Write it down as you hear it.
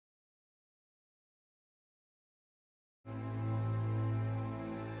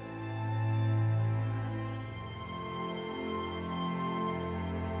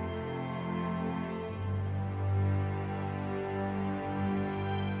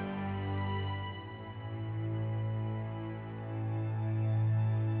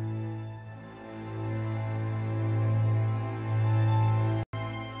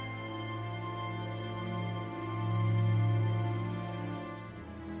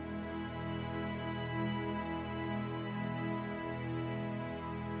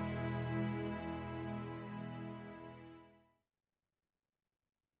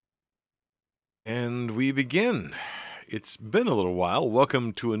And we begin. It's been a little while.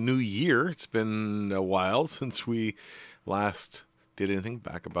 Welcome to a new year. It's been a while since we last did anything,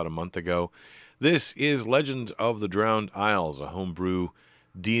 back about a month ago. This is Legends of the Drowned Isles, a homebrew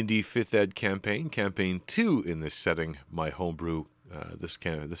D&D 5th Ed campaign, campaign 2 in this setting. My homebrew, this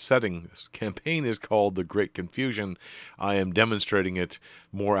campaign is called The Great Confusion. I am demonstrating it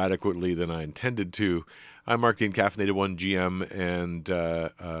more adequately than I intended to. I'm Mark the Encaffeinated One GM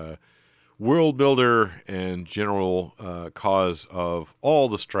and world builder and general cause of all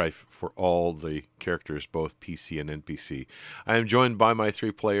the strife for all the characters, both PC and NPC. I am joined by my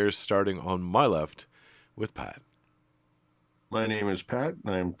three players, starting on my left with Pat. My name is Pat,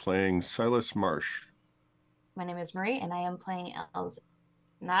 and I'm playing Silas Marsh. My name is Marie, and I am playing Els.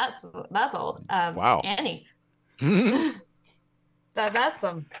 That's old. Wow. Annie. That's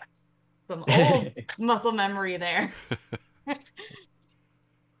some old muscle memory there.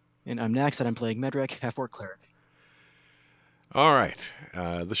 And I'm next, and I'm playing Medric, half-orc cleric. All right.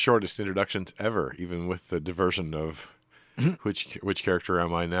 The shortest introductions ever, even with the diversion of which character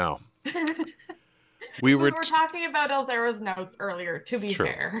am I now. We were talking about Elzera's notes earlier, to be True.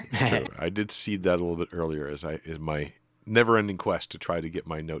 fair. It's true. I did seed that a little bit earlier as my never-ending quest to try to get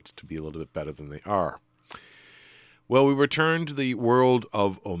my notes to be a little bit better than they are. Well, we return to the world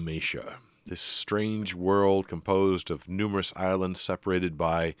of Omatia, this strange world composed of numerous islands separated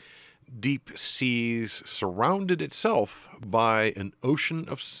by deep seas, surrounded itself by an ocean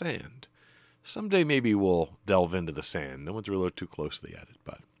of sand. Someday maybe we'll delve into the sand. No one's really looked too closely at it,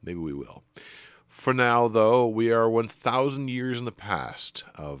 but maybe we will. For now, though, we are 1,000 years in the past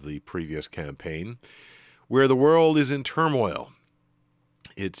of the previous campaign, where the world is in turmoil.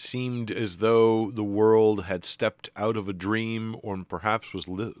 It seemed as though the world had stepped out of a dream, or perhaps was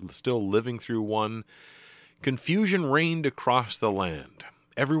still living through one. Confusion reigned across the land.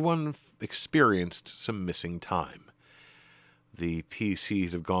 Everyone experienced some missing time. The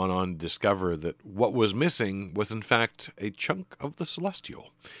PCs have gone on to discover that what was missing was in fact a chunk of the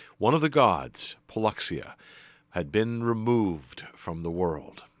celestial. One of the gods, Pollux, had been removed from the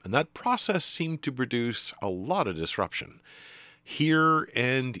world, and that process seemed to produce a lot of disruption, here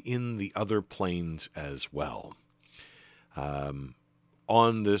and in the other planes as well.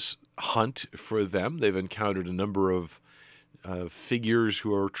 On this hunt for them, they've encountered a number of figures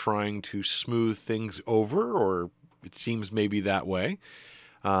who are trying to smooth things over, or it seems maybe that way.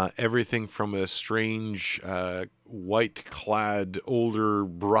 Everything from a strange, white-clad, older,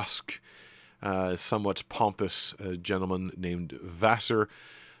 brusque, somewhat pompous gentleman named Vassar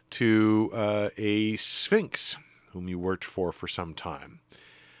to a sphinx whom you worked for some time.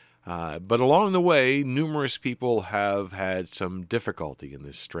 But along the way, numerous people have had some difficulty in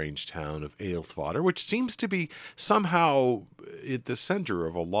this strange town of Aelthvater, which seems to be somehow at the center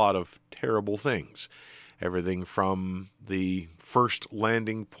of a lot of terrible things. Everything from the first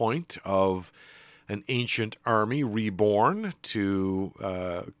landing point of an ancient army reborn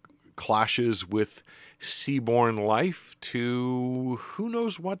to clashes with seaborne life to who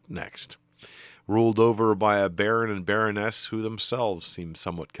knows what next. Ruled over by a baron and baroness who themselves seem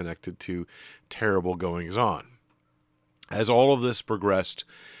somewhat connected to terrible goings-on. As all of this progressed,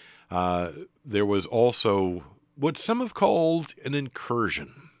 there was also what some have called an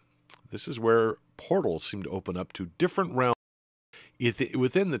incursion. This is where portals seem to open up to different realms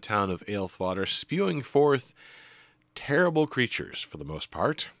within the town of Aelthvater, spewing forth terrible creatures for the most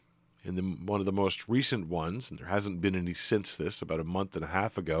part. In one of the most recent ones, and there hasn't been any since this, about a month and a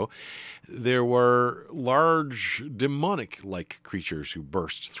half ago, there were large demonic-like creatures who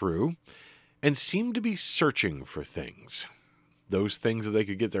burst through and seemed to be searching for things. Those things that they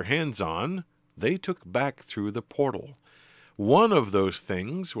could get their hands on, they took back through the portal. One of those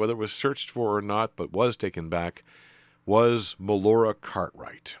things, whether it was searched for or not, but was taken back, was Melora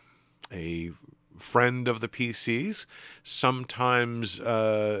Cartwright, a friend of the PCs, sometimes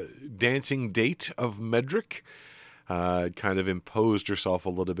dancing date of Medric, kind of imposed herself a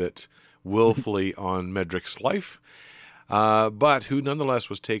little bit willfully on Medric's life, but who nonetheless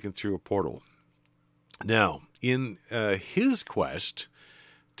was taken through a portal. Now, in his quest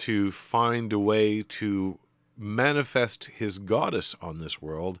to find a way to manifest his goddess on this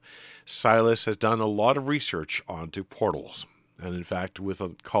world, Silas has done a lot of research onto portals. And in fact, with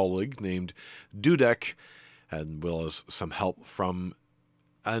a colleague named Dudek, as well as some help from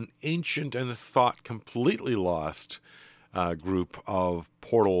an ancient and thought completely lost group of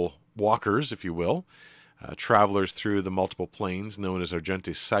portal walkers, if you will, travelers through the multiple planes known as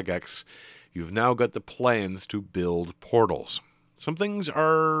Argentis Sagex, you've now got the plans to build portals. Some things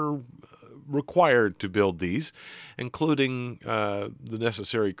are required to build these, including the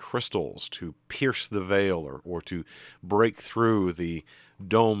necessary crystals to pierce the veil or to break through the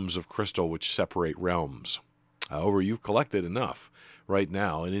domes of crystal which separate realms. However, you've collected enough right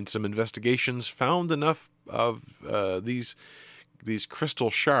now, and in some investigations found enough of these crystal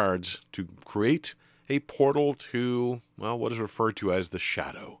shards to create a portal to, well, what is referred to as the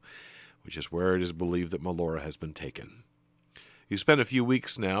Shadow, which is where it is believed that Melora has been taken. You spent a few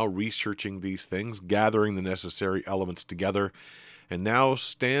weeks now researching these things, gathering the necessary elements together, and now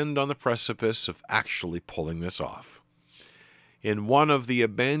stand on the precipice of actually pulling this off. In one of the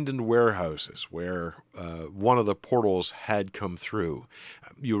abandoned warehouses where one of the portals had come through,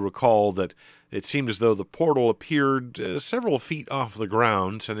 you recall that it seemed as though the portal appeared several feet off the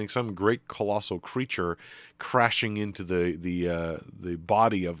ground, sending some great colossal creature crashing into the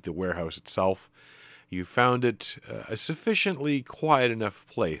body of the warehouse itself. You found it a sufficiently quiet enough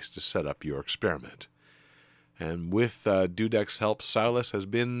place to set up your experiment. And with Dudek's help, Silas has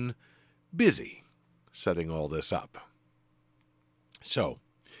been busy setting all this up. So,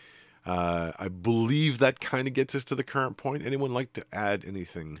 I believe that kind of gets us to the current point. Anyone like to add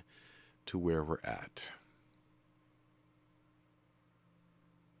anything to where we're at?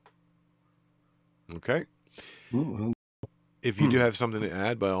 Okay. If you do have something to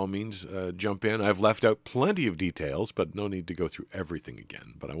add, by all means, jump in. I've left out plenty of details, but no need to go through everything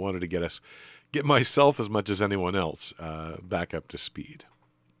again. But I wanted to get myself as much as anyone else back up to speed.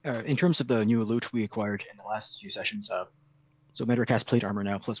 In terms of the new loot we acquired in the last few sessions, so Medric has plate armor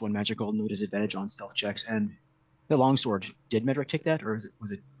now, +1 magical, no disadvantage on stealth checks, and the longsword. Did Medric take that, or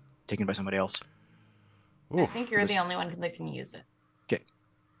was it taken by somebody else? I think you're the only one that can use it. Okay.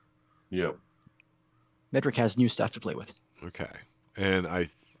 Yep. Medric has new stuff to play with. Okay. And I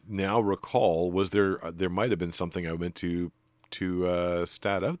now recall, there might have been something I meant to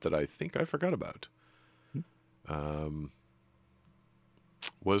stat out that I think I forgot about.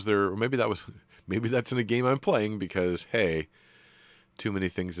 Was there, or maybe that's in a game I'm playing, because, hey, too many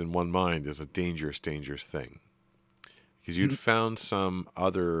things in one mind is a dangerous, dangerous thing. Because you'd found some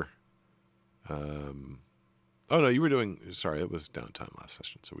other... oh, no, you were doing... Sorry, it was downtime last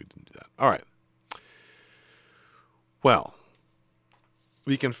session, so we didn't do that. All right. Well,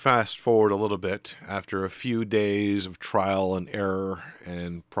 we can fast forward a little bit after a few days of trial and error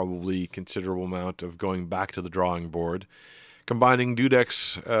and probably considerable amount of going back to the drawing board, combining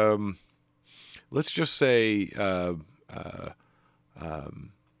Dudek's, let's just say,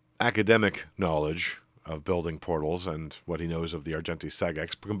 academic knowledge of building portals and what he knows of the Argentis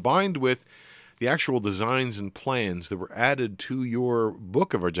Sagax, combined with the actual designs and plans that were added to your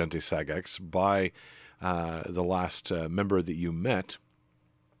book of Argentis Sagax by the last member that you met.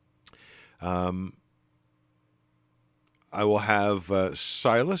 I will have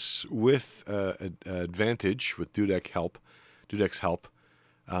Silas with advantage with Dudek's help.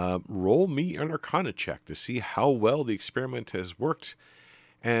 Roll me an Arcana check to see how well the experiment has worked.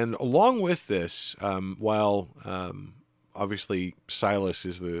 And along with this, while obviously Silas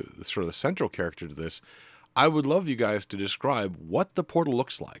is the sort of the central character to this, I would love you guys to describe what the portal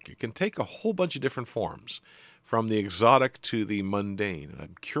looks like. It can take a whole bunch of different forms, from the exotic to the mundane. And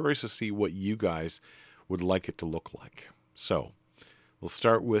I'm curious to see what you guys would like it to look like. So we'll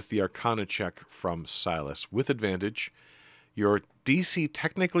start with the Arcana check from Silas with advantage. Your DC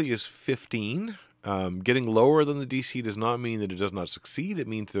technically is 15. Getting lower than the DC does not mean that it does not succeed. It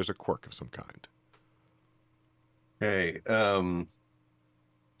means there's a quirk of some kind. Okay.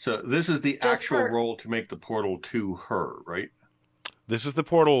 So this is the actual roll to make the portal to her, right? This is the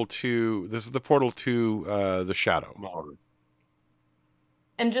portal to the Shadow.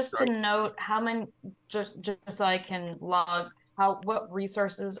 And just to note, how many, just so I can log what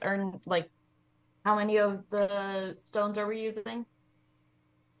resources are, like, how many of the stones are we using?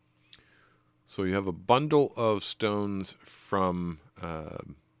 So you have a bundle of stones from that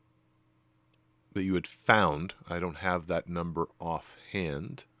you had found. I don't have that number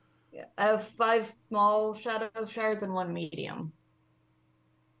offhand. Yeah, I have 5 small shadow shards and 1 medium.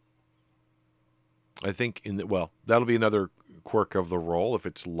 I think that'll be another quirk of the roll if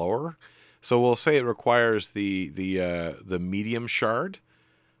it's lower. So we'll say it requires the medium shard,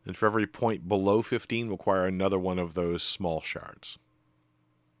 and for every point below 15, require another one of those small shards.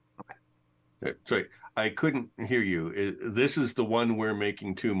 Okay. Sorry, I couldn't hear you. This is the one we're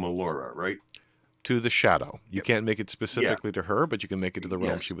making to Melora, right? To the Shadow. You can't make it specifically to her, but you can make it to the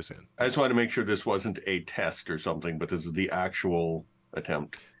realm she was in. I just wanted to make sure this wasn't a test or something, but this is the actual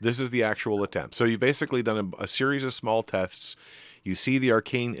attempt. This is the actual attempt. So you've basically done a series of small tests. You see the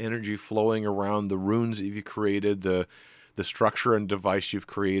arcane energy flowing around the runes that you created, the the structure and device you've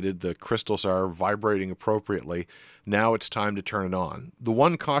created, the crystals are vibrating appropriately. Now it's time to turn it on. The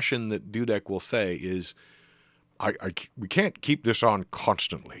one caution that Dudek will say is, we can't keep this on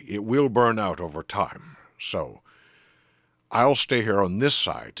constantly. It will burn out over time. So I'll stay here on this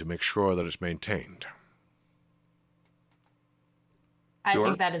side to make sure that it's maintained. I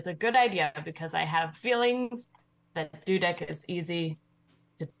think that is a good idea because I have feelings that Dudek is easy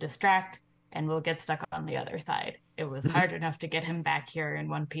to distract and will get stuck on the other side. It was hard enough to get him back here in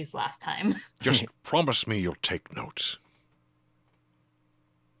one piece last time. Just promise me you'll take notes.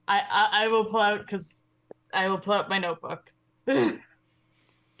 I will pull out my notebook.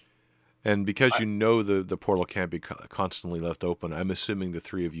 And because you know the portal can't be constantly left open, I'm assuming the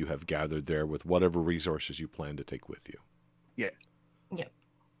three of you have gathered there with whatever resources you plan to take with you. Yeah. Yep.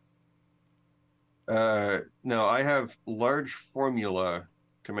 Now, I have large formula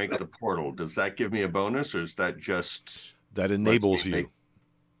to make the portal. Does that give me a bonus, or is that just... That enables you.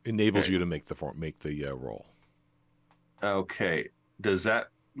 Enables you to make the roll. Okay. Does that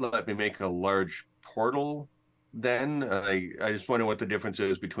let me make a large portal then? I just wonder what the difference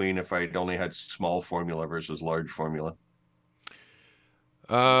is between if I'd only had small formula versus large formula.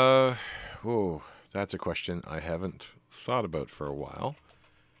 Oh, that's a question I haven't thought about for a while.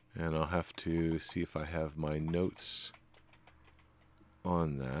 And I'll have to see if I have my notes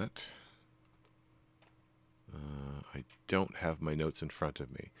on that. I don't have my notes in front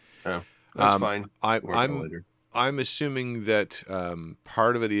of me. Oh, that's fine. I'm assuming that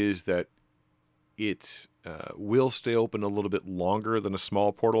part of it is that it will stay open a little bit longer than a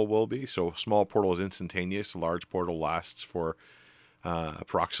small portal will be. So a small portal is instantaneous. A large portal lasts for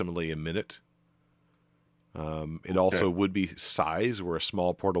approximately a minute. It also would be size, where a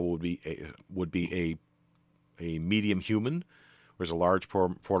small portal would be a medium human, whereas a large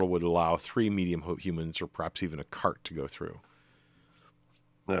portal would allow 3 medium humans or perhaps even a cart to go through.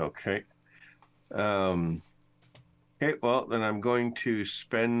 Okay. Okay, well, then I'm going to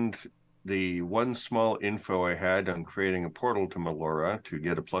spend the one small info I had on creating a portal to Melora to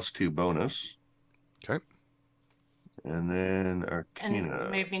get a +2 bonus. Okay. And then Arcana.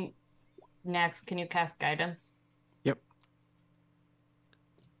 And maybe next, can you cast Guidance? Yep.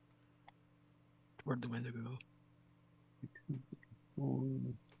 Where'd the window go?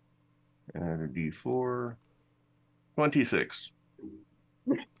 Add a D4. 26.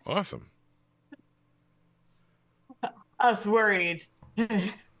 Awesome. Us worried.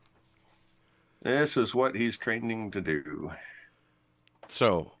 This is what he's training to do.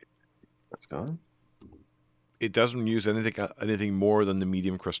 So That's gone. it doesn't use anything more than the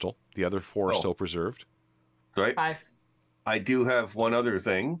medium crystal. The other 4 are still preserved. Right. 5. I do have one other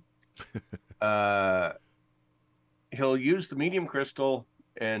thing. He'll use the medium crystal,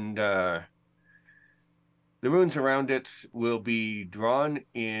 and the runes around it will be drawn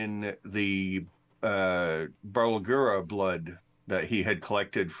in the Barlgura blood that he had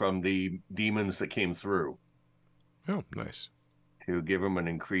collected from the demons that came through. Oh, nice. To give him an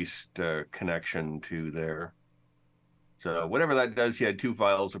increased connection to there. So whatever that does, he had 2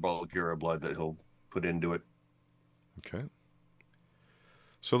 vials of Barlgura blood that he'll put into it. Okay.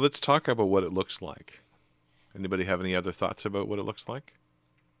 So let's talk about what it looks like. Anybody have any other thoughts about what it looks like?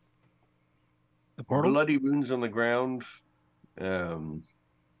 The portal? Bloody wounds on the ground. And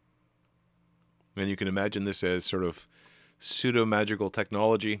you can imagine this as sort of pseudo-magical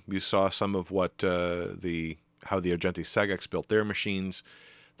technology. You saw some of what how the Argenti Sagex built their machines.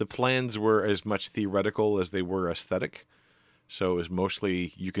 The plans were as much theoretical as they were aesthetic. So it was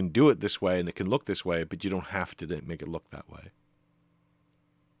mostly, you can do it this way and it can look this way, but you don't have to make it look that way.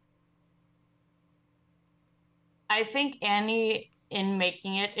 I think Annie, in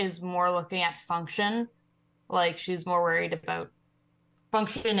making it, is more looking at function. Like, she's more worried about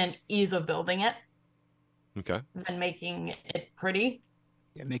function and ease of building it. Okay. Than making it pretty.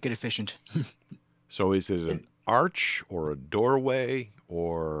 Yeah, make it efficient. So is it an arch or a doorway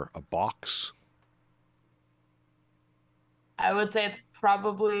or a box? I would say it's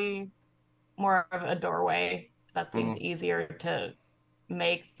probably more of a doorway. That seems easier to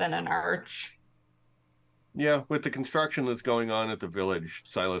make than an arch. Yeah, with the construction that's going on at the village,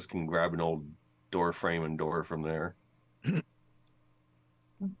 Silas can grab an old door frame and door from there.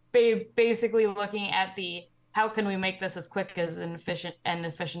 Basically looking at how can we make this as quick as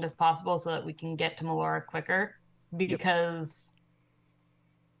efficient as possible so that we can get to Melora quicker, because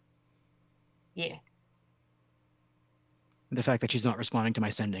yeah. The fact that she's not responding to my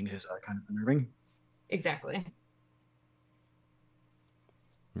sendings is kind of unnerving. Exactly.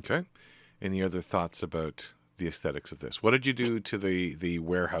 Okay. Any other thoughts about the aesthetics of this? What did you do to the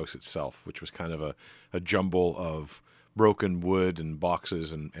warehouse itself, which was kind of a jumble of broken wood and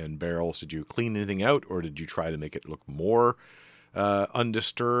boxes and barrels. Did you clean anything out, or did you try to make it look more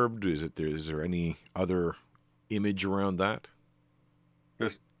undisturbed? Is there any other image around that?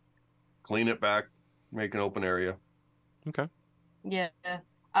 Just clean it back, make an open area. Okay. Yeah.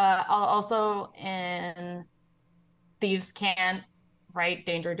 Also in Thieves Can't, right?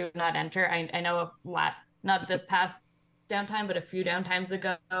 Danger, do not enter. I know a lot, not this past downtime, but a few downtimes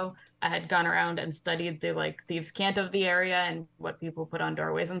ago, I had gone around and studied the Thieves Can't of the area and what people put on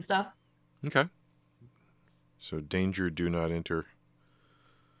doorways and stuff. Okay. So danger, do not enter.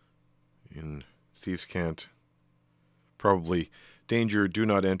 In Thieves Can't. Probably danger, do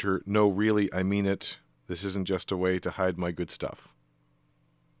not enter. No, really, I mean it. This isn't just a way to hide my good stuff.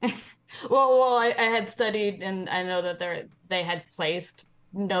 Well, I had studied, and I know that they had placed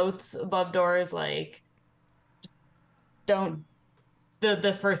notes above doors like, don't,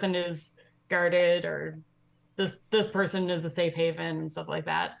 this person is guarded, or this person is a safe haven and stuff like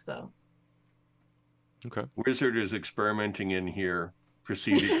that. So Okay. Wizard is experimenting in here,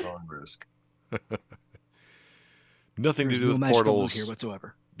 proceeding on risk. Nothing There's to do no with magical portals here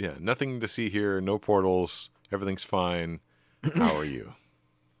whatsoever. Yeah, nothing to see here. No portals. Everything's fine. How are you?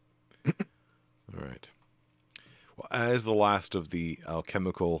 All right. Well, as the last of the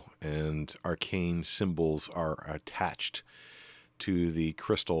alchemical and arcane symbols are attached to the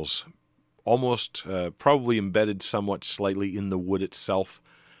crystals, almost probably embedded somewhat slightly in the wood itself,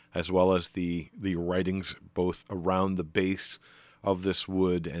 as well as the writings both around the base of this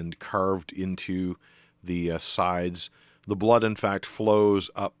wood and carved into the sides. The blood, in fact, flows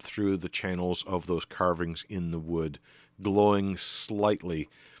up through the channels of those carvings in the wood, glowing slightly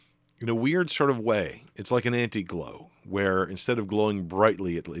in a weird sort of way. It's like an anti-glow, where instead of glowing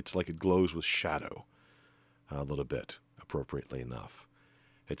brightly, it's like it glows with shadow a little bit, appropriately enough.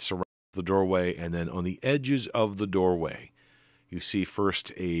 It surrounds the doorway, and then on the edges of the doorway, you see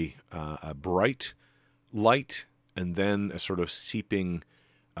first a bright light, and then a sort of seeping,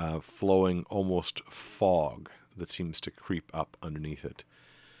 flowing almost fog that seems to creep up underneath it.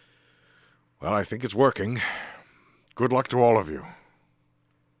 Well, I think it's working. Good luck to all of you.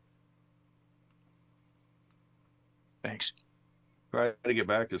 Thanks. Try to get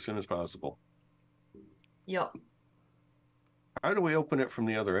back as soon as possible. Yep. How do we open it from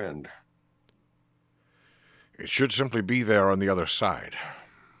the other end? It should simply be there on the other side.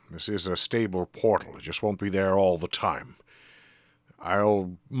 This is a stable portal. It just won't be there all the time.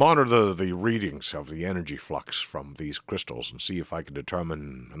 I'll monitor the readings of the energy flux from these crystals and see if I can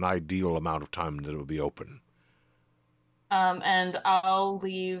determine an ideal amount of time that it will be open. And I'll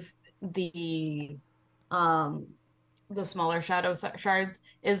leave the smaller shadow shards.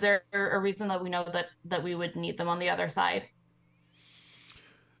 Is there a reason that we know that we would need them on the other side?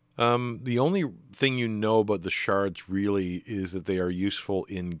 The only thing you know about the shards really is that they are useful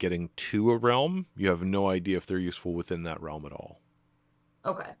in getting to a realm. You have no idea if they're useful within that realm at all.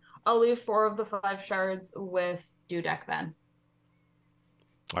 Okay. I'll leave 4 of the 5 shards with Dudek then.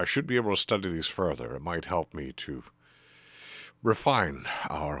 I should be able to study these further. It might help me to refine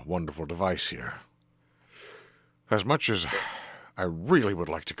our wonderful device here. As much as I really would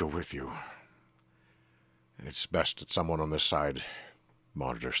like to go with you, it's best that someone on this side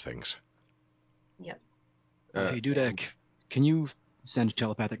monitors things. Yep. Hey, Dudek, can you send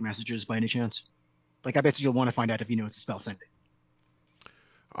telepathic messages by any chance? Like, I bet you'll want to find out if you know it's a spell sending.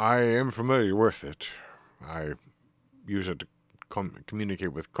 I am familiar with it. I use it to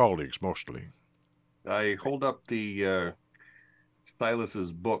communicate with colleagues mostly. I hold up the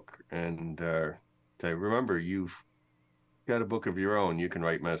Silas's book and say, remember, you've got a book of your own. You can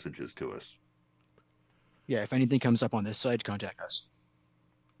write messages to us. Yeah, if anything comes up on this side, contact us.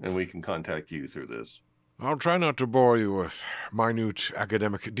 And we can contact you through this. I'll try not to bore you with minute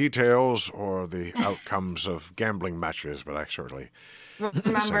academic details or the outcomes of gambling matches, but I certainly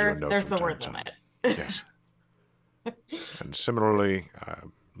Remember, there's the word limit. Yes. And similarly,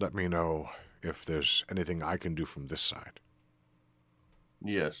 let me know if there's anything I can do from this side.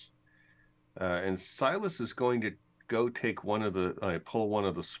 Yes. And Silas is going to go take pull one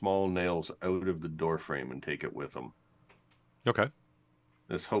of the small nails out of the door frame and take it with him. Okay.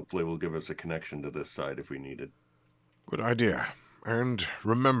 This hopefully will give us a connection to this side if we need it. Good idea. And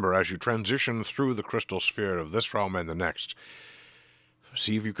remember, as you transition through the crystal sphere of this realm and the next,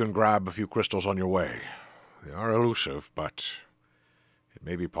 see if you can grab a few crystals on your way. They are elusive, but it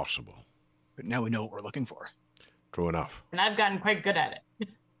may be possible. But now we know what we're looking for. True enough. And I've gotten quite good at it.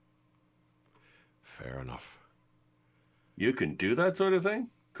 Fair enough. You can do that sort of thing?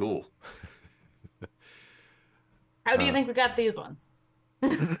 Cool. How do you think we got these ones?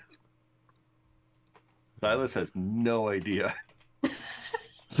 Silas has no idea.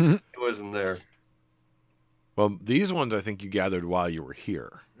 He wasn't there. Well, these ones I think you gathered while you were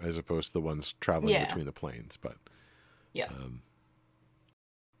here, as opposed to the ones traveling Yeah. between the planes. But Yeah. All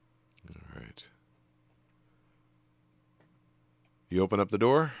right. You open up the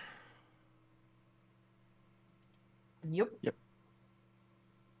door. Yep.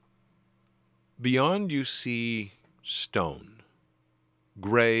 Beyond, you see stone.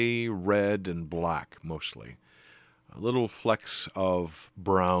 Gray, red, and black, mostly. Little flecks of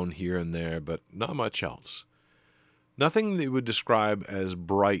brown here and there, but not much else. Nothing that you would describe as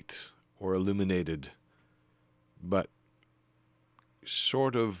bright or illuminated, but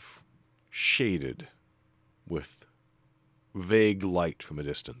sort of shaded with vague light from a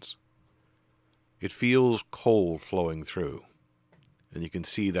distance. It feels cold flowing through, and you can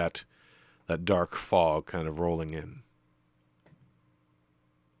see that dark fog kind of rolling in.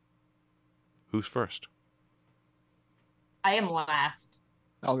 Who's first? I am last.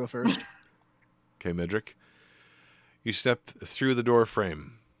 I'll go first. Okay, Medric. You step through the door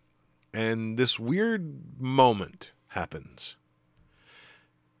frame, and this weird moment happens.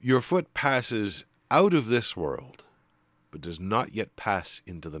 Your foot passes out of this world, but does not yet pass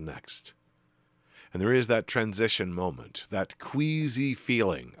into the next. And there is that transition moment, that queasy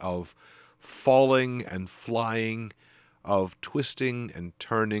feeling of falling and flying, of twisting and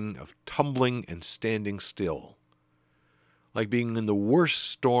turning, of tumbling and standing still. Like being in the worst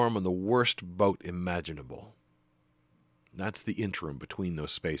storm on the worst boat imaginable. That's the interim between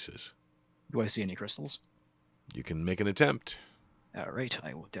those spaces. Do I see any crystals? You can make an attempt. All right,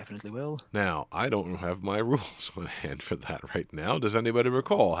 I will definitely will. Now, I don't have my rules on hand for that right now. Does anybody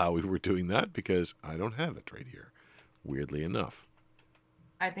recall how we were doing that? Because I don't have it right here, weirdly enough.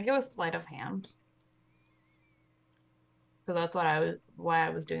 I think it was sleight of hand. So that's why I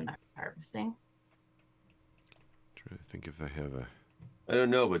was doing the harvesting. Trying to think if I have a... I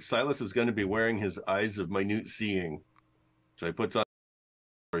don't know, but Silas is going to be wearing his eyes of minute seeing. So he puts on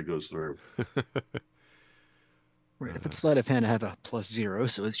before he goes through. Right, if it's sleight of hand, I have a +0,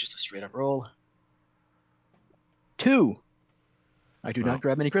 so it's just a straight up roll. 2. I do not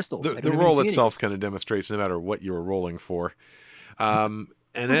grab any crystals. The roll itself kind of demonstrates no matter what you were rolling for. And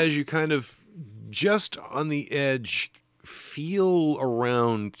as you kind of just on the edge feel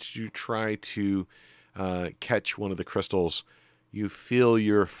around to try to catch one of the crystals, you feel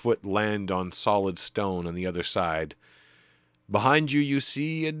your foot land on solid stone on the other side. Behind you, you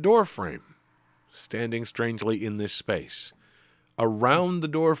see a door frame standing strangely in this space. Around the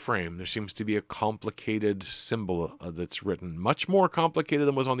door frame, there seems to be a complicated symbol that's written, much more complicated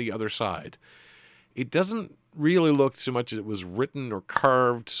than was on the other side. It doesn't really look so much as it was written or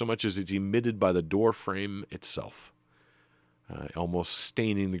carved, so much as it's emitted by the door frame itself, almost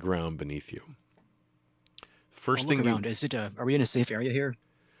staining the ground beneath you. First thing around. Is it? Are we in a safe area here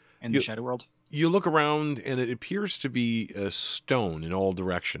in the Shadow World? You look around, and it appears to be a stone in all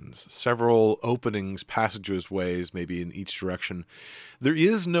directions. Several openings, passageways, maybe in each direction. There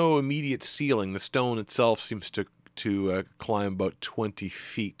is no immediate ceiling. The stone itself seems to climb about 20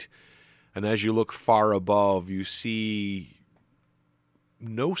 feet. And as you look far above, you see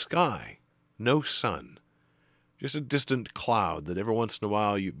no sky, no sun. Just a distant cloud that every once in a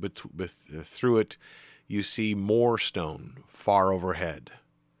while, through it, you see more stone far overhead.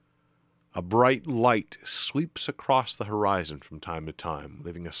 A bright light sweeps across the horizon from time to time,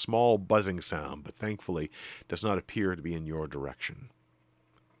 leaving a small buzzing sound, but thankfully does not appear to be in your direction.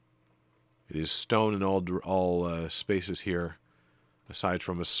 It is stone in all spaces here, aside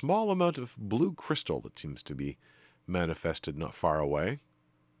from a small amount of blue crystal that seems to be manifested not far away.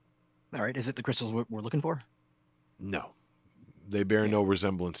 All right, is it the crystals we're looking for? No. They bear no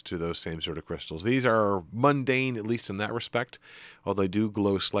resemblance to those same sort of crystals. These are mundane, at least in that respect, although they do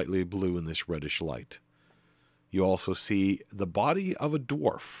glow slightly blue in this reddish light. You also see the body of a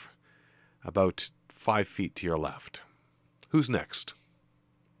dwarf about 5 feet to your left. Who's next?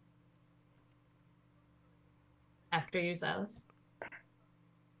 After you, Silas.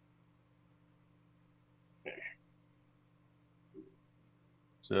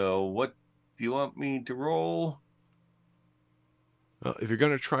 So what do you want me to roll? Well, if you're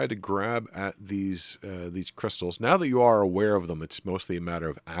going to try to grab at these crystals, now that you are aware of them, it's mostly a matter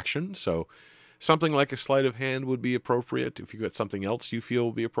of action. So something like a sleight of hand would be appropriate. If you've got something else you feel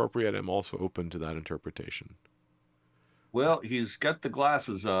would be appropriate, I'm also open to that interpretation. Well, he's got the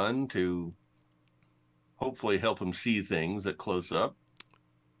glasses on to hopefully help him see things at close up.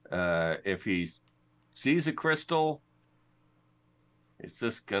 If he sees a crystal, he's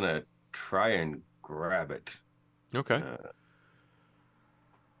just going to try and grab it. Okay.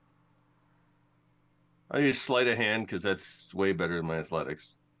 I use sleight of hand because that's way better than my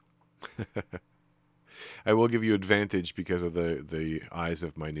athletics. I will give you advantage because of the eyes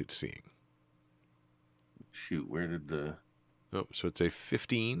of minute seeing. Shoot, where did the... Oh, so it's a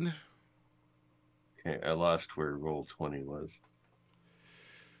 15. Okay, I lost where roll 20 was.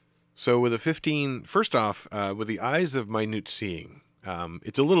 So with a 15, first off, with the eyes of minute seeing,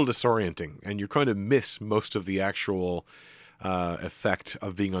 it's a little disorienting, and you're going to miss most of the actual effect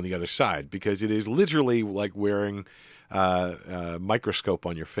of being on the other side, because it is literally like wearing a microscope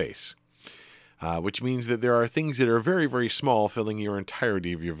on your face, which means that there are things that are very, very small filling your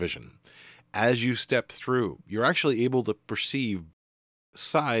entirety of your vision. As you step through, you're actually able to perceive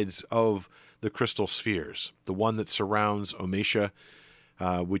sides of the crystal spheres. The one that surrounds Omesha,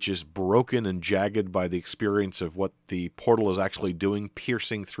 which is broken and jagged by the experience of what the portal is actually doing,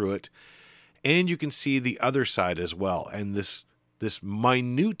 piercing through it. And you can see the other side as well, and this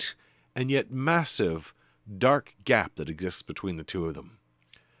minute and yet massive dark gap that exists between the two of them.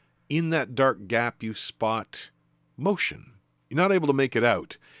 In that dark gap, you spot motion. You're not able to make it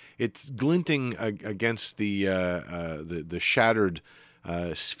out. It's glinting against the shattered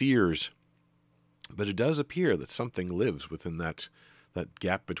spheres, but it does appear that something lives within that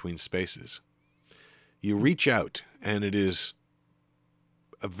gap between spaces. You reach out, and it is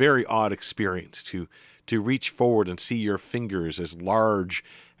a very odd experience to reach forward and see your fingers as large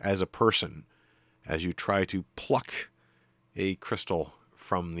as a person as you try to pluck a crystal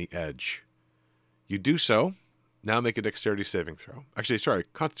from the edge. You do so. Now make a dexterity saving throw. Actually, sorry,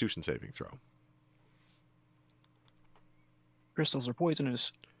 constitution saving throw. Crystals are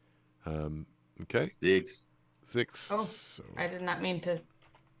poisonous. Okay. 6. Oh, So... I did not mean to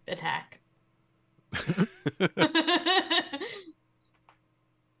attack.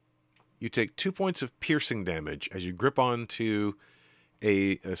 You take 2 points of piercing damage as you grip onto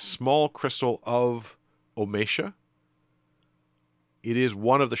a small crystal of Omesha. It is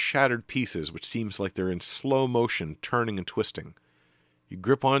one of the shattered pieces, which seems like they're in slow motion, turning and twisting. You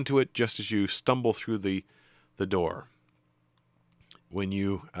grip onto it just as you stumble through the door. When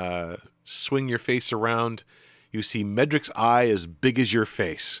you swing your face around, you see Medric's eye as big as your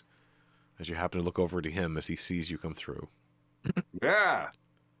face, as you happen to look over to him as he sees you come through. Yeah.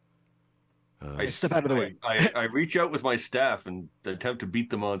 I step out of the way. I reach out with my staff and attempt to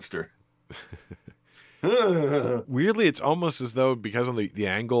beat the monster. Weirdly, it's almost as though, because of the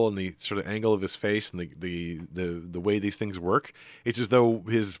angle and the sort of angle of his face and the way these things work, it's as though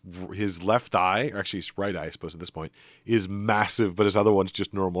his left eye, or actually his right eye, I suppose at this point, is massive, but his other one's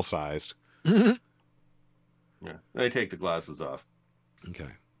just normal sized. Yeah, I take the glasses off. Okay.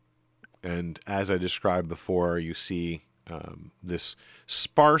 And as I described before, you see this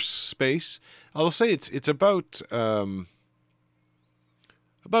sparse space. I'll say it's about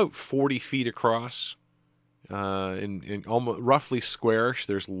 40 feet across. In almost roughly squarish.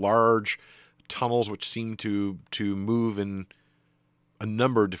 There's large tunnels which seem to move in a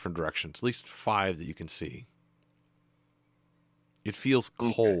number of different directions, at least 5 that you can see. It feels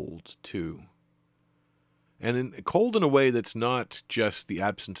cold too, and cold in a way that's not just the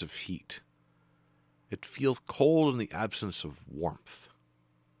absence of heat. It feels cold in the absence of warmth,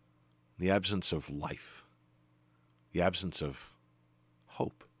 the absence of life, the absence of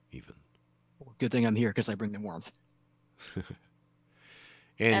hope, even. Good thing I'm here because I bring the warmth.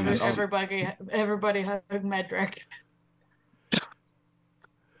 And everybody hug Medric.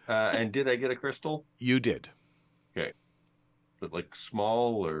 And did I get a crystal? You did. Okay. But like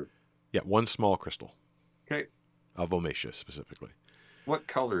small or? Yeah, one small crystal. Okay. Of Omesha specifically. What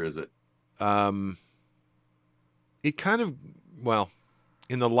color is it? It kind of, well,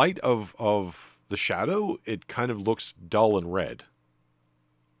 in the light of the shadow, it kind of looks dull and red.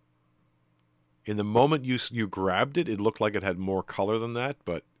 In the moment you grabbed it, it looked like it had more color than that,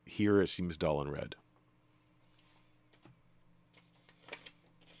 but here it seems dull and red.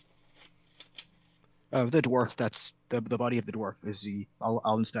 The dwarf, that's the body of the dwarf. Is he?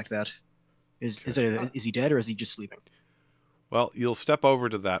 I'll inspect that. Is he dead or is he just sleeping? Well, you'll step over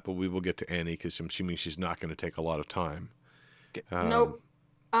to that, but we will get to Annie because I'm assuming she's not going to take a lot of time. Nope.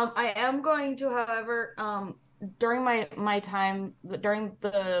 I am going to, however, during my time during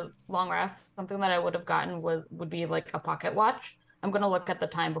the long rest, something that I would have gotten would be like a pocket watch. I'm going to look at the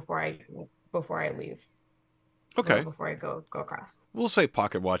time before I leave. Okay. Before I go across. We'll say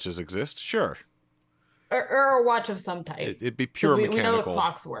pocket watches exist. Sure. Or a watch of some type. It'd be pure mechanical. We know the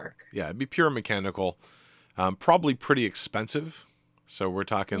clocks work. Yeah, it'd be pure mechanical. Probably pretty expensive. So we're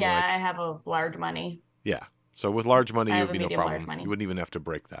talking I have a large money. Yeah. So with large money, it would be no problem. Money. You wouldn't even have to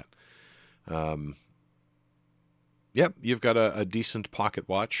break that. Yep, you've got a decent pocket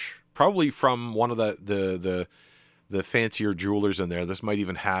watch. Probably from one of the fancier jewelers in there. This might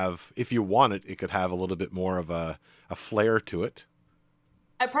even have, if you want it, it could have a little bit more of a flair to it.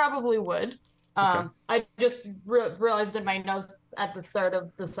 I probably would. Okay. I just realized in my notes at the start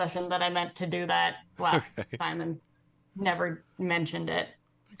of the session that I meant to do that last time and never mentioned it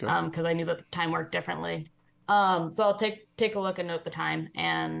because I knew that time worked differently. So I'll take a look and note the time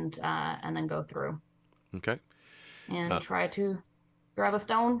and then go through. Okay. And try to grab a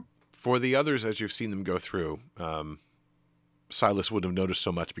stone. For the others, as you've seen them go through, Silas wouldn't have noticed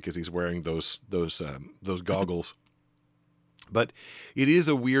so much because he's wearing those goggles. But it is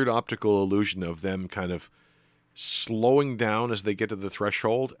a weird optical illusion of them kind of slowing down as they get to the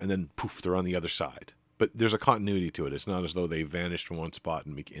threshold, and then poof, they're on the other side. But there's a continuity to it. It's not as though they vanished from one spot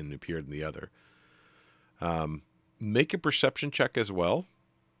and appeared in the other. Make a perception check as well.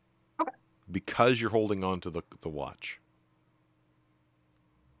 Okay. Because you're holding on to the watch.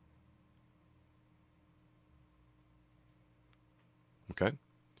 Okay.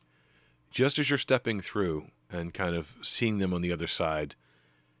 Just as you're stepping through and kind of seeing them on the other side,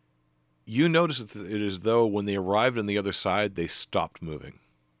 you notice that it is though when they arrived on the other side, they stopped moving.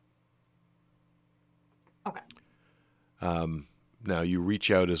 Okay. Now you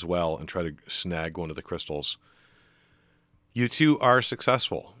reach out as well and try to snag one of the crystals. You two are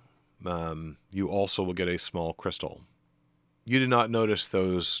successful. You also will get a small crystal. You did not notice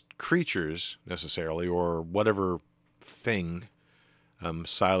those creatures necessarily, or whatever thing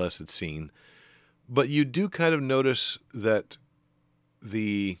Silas had seen. But you do kind of notice that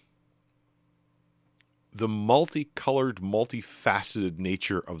the multicolored, multifaceted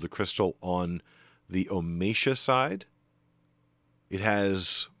nature of the crystal on the Omatia side, it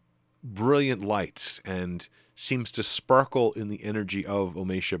has brilliant lights and seems to sparkle in the energy of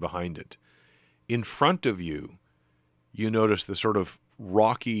Omatia behind it. In front of you, you notice the sort of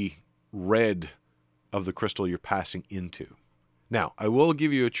rocky red of the crystal you're passing into. Now, I will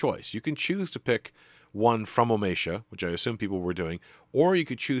give you a choice. You can choose to pick one from Omatia, which I assume people were doing, or you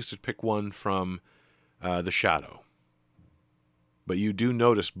could choose to pick one from the Shadow. But you do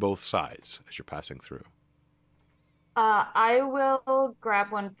notice both sides as you're passing through. I will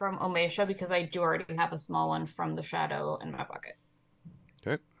grab one from Omatia because I do already have a small one from the Shadow in my pocket.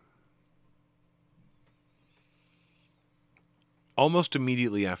 Okay. Almost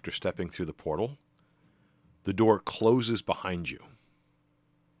immediately after stepping through the portal, the door closes behind you.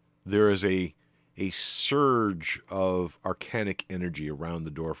 There is a surge of arcanic energy around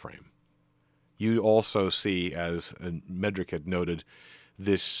the doorframe. You also see, as Medric had noted,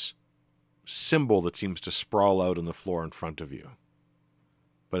 this symbol that seems to sprawl out on the floor in front of you.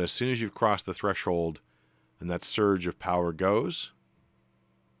 But as soon as you've crossed the threshold and that surge of power goes,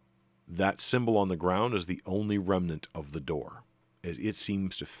 that symbol on the ground is the only remnant of the door. It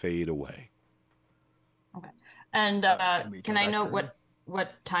seems to fade away. Okay. And can I know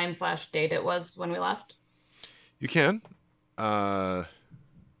what time/date it was when we left? You can.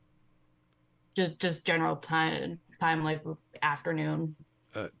 Just general time like afternoon.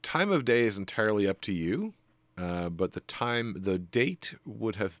 Time of day is entirely up to you, but the date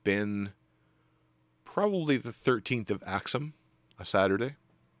would have been probably the 13th of Axum, a Saturday.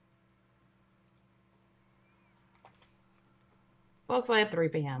 Well, it's like at 3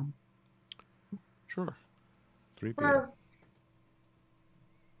 p.m. Sure. 3 p.m.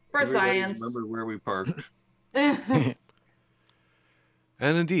 For science. Remember where we parked. And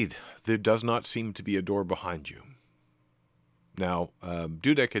indeed, there does not seem to be a door behind you. Now,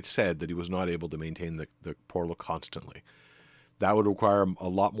 Dudek had said that he was not able to maintain the portal constantly. That would require a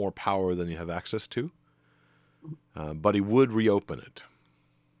lot more power than you have access to, but he would reopen it.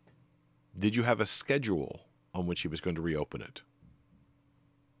 Did you have a schedule on which he was going to reopen it?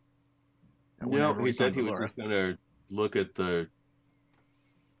 No, he said he was just going to look at the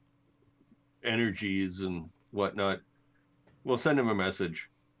energies and whatnot. We'll send him a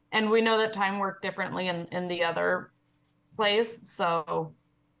message. And we know that time worked differently in the other place. So,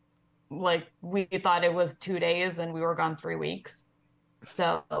 like, we thought it was 2 days and we were gone 3 weeks.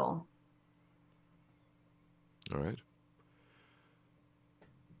 So. All right.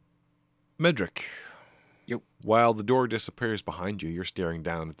 Medric. Yep. While the door disappears behind you, you're staring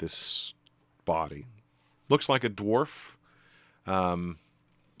down at this body. Looks like a dwarf.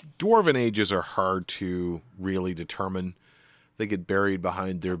 Dwarven ages are hard to really determine. They get buried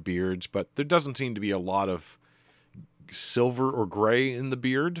behind their beards, but there doesn't seem to be a lot of silver or gray in the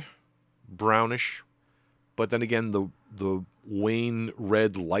beard. Brownish. But then again, the wane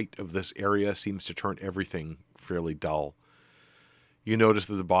red light of this area seems to turn everything fairly dull. You notice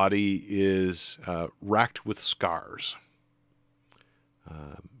that the body is racked with scars.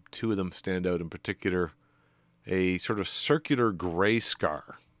 two of them stand out in particular. A sort of circular gray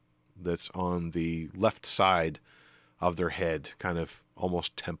scar that's on the left side of their head, kind of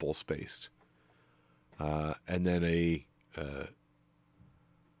almost temple spaced. And then a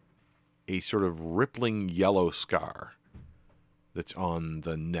sort of rippling yellow scar that's on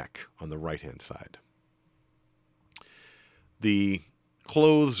the neck on the right-hand side. The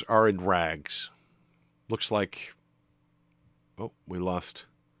clothes are in rags. Looks like... Oh, we lost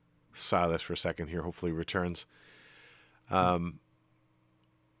Silas for a second here. Hopefully he returns. The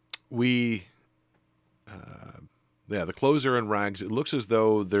clothes are in rags. It looks as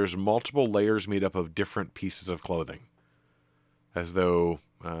though there's multiple layers made up of different pieces of clothing. As though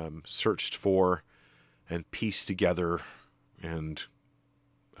searched for and pieced together and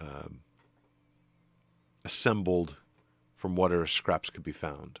assembled from whatever scraps could be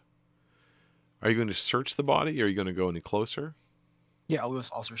found. Are you going to search the body? Or are you going to go any closer? Yeah,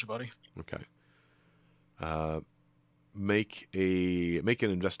 I'll search the body. Okay. Make an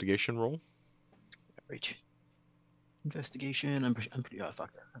investigation roll. Right. Investigation. I'm pretty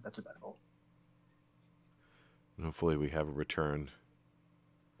fucked. That's a bad roll. And hopefully we have a return.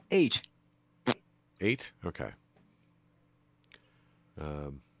 8. 8? Okay.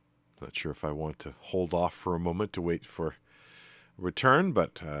 Not sure if I want to hold off for a moment to wait for a return,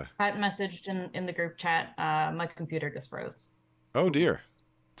 but... Pat messaged in the group chat, my computer just froze. Oh, dear.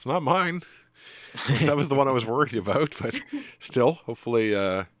 It's not mine. That was the one I was worried about, but still, hopefully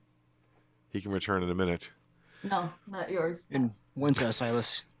he can return in a minute. No, not yours. And once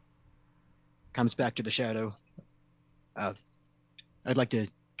Silas comes back to the shadow, I'd like to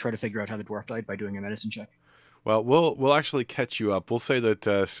try to figure out how the dwarf died by doing a medicine check. Well, we'll actually catch you up. We'll say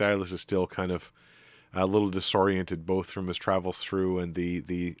that Silas is still kind of a little disoriented, both from his travels through and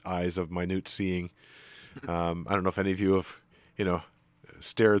the eyes of minute seeing. I don't know if any of you have,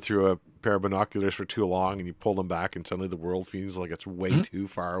 stared through a pair of binoculars for too long and you pull them back and suddenly the world feels like it's way too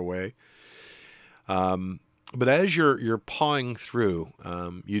far away. But as you're pawing through,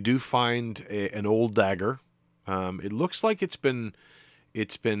 you do find an old dagger. It looks like it's been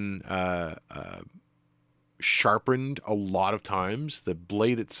sharpened a lot of times. The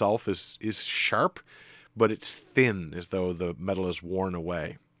blade itself is sharp, but it's thin, as though the metal is worn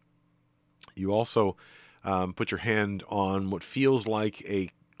away. You also put your hand on what feels like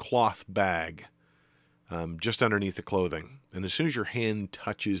a cloth bag just underneath the clothing. And as soon as your hand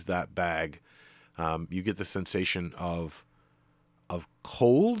touches that bag, you get the sensation of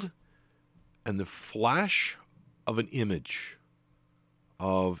cold and the flash of an image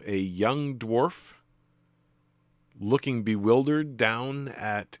of a young dwarf looking bewildered down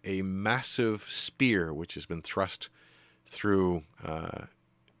at a massive spear which has been thrust through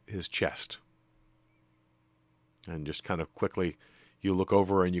his chest. And just kind of quickly you look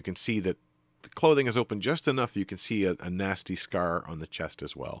over and you can see that the clothing is open just enough you can see a nasty scar on the chest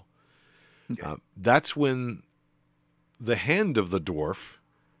as well. Okay. That's when the hand of the dwarf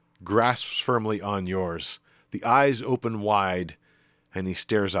grasps firmly on yours. The eyes open wide, and he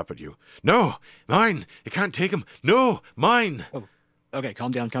stares up at you. No, mine! You can't take them! No, mine! Oh, okay,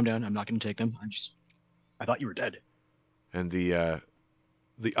 calm down. I'm not going to take them. I thought you were dead. And the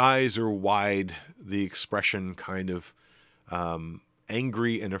eyes are wide, the expression kind of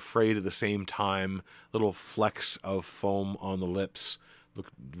angry and afraid at the same time. Little flecks of foam on the lips.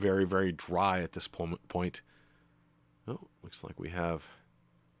 Look very, very dry at this point. Oh, looks like we have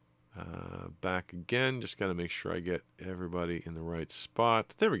back again. Just got to make sure I get everybody in the right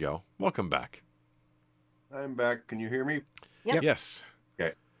spot. There we go. Welcome back. I'm back. Can you hear me? Yep. Yes.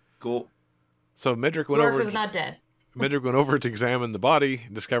 Okay. Cool. So Medrick went over. Dwarf is not dead. Medrick went over to examine the body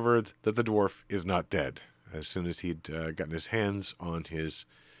and discovered that the dwarf is not dead. As soon as he'd gotten his hands on his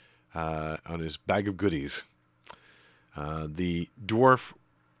bag of goodies. The dwarf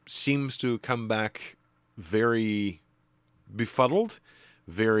seems to come back very befuddled,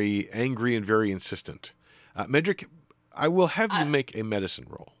 very angry, and very insistent. Medrick, I will have you make a medicine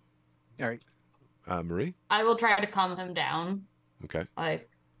roll. All right. Marie? I will try to calm him down. Okay.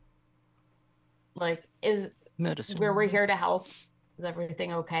 Like is medicine. We're here to help. Is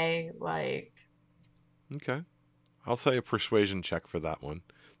everything okay? Okay. I'll say a persuasion check for that one.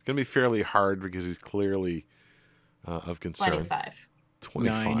 It's going to be fairly hard because he's clearly of concern. 25.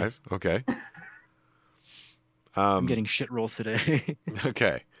 25? 9. Okay. I'm getting shit rolls today.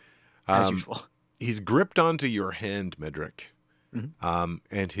 Okay. As usual. He's gripped onto your hand, Medrick. Mm-hmm.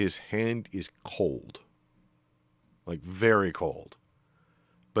 And his hand is cold. Like very cold.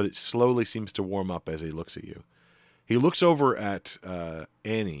 But it slowly seems to warm up as he looks at you. He looks over at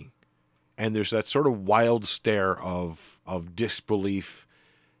Annie, and there's that sort of wild stare of disbelief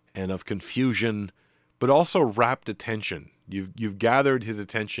and of confusion, but also rapt attention. You've gathered his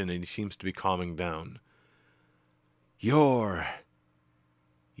attention, and he seems to be calming down. You're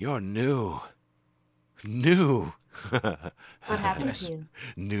new. New. What happened to you?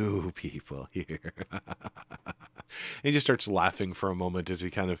 New people here. He just starts laughing for a moment as he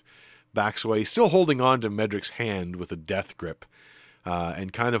kind of backs away, still holding on to Medric's hand with a death grip,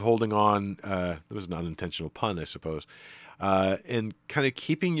 and kind of holding on. That was an unintentional pun, I suppose. And kind of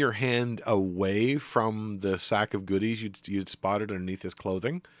keeping your hand away from the sack of goodies you'd spotted underneath his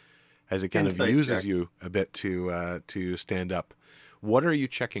clothing, as it kind of uses you a bit to stand up. What are you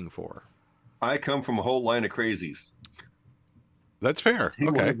checking for? I come from a whole line of crazies. That's fair.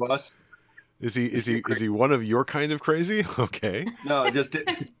 Okay. Is he one of your kind of crazy? Okay. No, just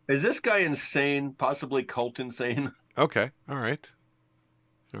is this guy insane? Possibly cult insane? Okay. All right.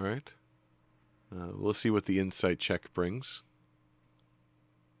 We'll see what the insight check brings.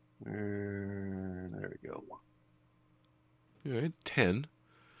 There we go. All right, 10.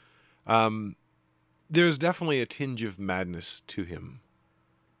 There's definitely a tinge of madness to him.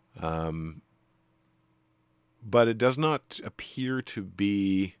 But it does not appear to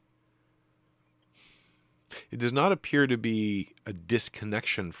be... It does not appear to be a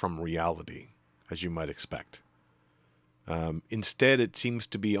disconnection from reality, as you might expect. Instead, it seems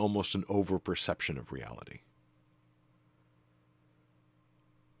to be almost an overperception of reality.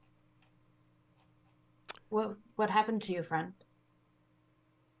 What happened to you, friend?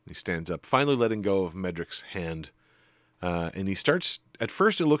 He stands up, finally letting go of Medric's hand. And he starts... At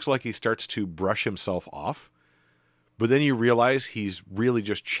first, it looks like he starts to brush himself off. But then you realize he's really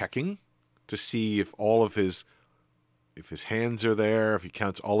just checking to see if all of his hands are there, if he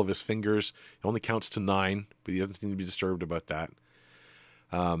counts all of his fingers. He only counts to 9, but he doesn't seem to be disturbed about that.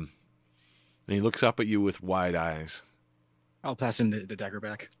 And he looks up at you with wide eyes. I'll pass him the dagger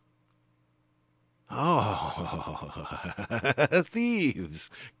back. Oh, thieves.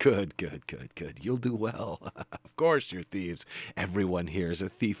 Good. You'll do well. Of course you're thieves. Everyone here is a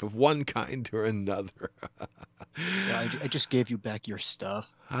thief of one kind or another. Yeah, I just gave you back your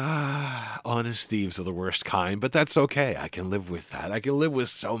stuff. Honest thieves are the worst kind, but that's okay. I can live with that. I can live with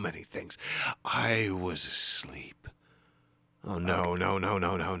so many things. I was asleep. Oh,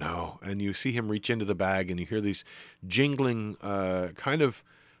 no. And you see him reach into the bag, and you hear these jingling, kind of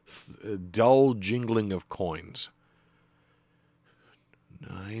dull jingling of coins.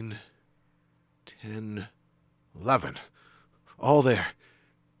 9, 10, 11. All there.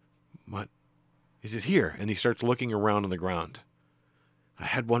 What? Is it here? And he starts looking around on the ground. I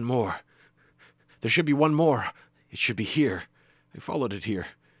had one more. There should be one more. It should be here. I followed it here.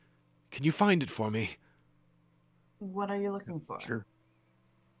 Can you find it for me? What are you looking for? Sure.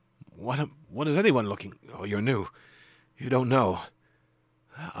 What is anyone looking? Oh, you're new. You don't know.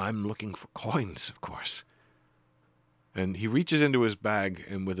 I'm looking for coins, of course. And he reaches into his bag,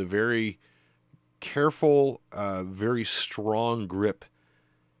 and with a very careful, very strong grip,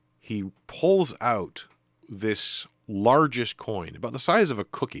 he pulls out this largest coin, about the size of a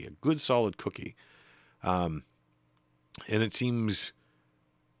cookie, a good solid cookie. And it seems...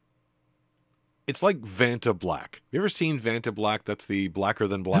 It's like Vanta Black. You ever seen Vanta Black? That's the blacker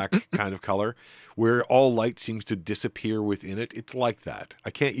than black kind of color, where all light seems to disappear within it. It's like that. I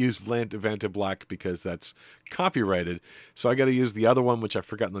can't use Vanta Black because that's copyrighted, so I got to use the other one, which I've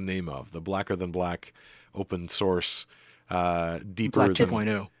forgotten the name of. The blacker than black, open source, deeper. Black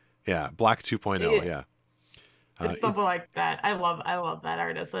 2.0. Yeah, Black 2.0. Yeah. It's something like that. I love that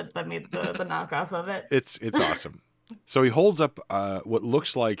artist that made the knockoff of it. It's awesome. So he holds up what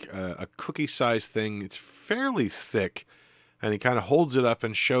looks like a cookie-sized thing. It's fairly thick, and he kind of holds it up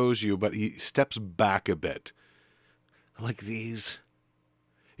and shows you, but he steps back a bit. Like these.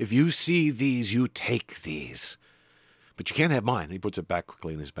 If you see these, you take these. But you can't have mine. He puts it back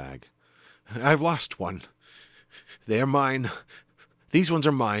quickly in his bag. I've lost one. They're mine. These ones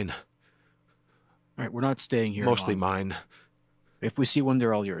are mine. All right, we're not staying here Mostly long. mine. If we see one,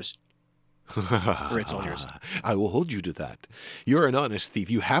 they're all yours. Or it's all yours. I will hold you to that. You're an honest thief.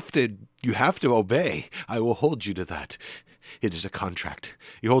 You have to obey. I will hold you to that. It is a contract.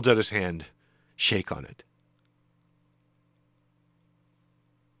 He holds out his hand. Shake on it.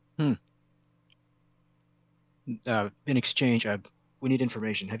 In exchange, we need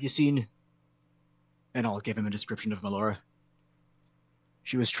information. Have you seen... And I'll give him a description of Melora.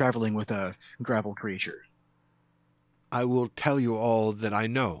 She was traveling with a grapple creature. I will tell you all that I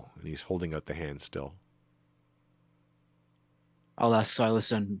know. And he's holding out the hand still. I'll ask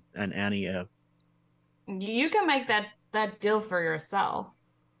Silas and Annie. You can make that deal for yourself.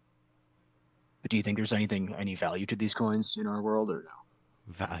 But do you think there's any value to these coins in our world, or no?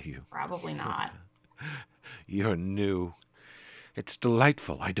 Value. Probably not. You're new. It's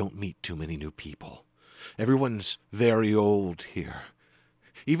delightful. I don't meet too many new people. Everyone's very old here.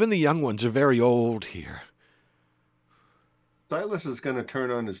 Even the young ones are very old here. Silas is going to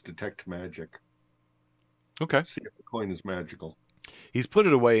turn on his detect magic. Okay. See if the coin is magical. He's put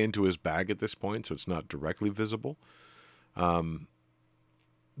it away into his bag at this point, so it's not directly visible.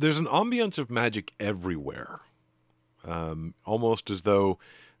 There's an ambience of magic everywhere. Almost as though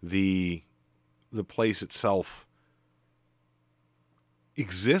the place itself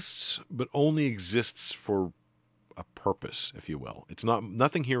exists, but only exists for a purpose, if you will. It's not,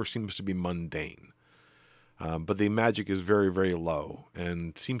 nothing here seems to be mundane. But the magic is very, very low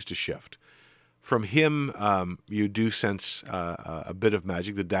and seems to shift. From him, you do sense a bit of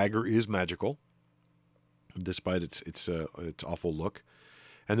magic. The dagger is magical, despite its awful look.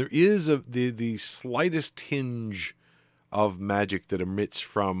 And there is the slightest tinge of magic that emits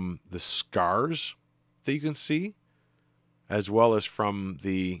from the scars that you can see, as well as from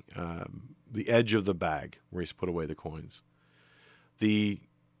the edge of the bag where he's put away the coins. The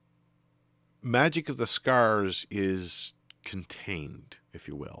magic of the scars is contained, if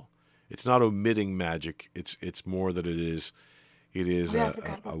you will. It's not omitting magic. It's more that it is a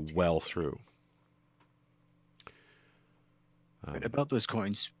well through. About those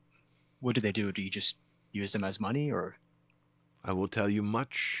coins, what do they do? Do you just use them as money, or? I will tell you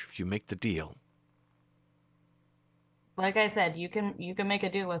much if you make the deal. Like I said, you can make a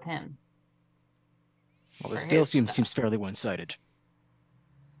deal with him. Well, this deal seems fairly one-sided.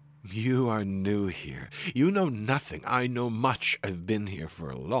 You are new here. You know nothing. I know much. I've been here for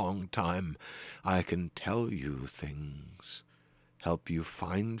a long time. I can tell you things. Help you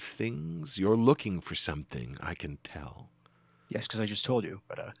find things. You're looking for something, I can tell. Yes, because I just told you,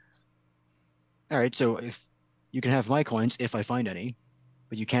 but all right, so if you can have my coins if I find any,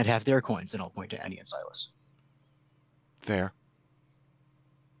 but you can't have their coins, then I'll point to Annie and Silas. Fair.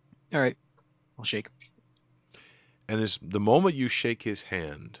 All right, I'll shake. And as the moment you shake his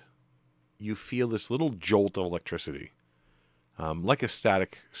hand, you feel this little jolt of electricity, like a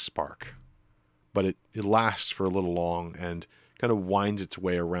static spark, but it lasts for a little long and kind of winds its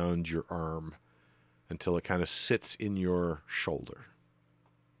way around your arm until it kind of sits in your shoulder.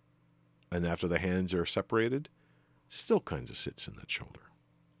 And after the hands are separated, still kind of sits in that shoulder.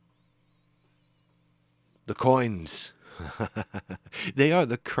 The coins. They are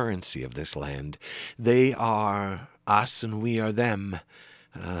the currency of this land. They are us and we are them.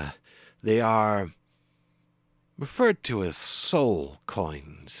 They are referred to as soul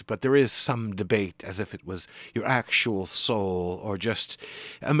coins, but there is some debate as if it was your actual soul or just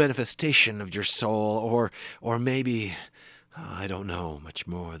a manifestation of your soul or maybe, I don't know much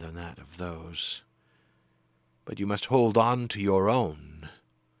more than that of those. But you must hold on to your own.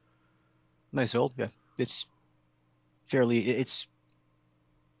 My soul, yeah. It's fairly, it's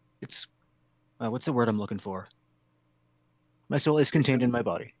what's the word I'm looking for? My soul is contained in my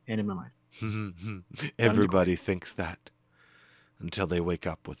body and in my mind. Everybody thinks that until they wake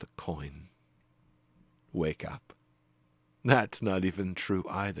up with a coin. Wake up. That's not even true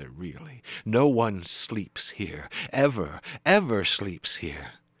either, really. No one sleeps here. Ever sleeps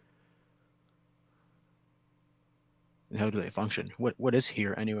here. And how do they function? What is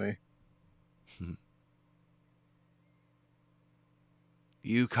here anyway?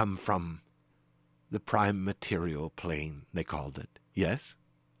 You come from the prime material plane, they called it. Yes?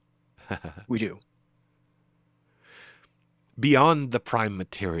 We do. Beyond the prime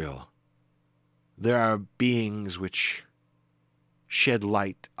material, there are beings which shed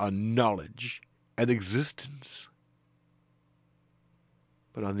light on knowledge and existence.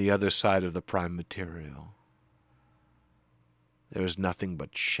 But on the other side of the prime material, there is nothing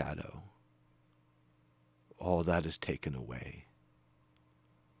but shadow. All that is taken away.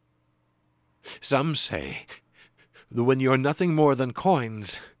 Some say that when you are nothing more than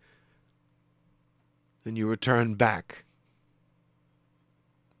coins, then you return back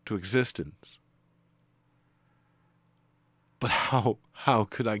to existence. But how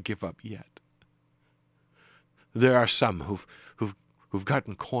could I give up yet? There are some who've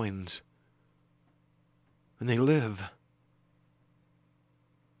gotten coins, and they live.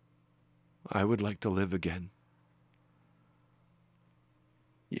 I would like to live again.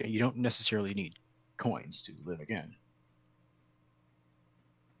 Yeah, you don't necessarily need coins to live again.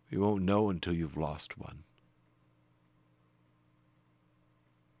 You won't know until you've lost one.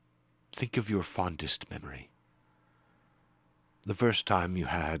 Think of your fondest memory. The first time you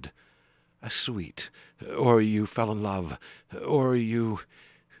had a sweet, or you fell in love, or you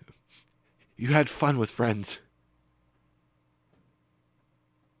had fun with friends.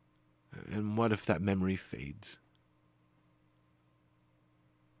 And what if that memory fades?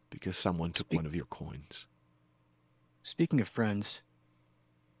 Because someone took one of your coins. Speaking of friends,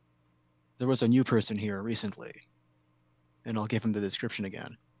 there was a new person here recently, and I'll give him the description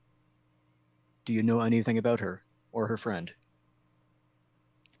again. Do you know anything about her or her friend?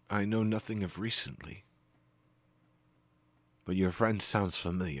 I know nothing of recently, but your friend sounds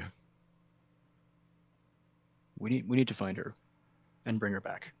familiar. We need to find her and bring her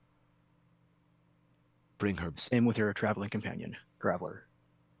back. Bring her. Same with her traveling companion, Traveler.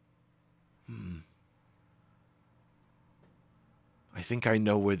 I think I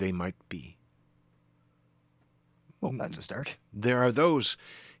know where they might be. Well, that's a start. There are those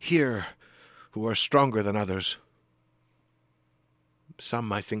here who are stronger than others.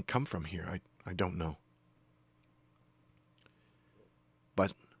 Some, I think, come from here. I don't know.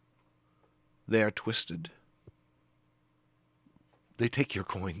 But they are twisted. They take your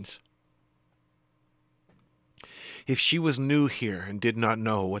coins. If she was new here and did not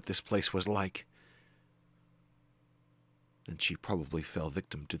know what this place was like, then she probably fell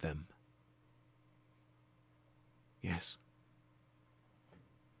victim to them. Yes.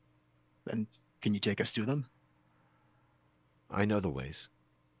 Then can you take us to them? I know the ways.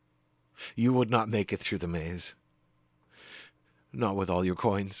 You would not make it through the maze. Not with all your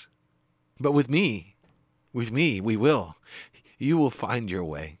coins. But with me, we will. You will find your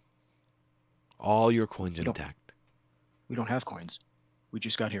way. All your coins intact. We don't have coins. We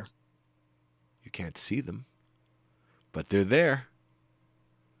just got here. You can't see them, but they're there.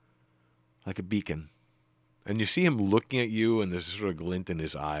 Like a beacon. And you see him looking at you, and there's a sort of glint in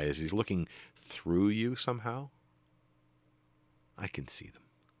his eyes. He's looking through you somehow. I can see them.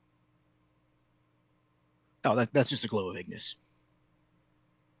 Oh, that's just a glow of Ignis.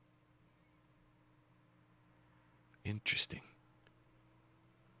 Interesting.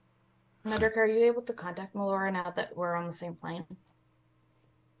 Medric, are you able to contact Melora now that we're on the same plane?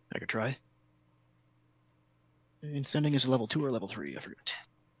 I could try. And sending is level 2 or level 3, I forget.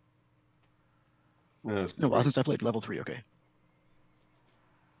 No, well, since I played level 3, okay.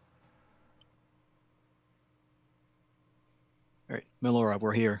 Alright, Melora,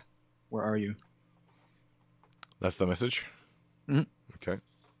 we're here. Where are you? That's the message? Mm-hmm. Okay.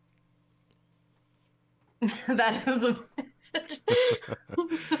 That is a message.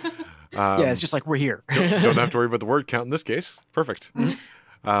 Yeah, it's just like, we're here. don't have to worry about the word count in this case. Perfect.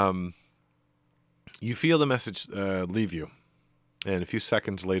 You feel the message leave you, and a few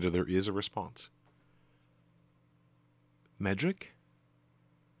seconds later there is a response. Medric?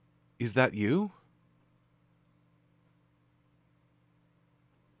 Is that you?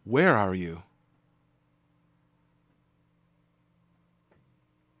 Where are you?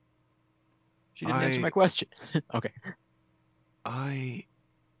 She didn't answer my question. Okay. I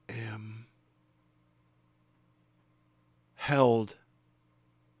am held.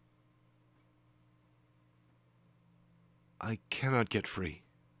 I cannot get free.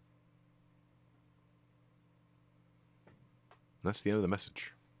 That's the end of the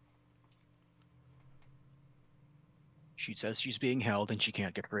message. She says she's being held and she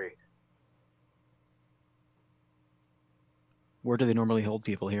can't get free. Where do they normally hold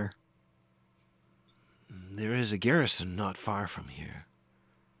people here? There is a garrison not far from here.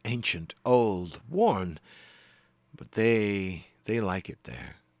 Ancient, old, worn, but they like it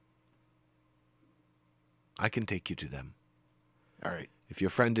there. I can take you to them. All right. If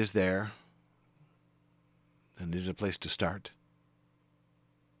your friend is there, then there's a place to start.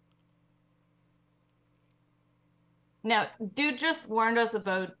 Now, dude just warned us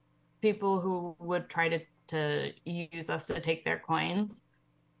about people who would try to use us to take their coins.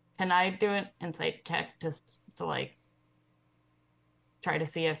 Can I do an insight check just to like try to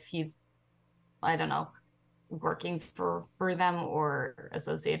see if he's, I don't know, working for them or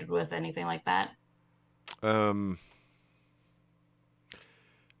associated with anything like that? I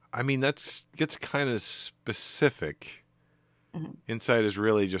mean, gets kind of specific. Mm-hmm. Insight is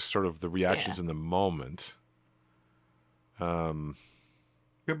really just sort of the reactions in the moment. Could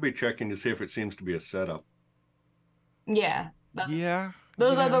be checking to see if it seems to be a setup. Yeah. Those Yeah.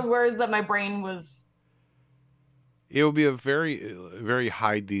 are the words that my brain was. It would be a very, very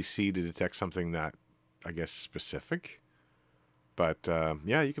high DC to detect something that, I guess, specific. But,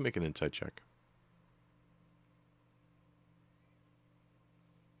 yeah, you can make an insight check.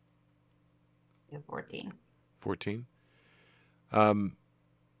 Yeah, 14. 14. I'm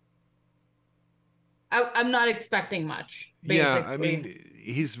not expecting much, basically. Yeah, I mean,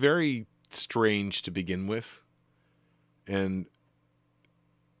 he's very strange to begin with. And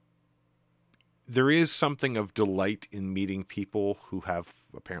there is something of delight in meeting people who have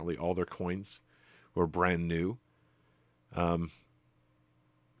apparently all their coins or brand new.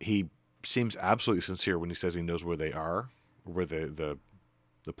 He seems absolutely sincere when he says he knows where they are, or where the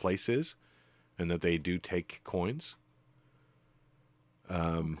place is, and that they do take coins.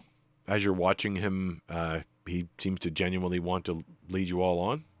 As you're watching him, he seems to genuinely want to lead you all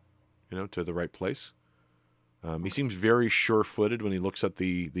on, to the right place. He seems very sure-footed when he looks at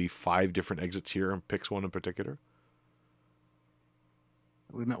the 5 different exits here and picks one in particular.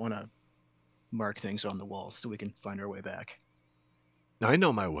 We might want to mark things on the walls so we can find our way back. I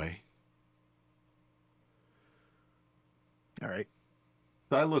know my way. All right.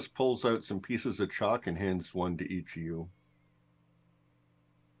 Silas pulls out some pieces of chalk and hands one to each of you.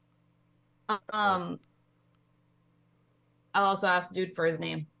 I'll also ask dude for his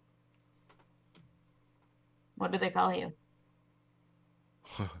name. What do they call you?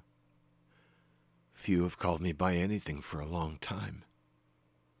 Few have called me by anything for a long time.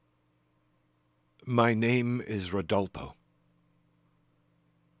 My name is Rodolfo.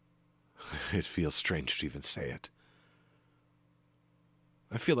 It feels strange to even say it.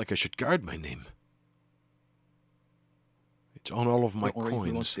 I feel like I should guard my name. It's on all of my coins.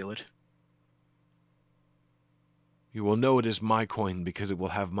 We won't steal it. You will know it is my coin because it will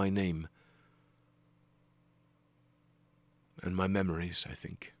have my name. And my memories, I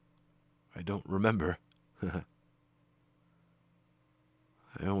think. I don't remember. I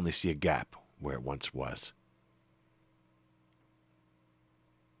only see a gap where it once was.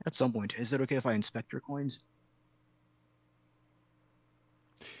 At some point, is it okay if I inspect your coins?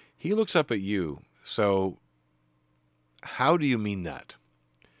 He looks up at you. So, how do you mean that?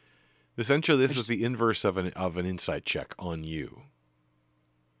 Essentially, this is the inverse of an insight check on you.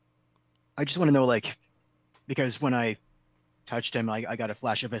 I just want to know, because when I touched him, I got a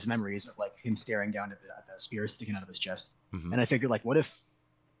flash of his memories of him staring down at the spear sticking out of his chest, and I figured what if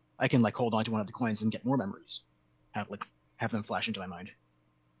I can hold on to one of the coins and get more memories, have them flash into my mind.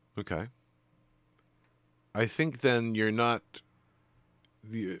 Okay. I think then you're not.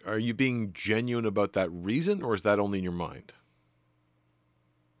 Are you being genuine about that reason, or is that only in your mind?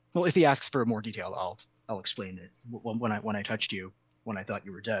 Well, if he asks for more detail, I'll explain it. When I touched you, when I thought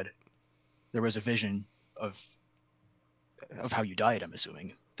you were dead, there was a vision of how you died, I'm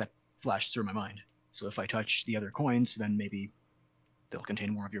assuming, that flashed through my mind. So if I touch the other coins, then maybe they'll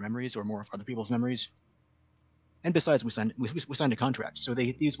contain more of your memories or more of other people's memories. And besides, we signed a contract, so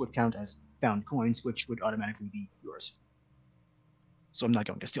these would count as found coins, which would automatically be yours. So I'm not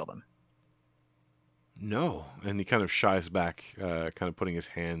going to steal them. No. And he kind of shies back, kind of putting his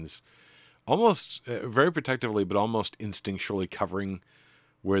hands almost very protectively, but almost instinctually covering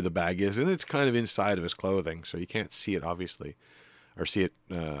where the bag is. And it's kind of inside of his clothing, so you can't see it, obviously, or see it,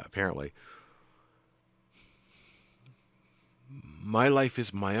 apparently. My life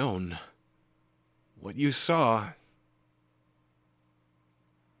is my own. What you saw,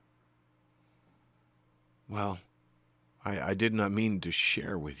 well, I did not mean to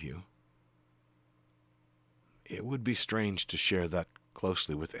share with you. It would be strange to share that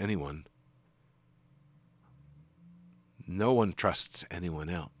closely with anyone. No one trusts anyone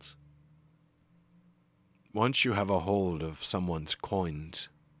else. Once you have a hold of someone's coins,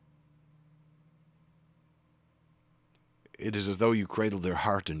 it is as though you cradle their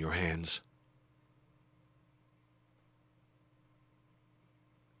heart in your hands.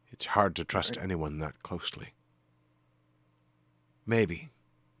 It's hard to trust anyone that closely. Maybe.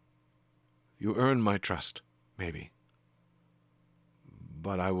 You earn my trust, maybe.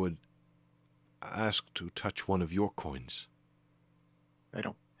 But I would ask to touch one of your coins. I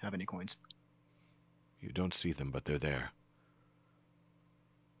don't have any coins. You don't see them, but they're there.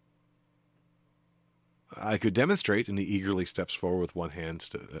 I could demonstrate, and he eagerly steps forward with one hand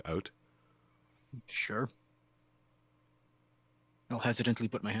out. Sure. I'll hesitantly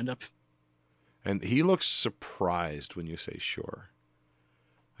put my hand up. And he looks surprised when you say sure.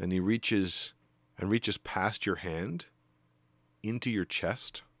 And he reaches past your hand into your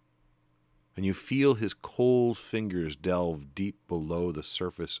chest, and you feel his cold fingers delve deep below the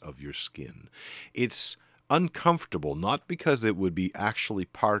surface of your skin. It's uncomfortable, not because it would be actually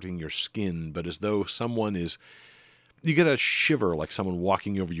parting your skin, but as though someone is... You get a shiver like someone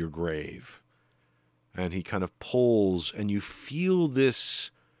walking over your grave. And he kind of pulls, and you feel the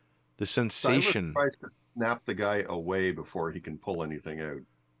sensation. Silas tries to snap the guy away before he can pull anything out.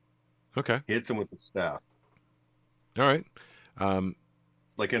 Okay. He hits him with the staff. All right.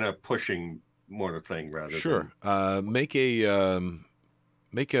 Like in a pushing more thing, rather. Sure. Make an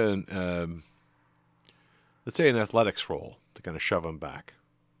let's say an athletics roll to kind of shove him back.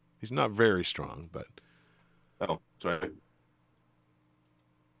 He's not very strong, but... Oh, sorry.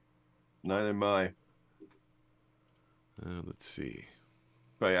 Neither am I. Let's see.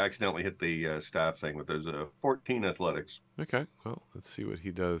 I accidentally hit the staff thing, but there's a 14 athletics. Okay, well, let's see what he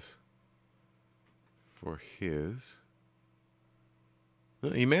does for his.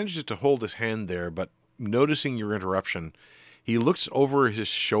 He manages to hold his hand there, but noticing your interruption, he looks over his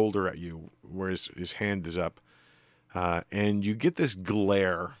shoulder at you, where his hand is up, and you get this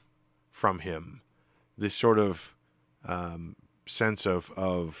glare from him, this sort of sense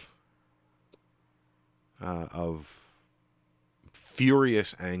of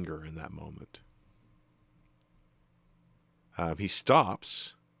furious anger in that moment. He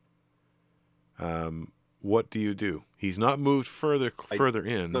stops. What do you do? He's not moved further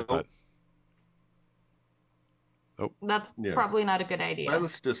in, but... Oh. That's probably not a good idea.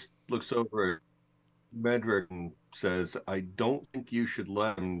 Silas just looks over at Medric and says, I don't think you should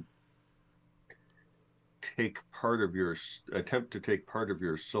let him attempt to take part of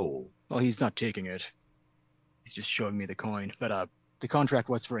your soul. Well, he's not taking it. He's just showing me the coin. But the contract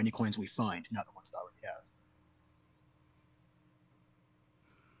was for any coins we find, not the ones that I already have.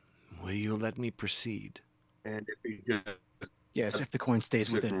 Will you let me proceed? And if he just... Yes, if the coin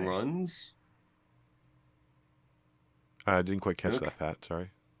stays within me. Runs? I didn't quite catch that, Pat.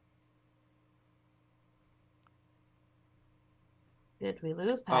 Sorry. Did we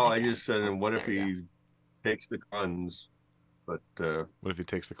lose Pat? Oh, I just said, and what if he takes the guns, but... what if he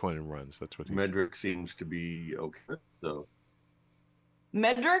takes the coin and runs? That's what he's... Medric seems to be okay, so...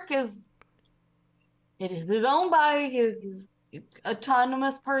 Medric is... It is his own body. He's an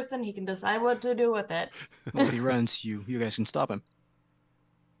autonomous person. He can decide what to do with it. Well, if he runs, you guys can stop him.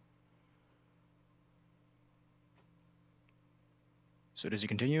 So does he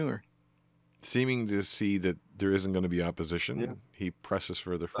continue, or? Seeming to see that there isn't going to be opposition, he presses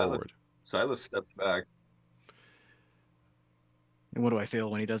further forward. Silas steps back. And what do I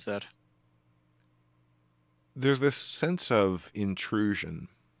feel when he does that? There's this sense of intrusion,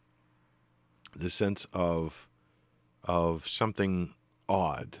 this sense of something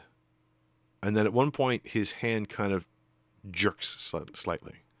odd. And then at one point, his hand kind of jerks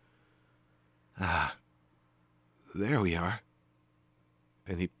slightly. Ah, there we are.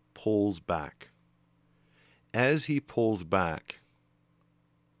 And he pulls back. As he pulls back,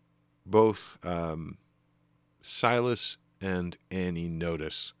 both Silas and Annie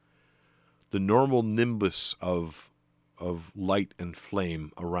notice the normal nimbus of light and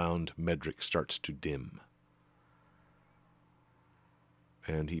flame around Medric starts to dim.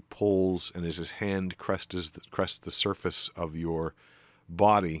 And he pulls, and as his hand crests the surface of your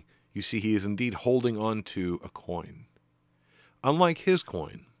body, you see he is indeed holding on to a coin. Unlike his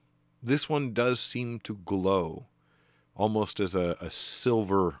coin, this one does seem to glow, almost as a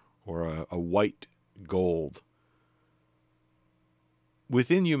silver or a white gold.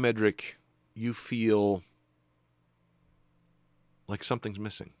 Within you, Medric, you feel like something's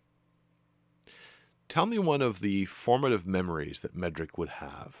missing. Tell me one of the formative memories that Medric would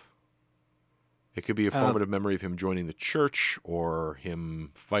have. It could be a formative memory of him joining the church, or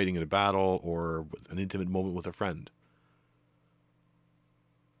him fighting in a battle, or an intimate moment with a friend.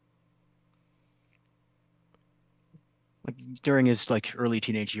 Like during his early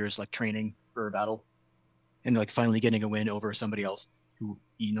teenage years, training for a battle, and finally getting a win over somebody else who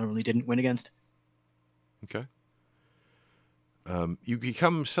he normally didn't win against. Okay. You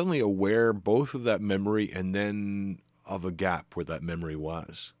become suddenly aware both of that memory and then of a gap where that memory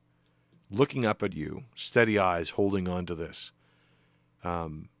was. Looking up at you, steady eyes, holding on to this.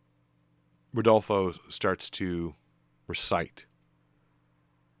 Rodolfo starts to recite.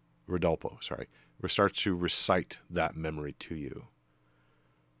 Starts to recite that memory to you.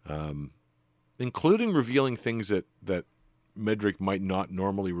 Including revealing things that Medric might not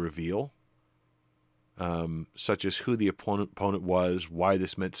normally reveal. Such as who the opponent was, why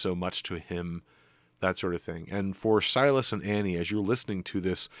this meant so much to him, that sort of thing. And for Silas and Annie, as you're listening to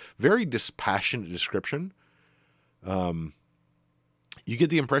this very dispassionate description, you get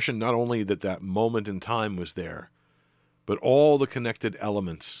the impression not only that moment in time was there, but all the connected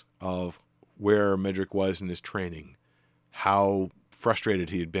elements of where Medric was in his training, how frustrated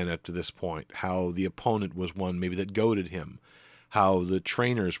he had been up to this point, how the opponent was one maybe that goaded him, how the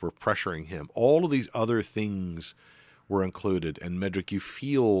trainers were pressuring him. All of these other things were included, and Medric, you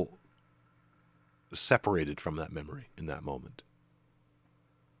feel separated from that memory in that moment.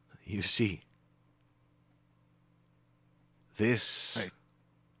 You see, this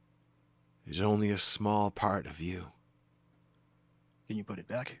is only a small part of you. Can you put it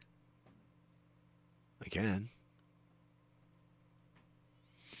back? I can.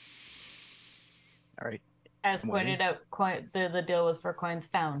 All right. As I'm pointed waiting. out, the deal was for coins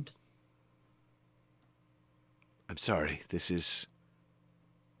found. I'm sorry. It's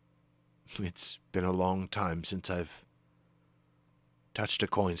been a long time since I've touched a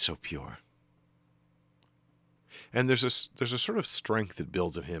coin so pure. And there's a sort of strength that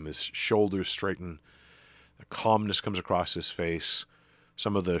builds in him. His shoulders straighten. A calmness comes across his face.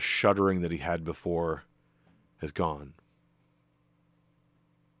 Some of the shuddering that he had before has gone.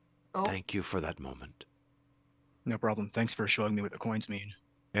 Oh. Thank you for that moment. No problem. Thanks for showing me what the coins mean.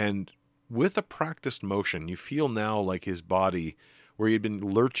 And with a practiced motion, you feel now like his body, where he had been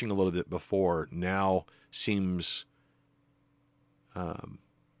lurching a little bit before, now seems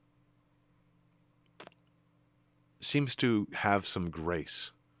to have some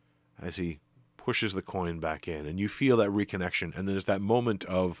grace as he pushes the coin back in, and you feel that reconnection. And there's that moment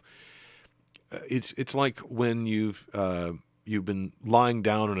of it's like when you've been lying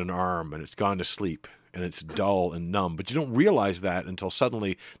down on an arm and it's gone to sleep and it's dull and numb, but you don't realize that until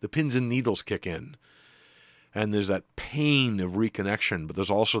suddenly the pins and needles kick in. And there's that pain of reconnection, but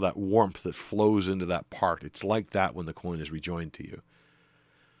there's also that warmth that flows into that part. It's like that when the coin is rejoined to you.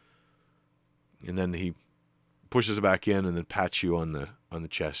 And then he pushes it back in and then pats you on the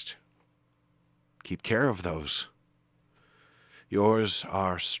chest. Keep care of those. Yours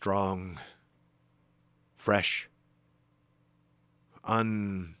are strong, fresh,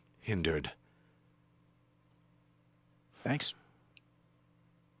 unhindered. Thanks.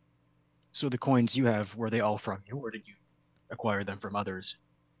 So the coins you have, were they all from you, or did you acquire them from others?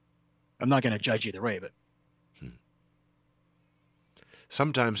 I'm not going to judge either way, but...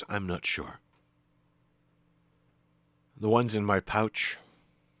 Sometimes I'm not sure. The ones in my pouch,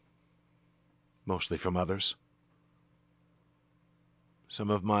 mostly from others.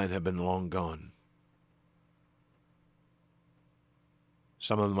 Some of mine have been long gone.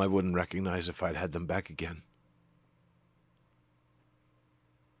 Some of them I wouldn't recognize if I'd had them back again.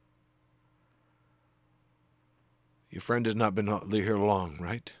 Your friend has not been here long,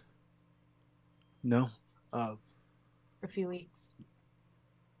 right? No. For a few weeks.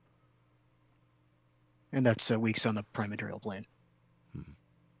 And that's weeks on the prime material plane.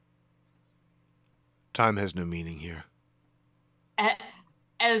 Time has no meaning here.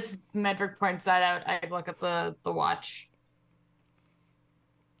 As Medric points that out, I look at the watch.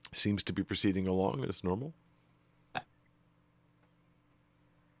 Seems to be proceeding along as normal.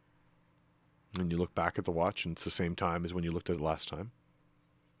 And you look back at the watch, and it's the same time as when you looked at it last time.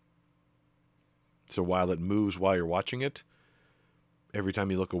 So while it moves while you're watching it, every time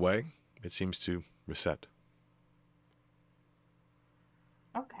you look away, it seems to reset.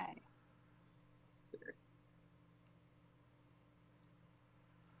 Okay.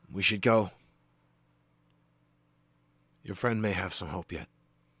 We should go. Your friend may have some hope yet.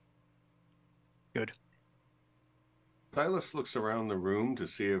 Good. Silas looks around the room to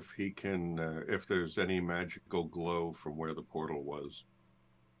see if he can, if there's any magical glow from where the portal was.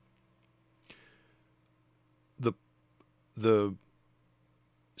 The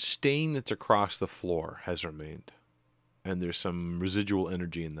stain that's across the floor has remained, and there's some residual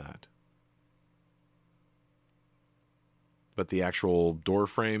energy in that. But the actual door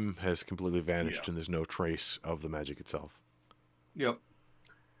frame has completely vanished, and there's no trace of the magic itself. Yep.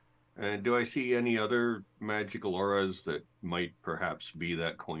 And do I see any other magical auras that might perhaps be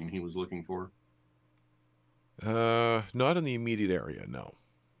that coin he was looking for? Not in the immediate area, no.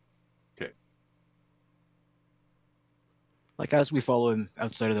 Okay. Like, as we follow him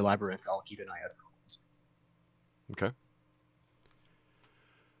outside of the labyrinth, I'll keep an eye out for coins. Okay.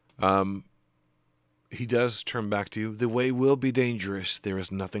 He does turn back to you. The way will be dangerous. There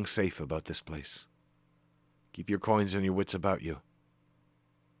is nothing safe about this place. Keep your coins and your wits about you.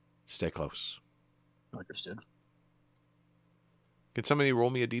 Stay close. Understood. Can somebody roll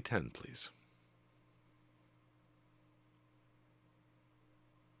me a d10, please?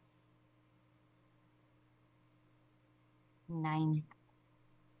 Nine.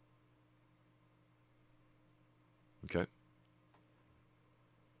 Okay.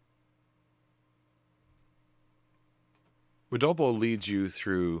 Rodolfo leads you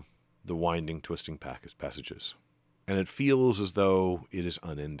through the winding, twisting passages, and it feels as though it is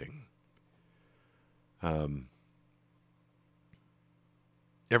unending.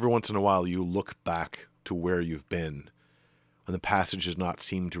 Every once in a while, you look back to where you've been, and the passage does not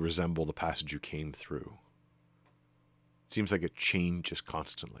seem to resemble the passage you came through. It seems like it changes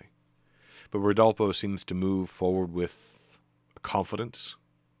constantly. But Rodolfo seems to move forward with a confidence,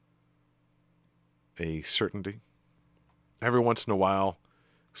 a certainty. Every once in a while,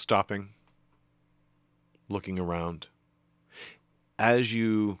 stopping, looking around. As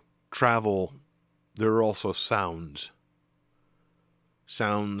you travel there are also sounds.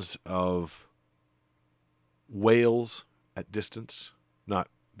 Sounds of wails at distance. Not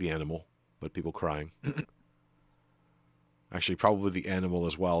the animal, but people crying. Actually, probably the animal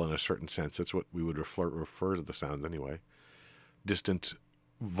as well in a certain sense. That's what we would refer to the sound anyway. Distant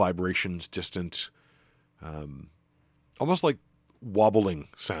vibrations, distant, almost like wobbling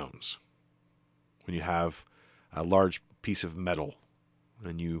sounds. When you have a large piece of metal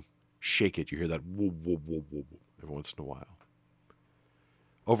and you shake it, you hear that whoop, whoop, whoop, whoop, every once in a while.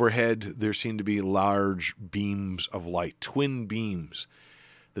 Overhead, there seem to be large beams of light, twin beams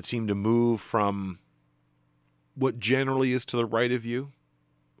that seem to move from what generally is to the right of you,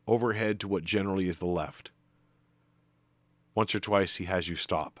 overhead to what generally is the left. Once or twice he has you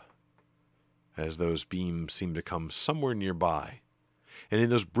stop, as those beams seem to come somewhere nearby. And in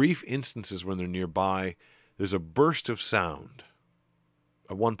those brief instances when they're nearby, there's a burst of sound.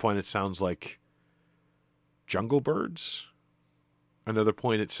 At one point it sounds like jungle birds. Another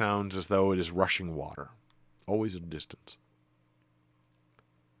point it sounds as though it is rushing water, always at a distance.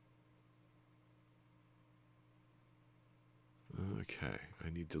 Okay, I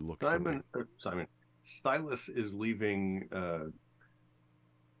need to look something. Simon, Silas is leaving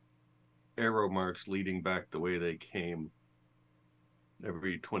arrow marks leading back the way they came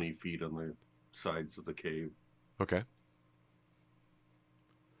every 20 feet on the sides of the cave. Okay.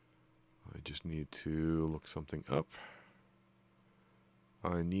 I just need to look something up.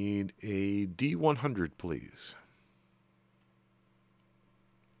 I need a D100, please.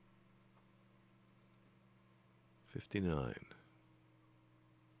 $59.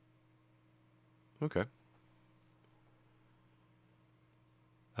 Okay.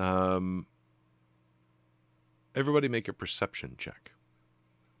 Everybody make a perception check.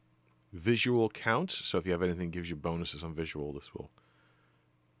 Visual counts, so if you have anything that gives you bonuses on visual, this will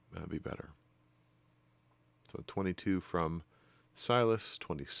be better. So 22 from Silas,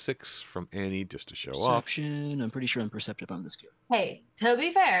 26 from Annie, just to show off. Perception. I'm pretty sure I'm perceptive on this game. Hey, to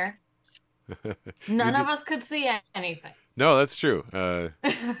be fair, none of us could see anything. No, that's true.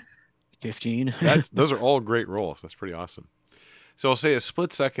 15. Those are all great rolls. That's pretty awesome. So I'll say a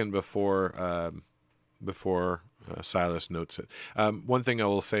split second before Silas notes it. One thing I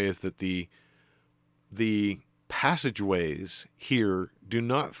will say is that the passageways here do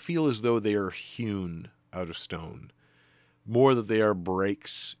not feel as though they are hewn out of stone. More that they are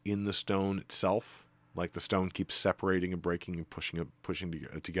breaks in the stone itself, like the stone keeps separating and breaking and pushing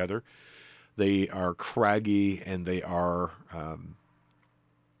together. They are craggy and they are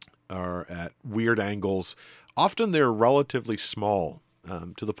at weird angles. Often they're relatively small,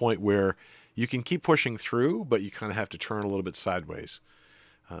 to the point where you can keep pushing through, but you kind of have to turn a little bit sideways.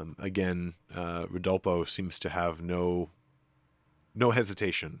 Again, Rodolfo seems to have no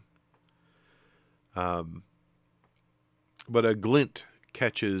hesitation. But a glint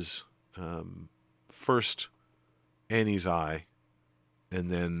catches first Annie's eye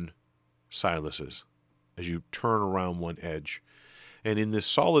and then Silas's as you turn around one edge. And in this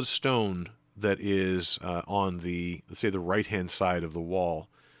solid stone that is on the, let's say, the right-hand side of the wall,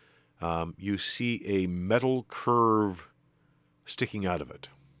 you see a metal curve sticking out of it.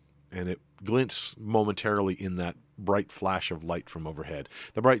 And it glints momentarily in that bright flash of light from overhead.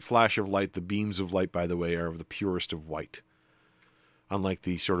 The bright flash of light, the beams of light, by the way, are of the purest of white, unlike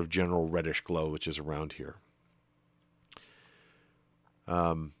the sort of general reddish glow which is around here.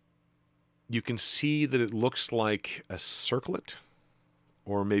 You can see that it looks like a circlet,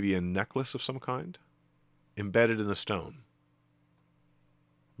 or maybe a necklace of some kind, embedded in the stone.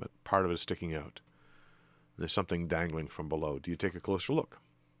 But part of it is sticking out. There's something dangling from below. Do you take a closer look?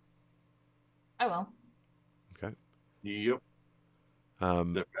 I will. Okay. Yep.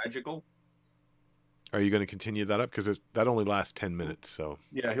 They're magical? Are you going to continue that up? Because that only lasts 10 minutes, so...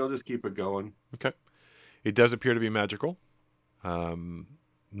 Yeah, he'll just keep it going. Okay. It does appear to be magical.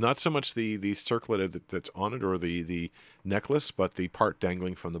 Not so much the circlet that's on it or the necklace, but the part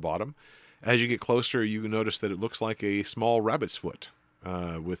dangling from the bottom. As you get closer, you notice that it looks like a small rabbit's foot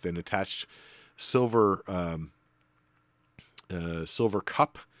with an attached silver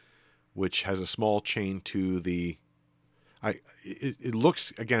cup, which has a small chain to the... It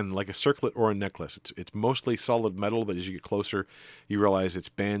looks, again, like a circlet or a necklace. It's mostly solid metal, but as you get closer, you realize it's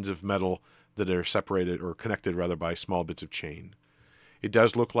bands of metal that are separated or connected, rather, by small bits of chain. It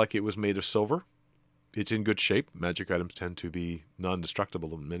does look like it was made of silver. It's in good shape. Magic items tend to be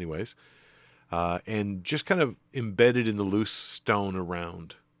non-destructible in many ways. And just kind of embedded in the loose stone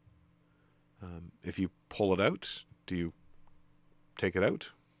around. If you pull it out, do you take it out?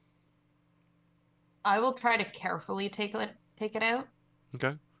 I will try to carefully take it out.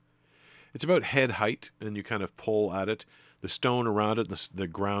 Okay. It's about head height, and you kind of pull at it. The stone around it, the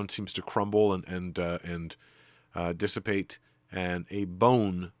ground seems to crumble and dissipate, and a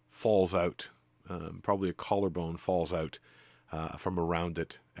bone falls out. Probably a collarbone falls out from around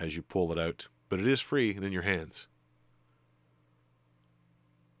it as you pull it out. But it is free and in your hands.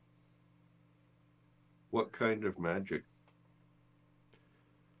 What kind of magic?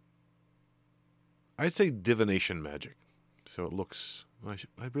 I'd say divination magic. So it looks... I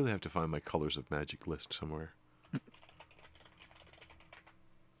really have to find my colors of magic list somewhere.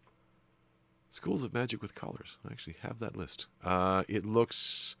 Schools of magic with colors. I actually have that list. It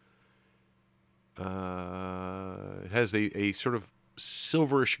looks... it has a sort of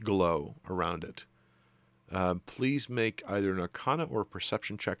silverish glow around it. Please make either an Arcana or a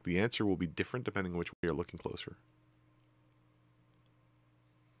Perception check. The answer will be different depending on which way you're looking closer.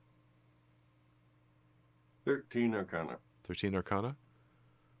 13 Arcana. 13 Arcana?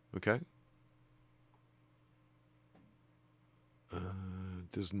 Okay.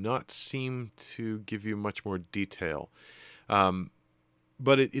 Does not seem to give you much more detail.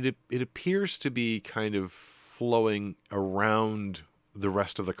 But it appears to be kind of flowing around the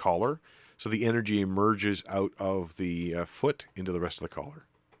rest of the collar. So the energy emerges out of the foot into the rest of the collar.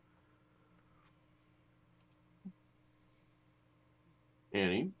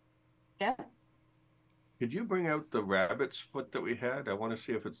 Annie? Yeah. Could you bring out the rabbit's foot that we had? I want to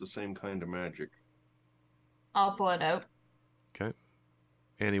see if it's the same kind of magic. I'll pull it out. Okay.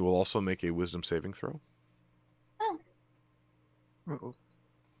 Annie will also make a wisdom saving throw. Oh. Uh-oh.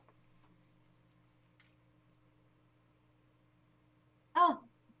 Oh.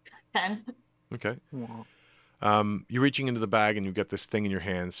 10. Okay. Wow. You're reaching into the bag and you get this thing in your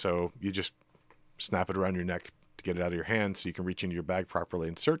hand, so you just snap it around your neck to get it out of your hand so you can reach into your bag properly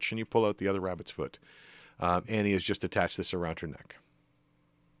and search, and you pull out the other rabbit's foot. Annie has just attached this around her neck.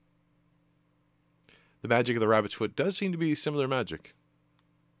 The magic of the rabbit's foot does seem to be similar magic.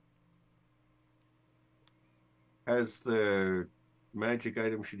 Has the magic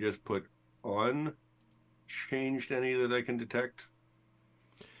item she just put on changed any that I can detect?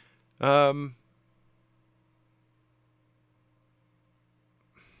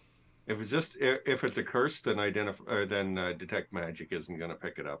 If it's a curse, then detect magic isn't going to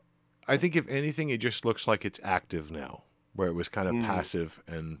pick it up. I think if anything, it just looks like it's active now, where it was kind of passive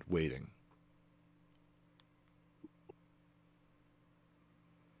and waiting.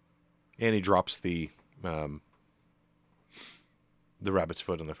 Annie drops the rabbit's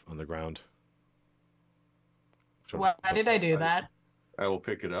foot on the ground. Why did I do that? I will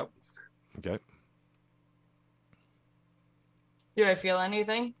pick it up. Okay. Do I feel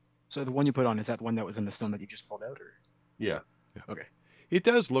anything? So the one you put on, is that the one that was in the stone that you just pulled out? Or? Yeah. Okay. It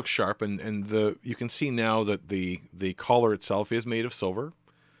does look sharp, and you can see now that the collar itself is made of silver,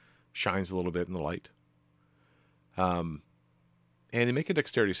 shines a little bit in the light. And you make a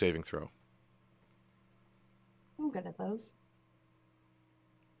dexterity saving throw. I'm good at those.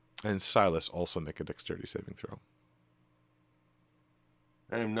 And Silas also make a dexterity saving throw.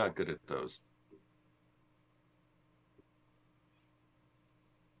 I am not good at those.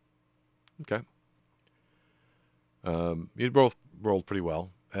 Okay. You both rolled pretty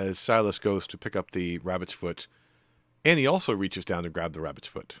well. As Silas goes to pick up the rabbit's foot, Annie also reaches down to grab the rabbit's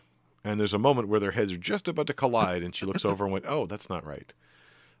foot. And there's a moment where their heads are just about to collide, and she looks over and went, "Oh, that's not right."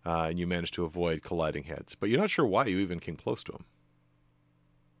 And you manage to avoid colliding heads. But you're not sure why you even came close to him.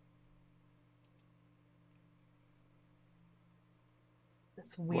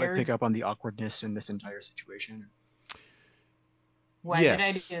 That's Will I weird. pick up on the awkwardness in this entire situation? Why did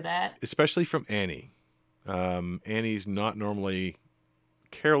I do that? Especially from Annie. Annie's not normally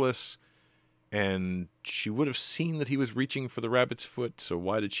careless, and she would have seen that he was reaching for the rabbit's foot, so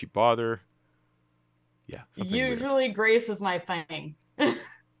why did she bother? Yeah. Usually Grace is my thing.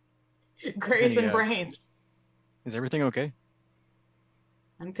 Grace Any, and brains. Is everything okay?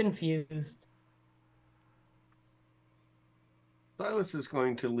 I'm confused. Silas is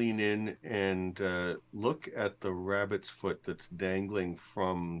going to lean in and look at the rabbit's foot that's dangling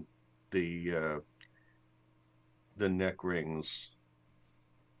from the neck rings.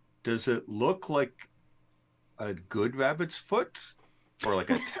 Does it look like a good rabbit's foot, or like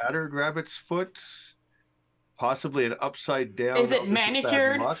a tattered rabbit's foot? Possibly an upside down. Is it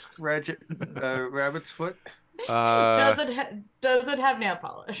manicured? Rabbit's foot. Does it have nail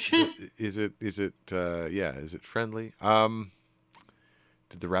polish? Is it friendly?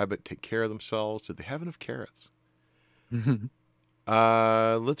 Did the rabbit take care of themselves? Did they have enough carrots?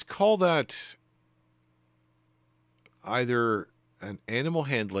 Let's call that either an animal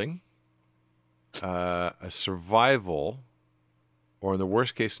handling, a survival, or in the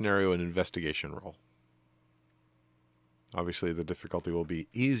worst case scenario, an investigation roll. Obviously, the difficulty will be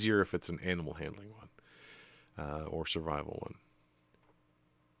easier if it's an animal handling one or survival one.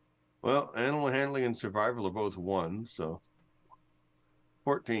 Well, animal handling and survival are both 1, so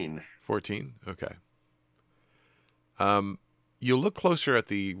 14. 14? Okay. You'll look closer at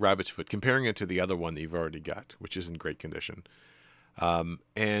the rabbit's foot, comparing it to the other one that you've already got, which is in great condition.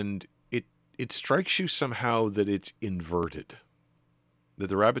 And it strikes you somehow that it's inverted. That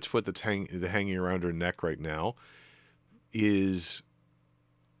the rabbit's foot that's hanging around her neck right now is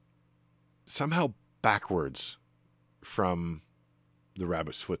somehow backwards from the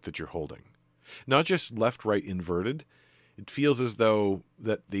rabbit's foot that you're holding. Not just left, right, inverted. It feels as though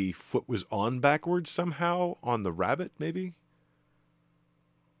that the foot was on backwards somehow on the rabbit, maybe?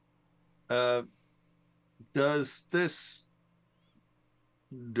 Does this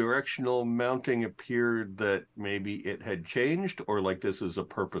directional mounting appear that maybe it had changed, or like this is a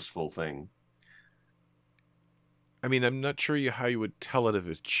purposeful thing? I mean, I'm not sure how you would tell it if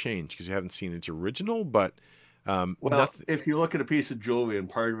it's changed because you haven't seen its original, but... if you look at a piece of jewelry and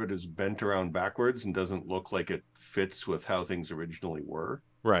part of it is bent around backwards and doesn't look like it fits with how things originally were.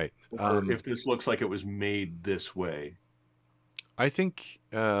 Right. Or if this looks like it was made this way. I think...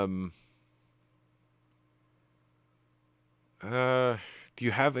 do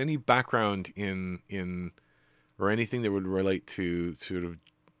you have any background in or anything that would relate to sort of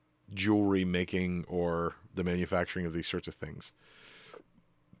jewelry making or the manufacturing of these sorts of things?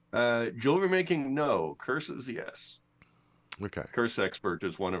 Jewelry making, no. Curses, yes. Okay. Curse expert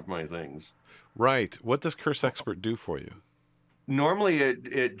is one of my things. Right. What does curse expert do for you? Normally,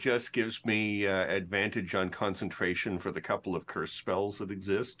 it just gives me advantage on concentration for the couple of curse spells that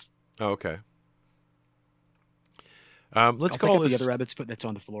exist. Oh, okay. Let's I'll call pick up this... the other rabbit's foot that's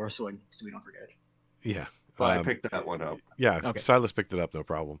on the floor so we don't forget. Yeah. I picked that one up. Yeah, Okay. Silas picked it up, no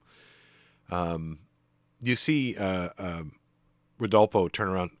problem. You see Rodolfo turn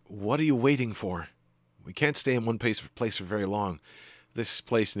around. What are you waiting for? We can't stay in one place for very long. This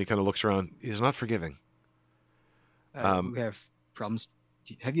place, and he kind of looks around, is not forgiving. We have problems.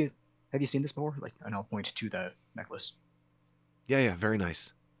 Have you seen this before? Like, and I'll point to the necklace. Yeah, very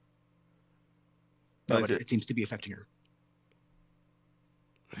nice. No, but it seems to be affecting her.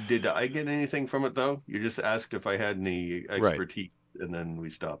 Did I get anything from it, though? You just asked if I had any expertise, and then we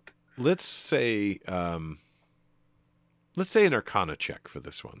stopped. Let's say an Arcana check for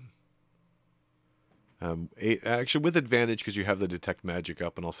this one. Actually, with advantage because you have the detect magic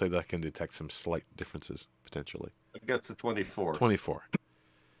up, and I'll say that can detect some slight differences potentially. I guess a 24. 24.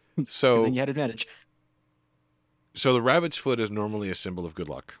 And So then you had advantage. So the rabbit's foot is normally a symbol of good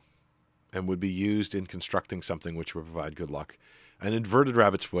luck and would be used in constructing something which would provide good luck. An inverted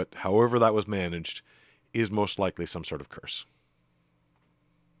rabbit's foot, however that was managed, is most likely some sort of curse.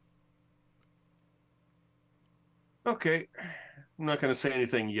 Okay. I'm not going to say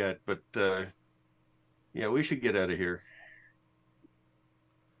anything yet, but yeah, we should get out of here.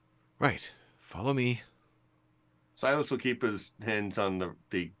 Right. Follow me. Silas will keep his hands on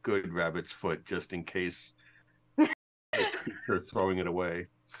the good rabbit's foot just in case her throwing it away.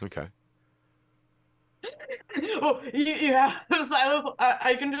 Okay. Oh, you have Silas.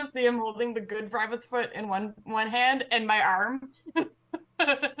 I can just see him holding the good rabbit's foot in one hand and my arm.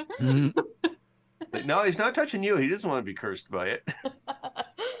 No, he's not touching you. He doesn't want to be cursed by it.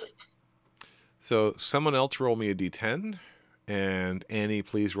 So someone else roll me a d10, and Annie,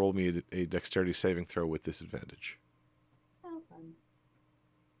 please roll me a dexterity saving throw with disadvantage.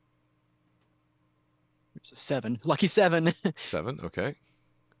 It's a 7. Lucky 7. 7, okay.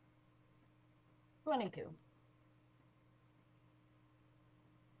 22.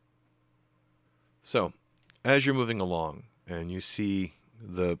 So, as you're moving along, and you see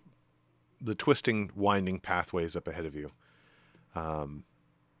the twisting, winding pathways up ahead of you,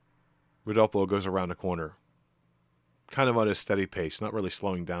 Rodolfo goes around a corner, kind of at a steady pace, not really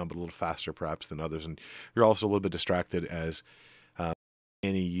slowing down, but a little faster perhaps than others. And you're also a little bit distracted as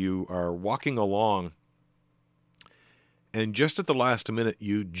Annie, you are walking along, and just at the last minute,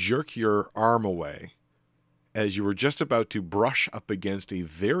 you jerk your arm away as you were just about to brush up against a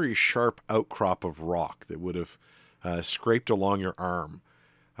very sharp outcrop of rock that would have scraped along your arm.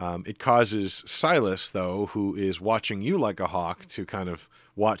 It causes Silas, though, who is watching you like a hawk, to kind of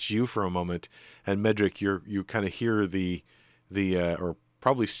watch you for a moment. And Medric, you kind of hear or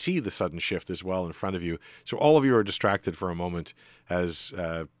probably see the sudden shift as well in front of you. So all of you are distracted for a moment as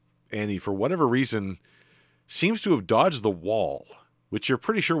Annie, for whatever reason, seems to have dodged the wall, which you're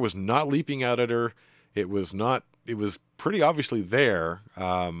pretty sure was not leaping out at her. It was pretty obviously there,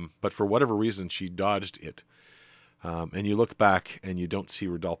 but for whatever reason, she dodged it. And you look back and you don't see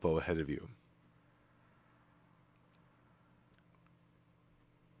Rodolfo ahead of you.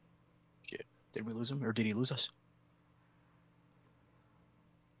 Shit. Did we lose him, or did he lose us?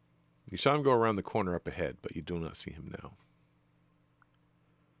 You saw him go around the corner up ahead, but you do not see him now.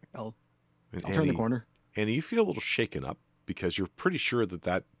 I'll And turn the corner. Annie, you feel a little shaken up because you're pretty sure that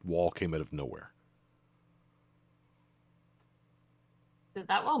that wall came out of nowhere. Did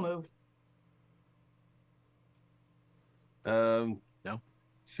that wall move? No.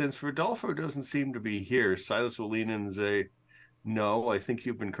 Since Rodolfo doesn't seem to be here, Silas will lean in and say, "No, I think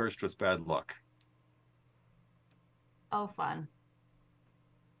you've been cursed with bad luck." Oh, fun.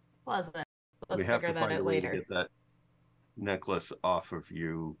 Pleasant. Let's We have figure to that find a out way later. to get that necklace off of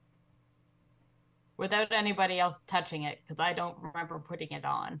you. Without anybody else touching it, because I don't remember putting it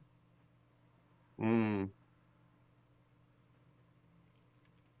on.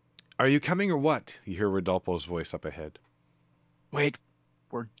 Are you coming or what? You hear Rodolfo's voice up ahead. Wait,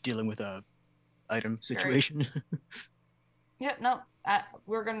 we're dealing with a item situation. Yep, no.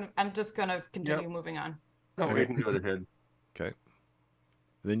 I'm just gonna continue moving on. No, Okay. we can go ahead. Okay.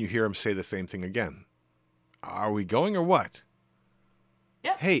 Then you hear him say the same thing again. Are we going or what?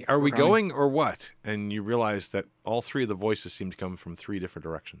 Yep. Hey, are we We're coming. going or what? And you realize that all three of the voices seem to come from three different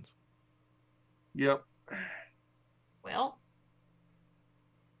directions. Yep. Well,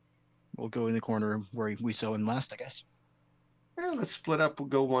 We'll go in the corner where we saw him last, I guess. Yeah, let's split up. We'll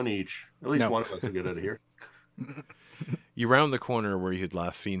go one each. At least No. one of us will get out of here. You round the corner where you had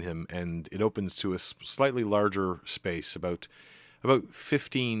last seen him, and it opens to a slightly larger space, about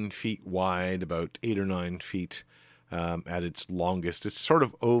 15 feet wide, about 8 or 9 feet at its longest. It's sort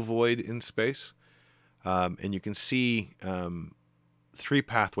of ovoid in space, and you can see 3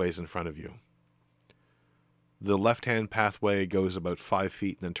 pathways in front of you. The left-hand pathway goes about 5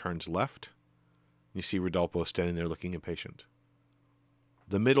 feet and then turns left. You see Rodolfo standing there looking impatient.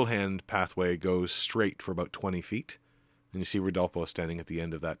 The middle-hand pathway goes straight for about 20 feet, and you see Rodolfo standing at the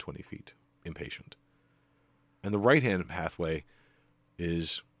end of that 20 feet, impatient. And the right-hand pathway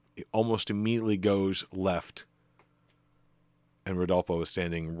it almost immediately goes left, and Rodolfo is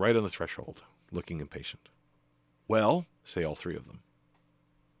standing right on the threshold, looking impatient. Well, say all three of them.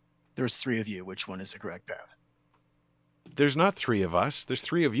 There's 3 of you. Which one is the correct path? There's not 3 of us, there's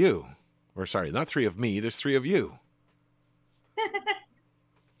 3 of you. Or sorry, not 3 of me, there's 3 of you.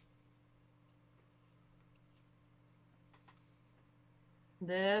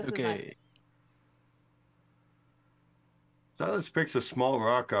 this is Okay. Silas picks a small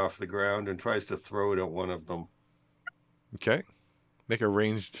rock off the ground and tries to throw it at one of them. Okay. Make a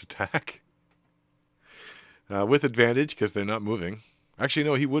ranged attack. With advantage, because they're not moving. Actually,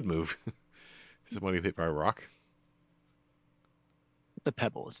 no, he would move. He's the one who hit by a rock. The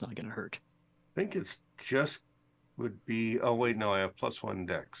pebble, it's not going to hurt. I think it's just would be. Oh wait, no, I have +1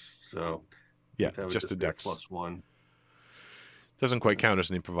 dex. So Yeah, that would just a be dex. +1. Doesn't quite count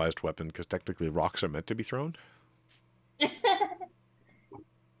as an improvised weapon, because technically rocks are meant to be thrown.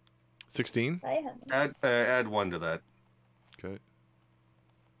 16. Add 1 to that. Okay.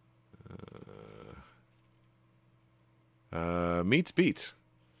 Meets beats.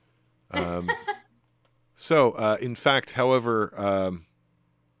 So, in fact, however,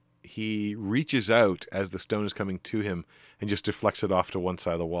 he reaches out as the stone is coming to him and just deflects it off to one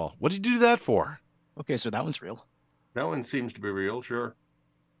side of the wall. What did you do that for? Okay, so that one's real. That one seems to be real, sure.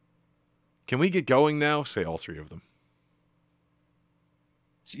 Can we get going now? Say all 3 of them.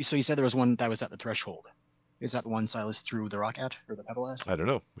 So you said there was one that was at the threshold. Is that the one Silas threw the rock at, or the pebble at? I don't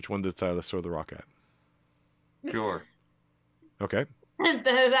know. Which one did Silas throw the rock at? Sure. Okay.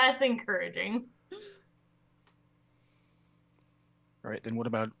 That's encouraging. All right, then what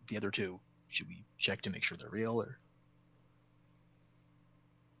about the other 2? Should we check to make sure they're real, or?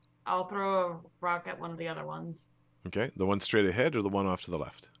 I'll throw a rock at one of the other ones. Okay. The one straight ahead or the one off to the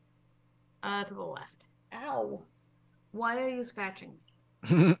left? To the left. Ow. Why are you scratching?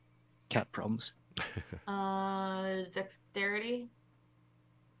 Cat problems. Dexterity?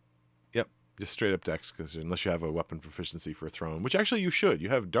 Yep. Just straight up dex, because unless you have a weapon proficiency for a thrown, which actually you should. You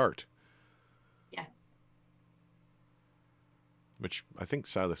have dart. Yeah. Which I think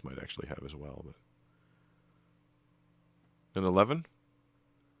Silas might actually have as well. But an 11?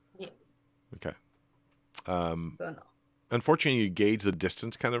 Yeah. Okay. So no. Unfortunately, you gauge the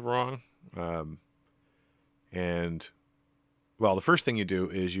distance kind of wrong. And, well, the first thing you do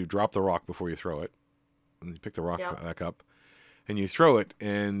is you drop the rock before you throw it. And you pick the rock back up. And you throw it,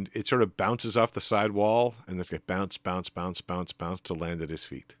 and it sort of bounces off the side wall, and it's like bounce, bounce, bounce, bounce, bounce to land at his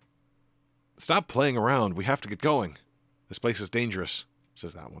feet. Stop playing around. We have to get going. This place is dangerous,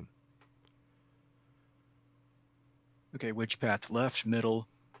 says that one. Okay, which path? Left, middle,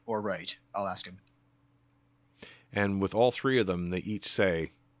 or right? I'll ask him. And with all three of them, they each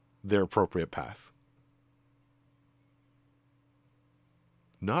say their appropriate path.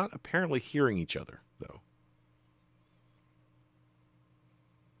 Not apparently hearing each other, though.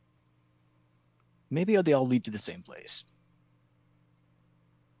 Maybe they all lead to the same place.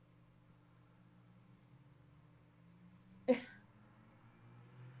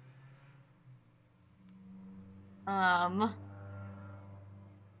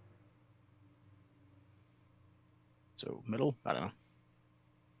 So middle? I don't know.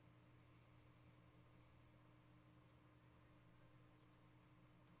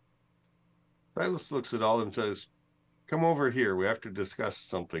 Silas looks at all and says, "Come over here. We have to discuss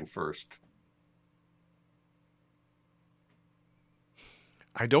something first."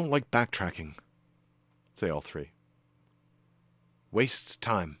 I don't like backtracking, say all three. Wastes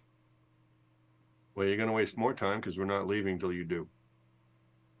time. Well, you're going to waste more time because we're not leaving till you do.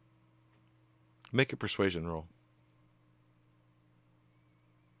 Make a persuasion roll.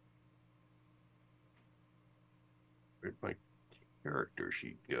 Where'd my character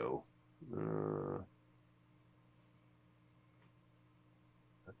sheet go?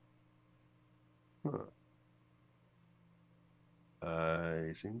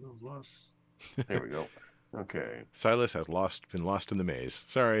 I seem to have lost. There we go. Okay. Silas has been lost in the maze.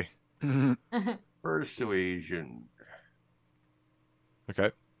 Sorry. Persuasion.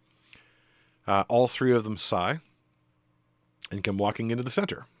 Okay. All three of them sigh and come walking into the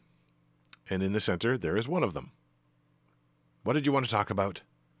center. And in the center, there is one of them. What did you want to talk about?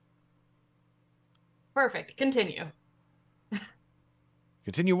 Perfect. Continue.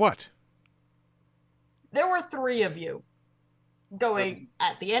 Continue what? There were three of you going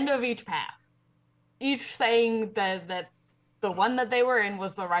at the end of each path, each saying that the one that they were in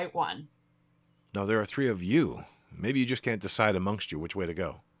was the right one. No, there are three of you. Maybe you just can't decide amongst you which way to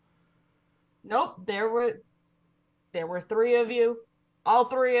go. Nope, there were three of you. All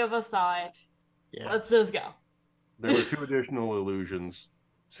three of us saw it. Yeah. Let's just go. There were 2 additional illusions.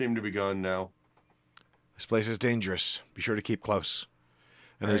 Seem to be gone now. This place is dangerous. Be sure to keep close.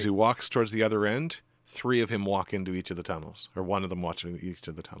 And All as right. he walks towards the other end, 3 of him walk into each of the tunnels. Or one of them walks into each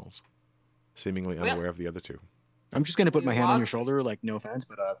of the tunnels. Seemingly unaware of the other 2. I'm just gonna put You my hand on your walked- shoulder, like no offense,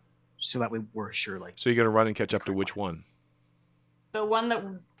 but so that way we're sure, like So you're going to run and catch up to which one? The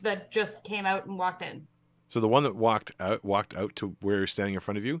one that just came out and walked in. So the one that walked out to where you're standing in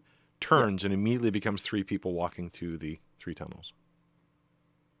front of you, turns and immediately becomes 3 people walking through the 3 tunnels.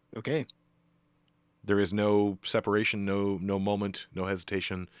 okay. There is no separation, no moment, no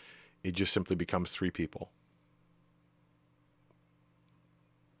hesitation. It just simply becomes 3 people.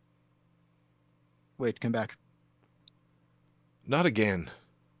 Wait, come back. Not again.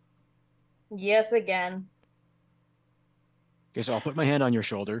 Yes, again. Okay, so I'll put my hand on your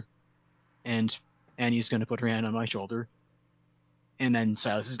shoulder, and Annie's gonna put her hand on my shoulder, and then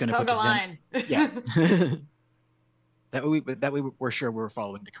Silas is gonna Hug put a his hand. line. Yeah. That way we're sure we're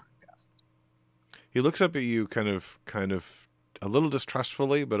following the correct path. He looks up at you kind of a little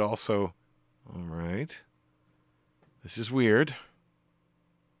distrustfully, but also, all right. This is weird.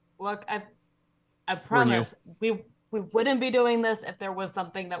 Look, I promise we wouldn't be doing this if there was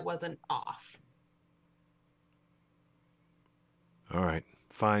something that wasn't off. All right,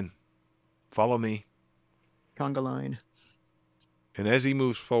 fine. Follow me. Conga line. And as he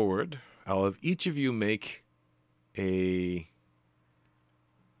moves forward, I'll have each of you make a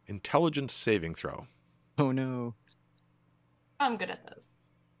intelligence saving throw. Oh no. I'm good at this.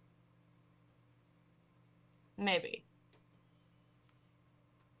 Maybe.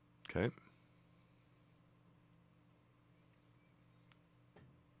 Okay.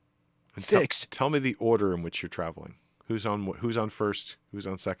 And 6. Tell me the order in which you're traveling. Who's on first? Who's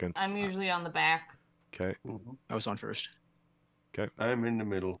on second? I'm usually on the back. Okay. I was on first. I'm in the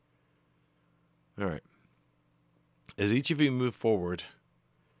middle. All right. As each of you move forward,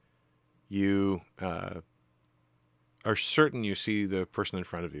 you are certain you see the person in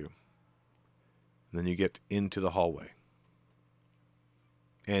front of you. And then you get into the hallway.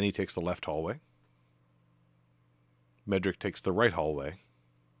 Annie takes the left hallway. Medric takes the right hallway.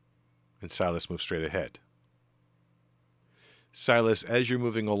 And Silas moves straight ahead. Silas, as you're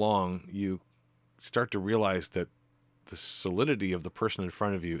moving along, you start to realize that the solidity of the person in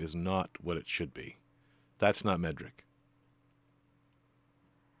front of you is not what it should be. That's not Medric.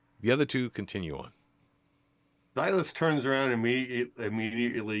 The other 2 continue on. Silas turns around and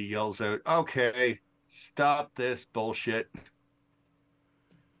immediately yells out, "Okay, stop this bullshit."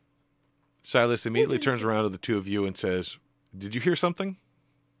 Silas immediately turns around to the 2 of you and says, "Did you hear something?"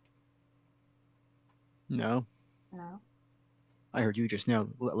 No. No. I heard you just now.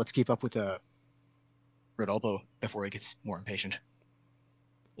 Let's keep up with Red Elbow before he gets more impatient.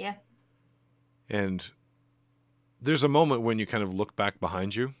 Yeah. And there's a moment when you kind of look back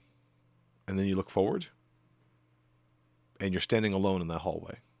behind you, and then you look forward, and you're standing alone in that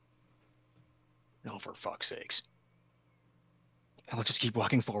hallway. Oh, for fuck's sakes. I'll just keep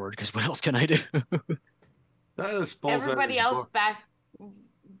walking forward, because what else can I do? Silas pulls out Everybody his else book. back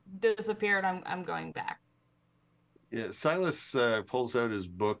disappeared. I'm going back. Yeah, Silas pulls out his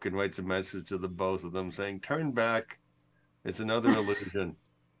book and writes a message to the both of them saying, "Turn back. It's another illusion."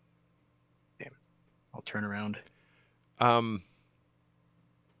 Damn. I'll turn around.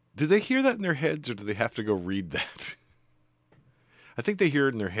 Do they hear that in their heads, or do they have to go read that? I think they hear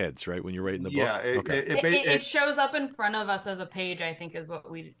it in their heads, right? When you're writing the book. It shows up in front of us as a page, I think, is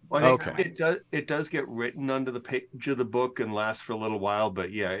what we. Well, okay. It does get written onto the page of the book and lasts for a little while,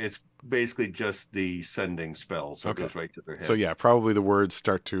 but yeah, it's basically just the sending spell, so it goes right to their head. So yeah, probably the words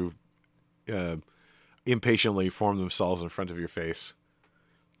start to impatiently form themselves in front of your face.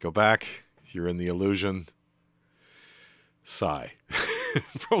 Go back. You're in the illusion. Sigh.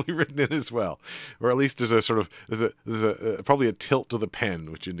 Probably written in as well, or at least there's a sort of there's a probably a tilt to the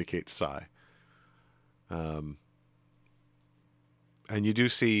pen which indicates sigh. And you do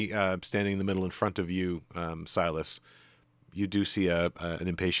see standing in the middle in front of you, Silas. You do see an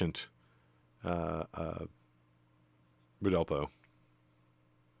impatient Rodolfo.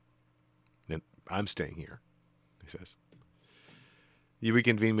 And I'm staying here, he says. You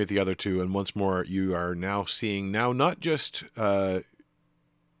reconvene with the other two, and once more you are now seeing not just 3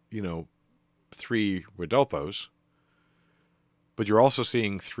 Rodolfos, but you're also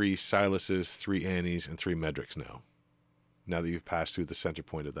seeing 3 Silases, 3 Annies, and 3 Medricks now. Now that you've passed through the center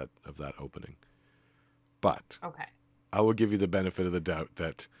point of that opening. But Okay. I will give you the benefit of the doubt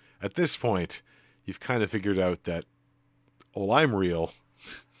that at this point you've kind of figured out that, oh, I'm real.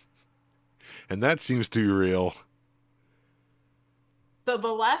 And that seems to be real. So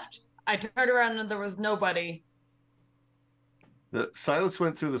the left, I turned around and there was nobody. Silas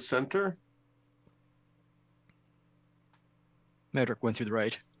went through the center. Medrick went through the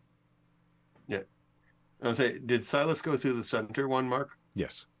right. Yeah. I was saying, did Silas go through the center one, Mark?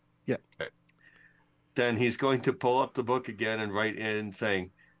 Yes. Yeah. Okay. Then he's going to pull up the book again and write in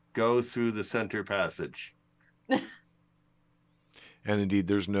saying, "Go through the center passage." And indeed,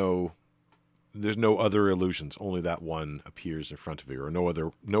 there's no other illusions. Only that one appears in front of you, or no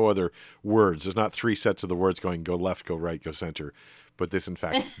other words. There's not 3 sets of the words going go left, go right, go center, but this in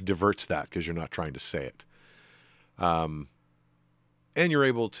fact diverts that because you're not trying to say it. And you're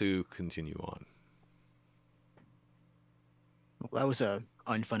able to continue on. Well, that was a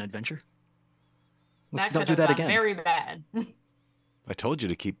unfun adventure. That Let's not could do have that gone again. very bad. I told you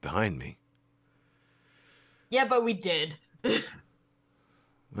to keep behind me. Yeah, but we did.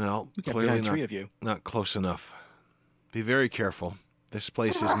 Well, We kept clearly behind 3 of you. not close enough. Be very careful. This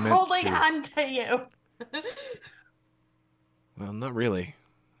place is We're meant holding to... on to you. Well, not really.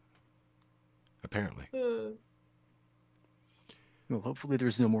 Apparently. Well, hopefully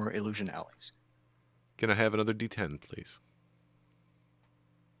there's no more illusion alleys. Can I have another D10, please?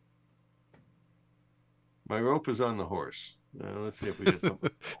 My rope is on the horse. Let's see if we get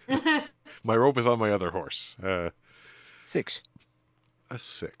something. My rope is on my other horse. 6. A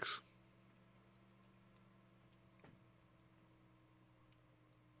 6.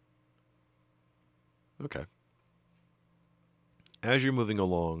 Okay. As you're moving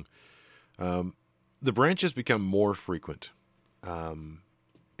along, the branches become more frequent.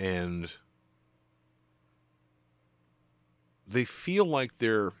 And they feel like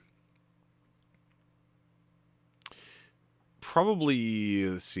they're probably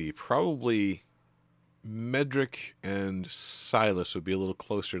Medrick and Silas would be a little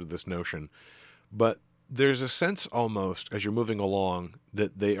closer to this notion, but there's a sense almost as you're moving along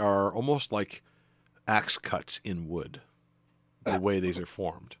that they are almost like axe cuts in wood. The way these are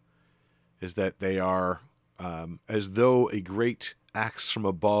formed is that they are as though a great axe from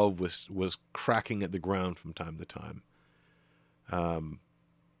above was cracking at the ground from time to time,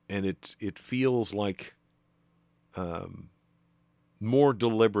 and it feels like more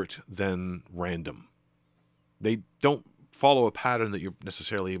deliberate than random. They don't follow a pattern that you're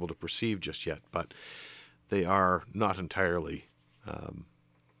necessarily able to perceive just yet, but they are not entirely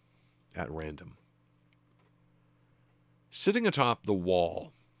at random. Sitting atop the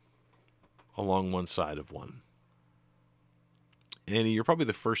wall along one side of one. Annie, you're probably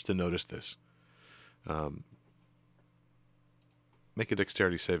the first to notice this. Make a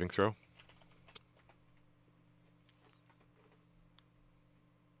dexterity saving throw.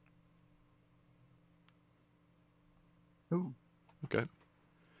 Ooh. Okay.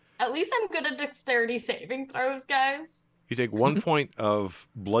 At least I'm good at dexterity saving throws, guys. You take 1 point of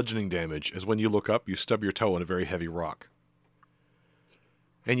bludgeoning damage as when you look up, you stub your toe on a very heavy rock.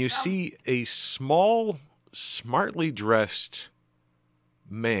 And you see a small, smartly dressed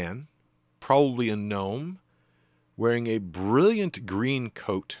man, probably a gnome, wearing a brilliant green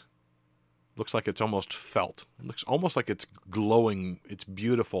coat. Looks like it's almost felt. It looks almost like it's glowing. It's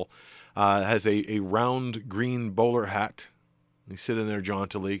beautiful. Has a round green bowler hat. He's sitting there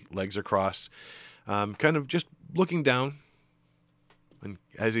jauntily, legs are crossed, kind of just looking down. And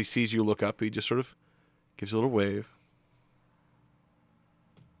as he sees you look up, he just sort of gives a little wave.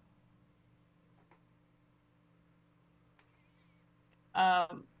 I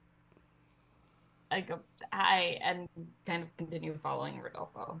go hi and kind of continue following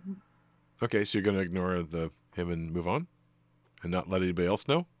Rodolfo. Okay, so you're going to ignore him and move on? And not let anybody else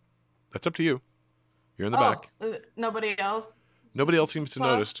know? That's up to you. You're in the back. Nobody else? Nobody else seems to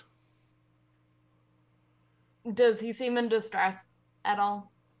have noticed. Does he seem in distress at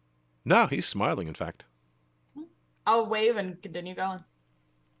all? No, he's smiling, in fact. I'll wave and continue going.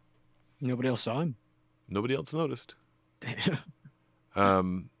 Nobody else saw him? Nobody else noticed.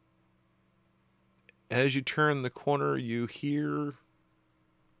 Damn. As you turn the corner, you hear...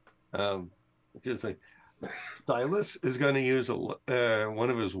 Just like, Silas is going to use one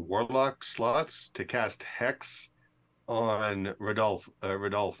of his warlock slots to cast Hex on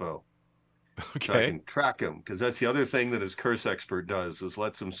Rodolfo. Okay. So I can track him, because that's the other thing that his curse expert does, is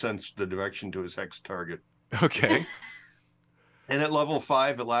lets him sense the direction to his hex target. Okay. And at level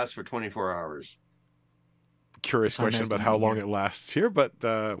 5, it lasts for 24 hours. Curious question about how long it lasts here, but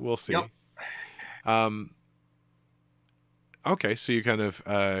we'll see. Yep. Okay, so you kind of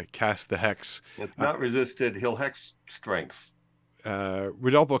cast the hex. It's not resisted. He'll hex strength.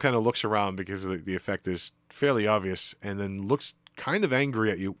 Rodolfo kind of looks around because the effect is fairly obvious, and then looks kind of angry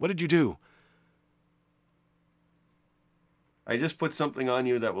at you. What did you do? I just put something on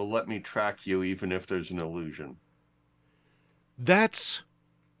you that will let me track you even if there's an illusion. It's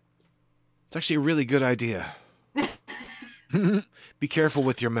actually a really good idea. Be careful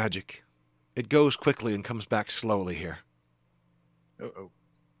with your magic. It goes quickly and comes back slowly here. Uh-oh.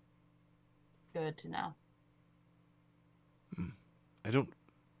 Good to know. I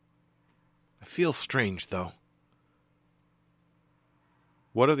feel strange, though.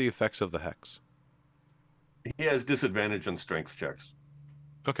 What are the effects of the hex? He has disadvantage on strength checks.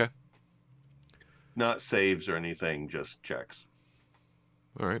 Okay. Not saves or anything, just checks.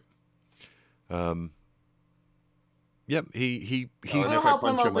 All right. Yep. He and We'll if I help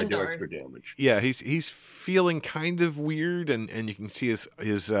him punch him, I open do doors. extra damage. Yeah, he's feeling kind of weird, and you can see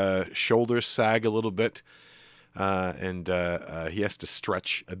his shoulders sag a little bit, and he has to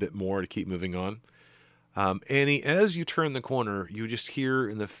stretch a bit more to keep moving on. Annie, as you turn the corner, you just hear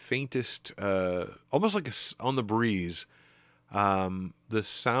in the faintest, almost like on the breeze, the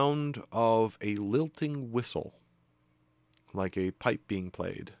sound of a lilting whistle, like a pipe being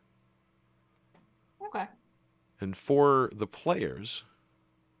played. Okay. And for the players,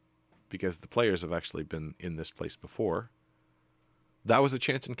 because the players have actually been in this place before, that was a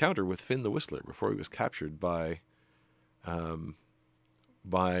chance encounter with Finn the Whistler before he was captured by Emerald.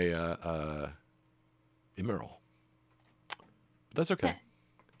 But that's okay.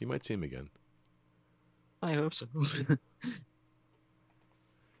 You might see him again. I hope so.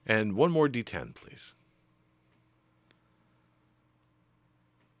 And one more D10, please.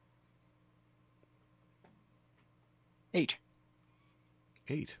 8.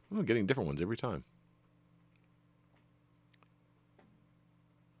 8. I'm getting different ones every time.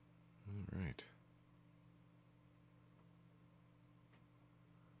 All right.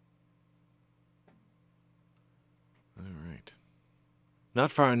 All right.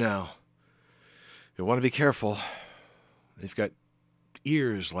 Not far now. You'll want to be careful. They've got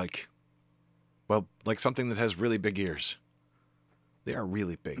ears like something that has really big ears. They are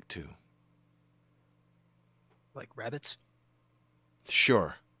really big, too. Like rabbits?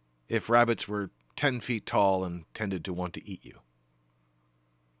 Sure. If rabbits were 10 feet tall and tended to want to eat you.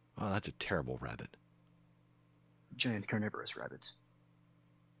 Oh, that's a terrible rabbit. Giant carnivorous rabbits.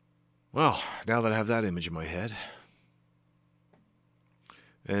 Well, now that I have that image in my head.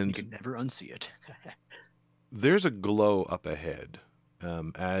 You And can never unsee it. there's a glow up ahead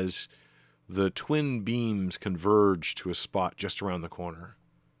as the twin beams converge to a spot just around the corner.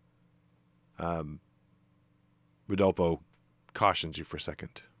 Rodolfo cautions you for a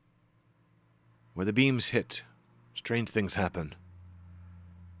second. Where the beams hit, strange things happen.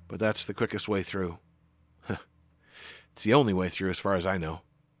 But that's the quickest way through. It's the only way through as far as I know.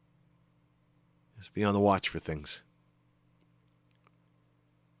 Just be on the watch for things.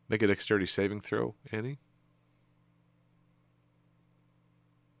 Make a dexterity saving throw, Annie.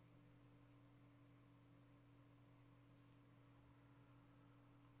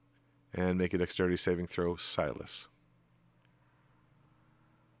 And make a dexterity saving throw, Silas.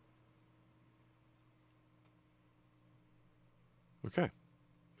 Okay.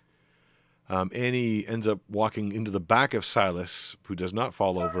 Annie ends up walking into the back of Silas, who does not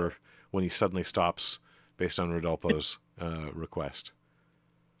fall over when he suddenly stops based on Rodolfo's request.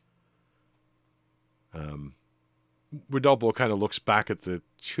 Rodolfo kind of looks back at the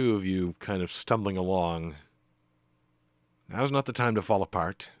two of you kind of stumbling along. Now's not the time to fall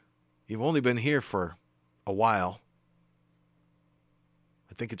apart. You've only been here for a while.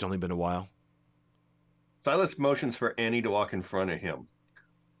 I think it's only been a while. Silas motions for Annie to walk in front of him.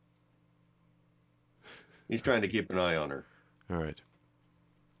 He's trying to keep an eye on her. All right.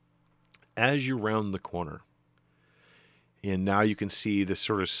 As you round the corner, and now you can see this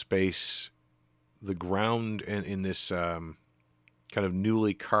sort of space, the ground in this kind of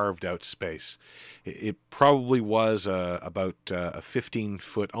newly carved out space. It probably was about a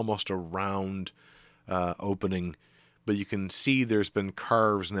 15-foot, almost a round opening, but you can see there's been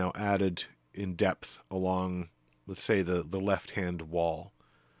carves now added in depth along, let's say, the left-hand wall,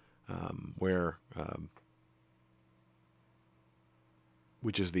 where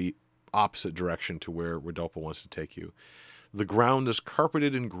which is the opposite direction to where Rodolfo wants to take you. The ground is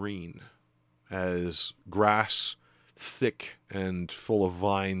carpeted in green, as grass, thick and full of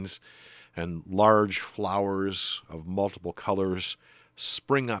vines, and large flowers of multiple colors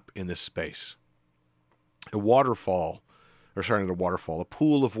spring up in this space. A waterfall, or sorry, not a waterfall, a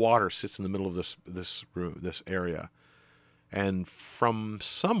pool of water sits in the middle of this area. And from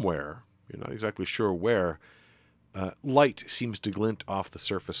somewhere, you're not exactly sure where, light seems to glint off the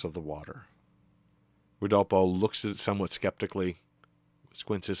surface of the water. Rodolfo looks at it somewhat skeptically,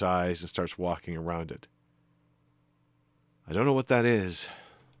 squints his eyes, and starts walking around it. I don't know what that is.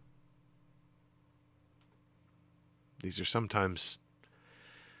 These are sometimes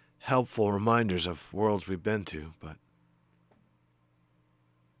helpful reminders of worlds we've been to, but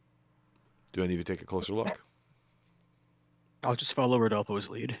do any of you take a closer look? I'll just follow Rodolfo's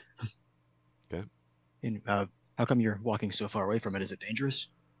lead. Okay. And how come you're walking so far away from it? Is it dangerous?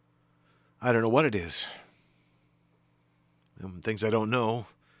 I don't know what it is. Things I don't know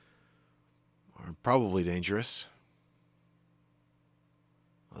are probably dangerous.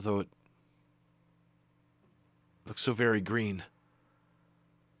 Although it looks so very green.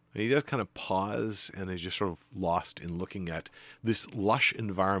 And he does kind of pause and is just sort of lost in looking at this lush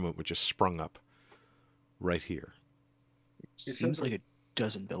environment which has sprung up right here. It seems like it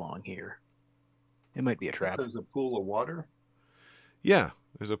doesn't belong here. It might be a trap. There's a pool of water? Yeah,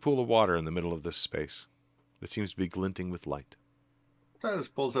 there's a pool of water in the middle of this space that seems to be glinting with light. Silas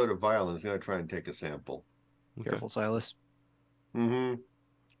pulls out a vial and is going to try and take a sample. Okay. Careful, Silas. Mm-hmm.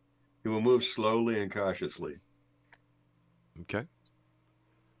 He will move slowly and cautiously. Okay.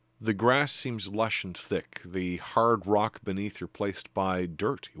 The grass seems lush and thick. The hard rock beneath are placed by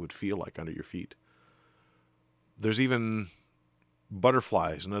dirt, it would feel like, under your feet. There's even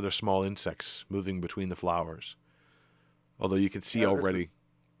butterflies and other small insects moving between the flowers. Although you can see already...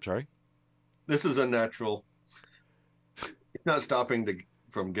 Sorry? This is unnatural. It's not stopping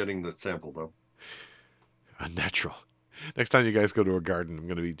from getting the sample, though. Unnatural. Next time you guys go to a garden, I'm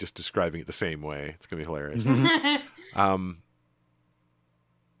going to be just describing it the same way. It's going to be hilarious.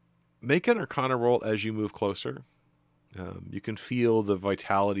 Make an Arcana roll as you move closer. You can feel the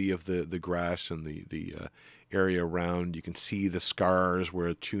vitality of the grass and the area around. You can see the scars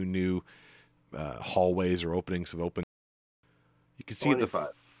where two new hallways or openings have opened. You can see 25. the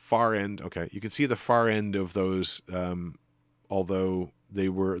far end. Okay, you can see the far end of those. Although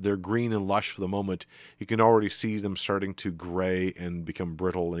they're green and lush for the moment, you can already see them starting to gray and become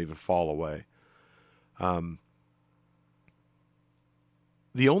brittle and even fall away.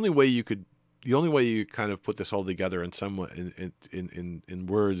 The only way you kind of put this all together in somewhat in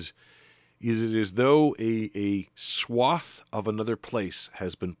words is it as though a swath of another place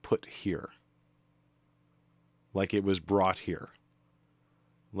has been put here, like it was brought here,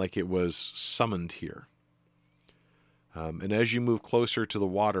 like it was summoned here. And as you move closer to the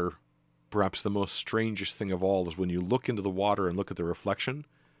water, perhaps the most strangest thing of all is when you look into the water and look at the reflection,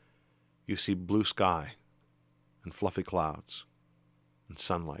 you see blue sky and fluffy clouds and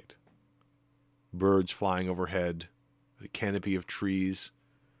sunlight, birds flying overhead, a canopy of trees,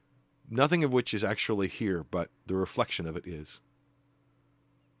 nothing of which is actually here, but the reflection of it is.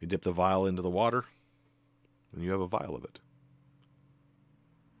 You dip the vial into the water, and you have a vial of it.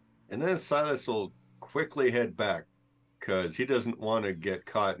 And then Silas will quickly head back because he doesn't want to get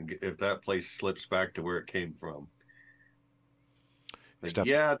caught if that place slips back to where it came from. Like,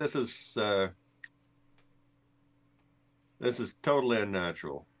 yeah, this is totally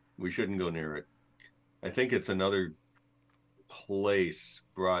unnatural. We shouldn't go near it. I think it's another place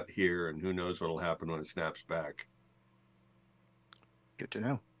brought here, and who knows what'll happen when it snaps back. Good to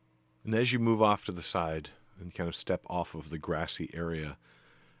know. And as you move off to the side and kind of step off of the grassy area,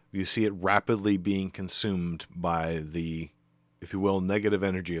 you see it rapidly being consumed by the, if you will, negative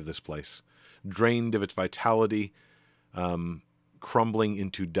energy of this place. Drained of its vitality, crumbling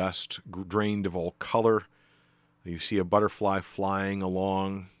into dust, drained of all color. You see a butterfly flying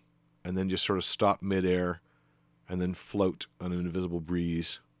along and then just sort of stop midair and then float on an invisible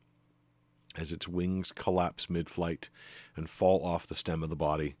breeze as its wings collapse mid-flight and fall off the stem of the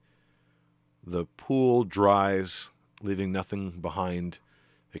body. The pool dries, leaving nothing behind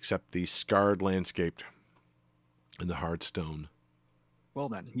except the scarred landscape and the hard stone. Well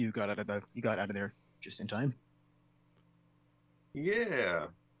then, you got out of there just in time. Yeah.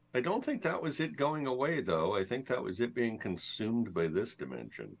 I don't think that was it going away, though. I think that was it being consumed by this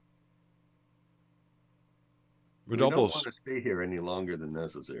dimension. We don't want to stay here any longer than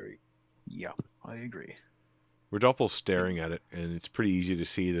necessary. Yeah, I agree. Rodolfo's staring at it, and it's pretty easy to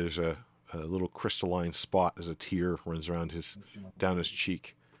see there's a little crystalline spot as a tear runs around down his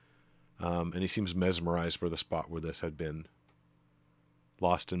cheek. And he seems mesmerized by the spot where this had been.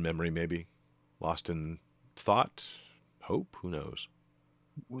 Lost in memory, maybe. Lost in thought, hope, who knows.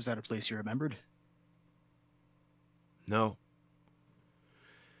 Was that a place you remembered? No.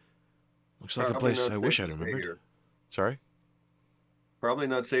 Looks like a place I wish I'd remembered. Sorry? Probably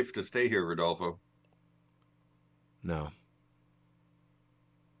not safe to stay here, Rodolfo. No.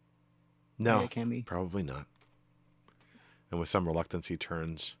 Yeah, it can be. Probably not. And with some reluctance, he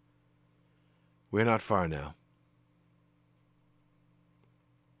turns. We're not far now.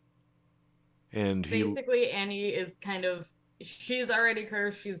 And basically, Annie is kind of, she's already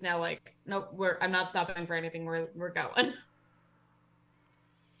cursed. She's now like, nope, I'm not stopping for anything. We're going.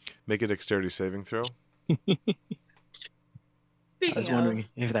 Make a dexterity saving throw. Speaking I was wondering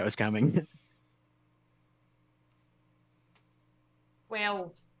if that was coming.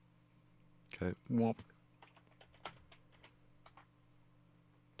 12. Okay. Womp.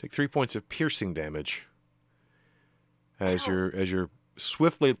 Take 3 points of piercing damage as you're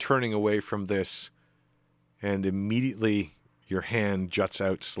swiftly turning away from this, and immediately your hand juts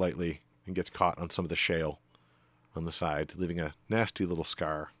out slightly and gets caught on some of the shale on the side, leaving a nasty little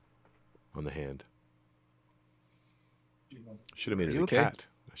scar on the hand. Should have made it a cat.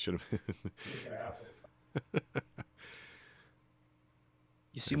 I should have.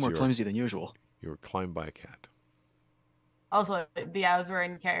 You seem more clumsy than usual. You were climbed by a cat. Also, the eyes were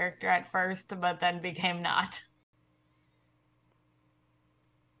in character at first, but then became not.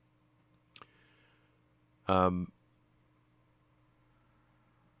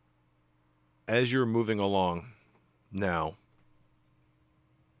 As you're moving along now,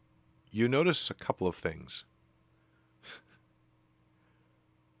 you notice a couple of things.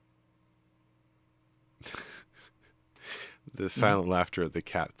 The silent laughter of the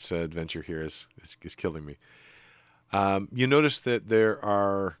cat's adventure here is killing me. You notice that there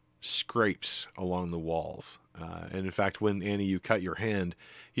are scrapes along the walls. And in fact, when, Annie, you cut your hand,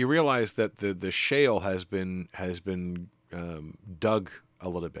 you realize that the shale has been dug a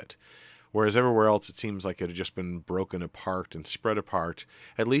little bit. Whereas everywhere else, it seems like it had just been broken apart and spread apart.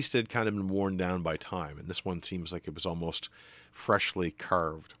 At least it had kind of been worn down by time. And this one seems like it was almost freshly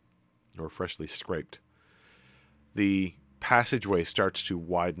carved or freshly scraped. The passageway starts to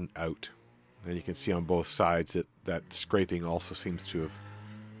widen out. And you can see on both sides that scraping also seems to have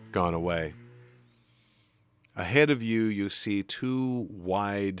gone away. Ahead of you, you see two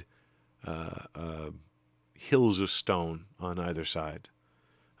wide hills of stone on either side,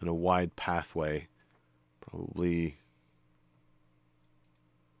 and a wide pathway, probably,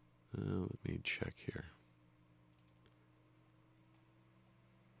 let me check here.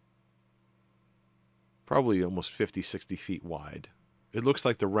 Probably almost 50, 60 feet wide. It looks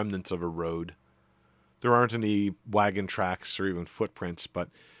like the remnants of a road. There aren't any wagon tracks or even footprints, but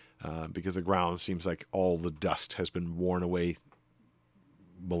because the ground seems like all the dust has been worn away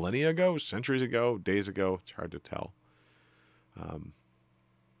millennia ago, centuries ago, days ago. It's hard to tell.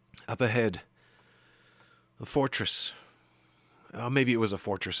 Up ahead, a fortress. Maybe it was a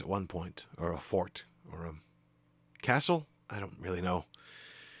fortress at one point, or a fort, or a castle. I don't really know.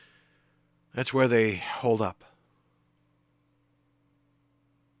 That's where they hold up.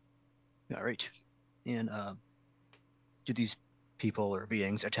 All right. And do these people or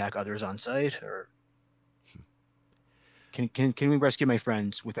beings attack others on sight, or? Can we rescue my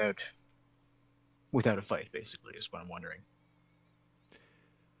friends without a fight? Basically, is what I'm wondering.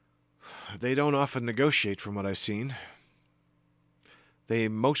 They don't often negotiate, from what I've seen. They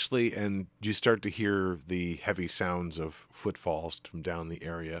mostly, and you start to hear the heavy sounds of footfalls from down the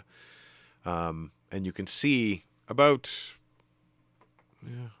area, and you can see about.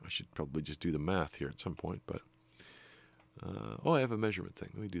 Yeah, I should probably just do the math here at some point, but I have a measurement thing.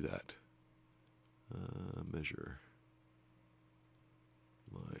 Let me do that. Measure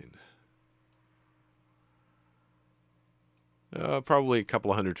line. Probably a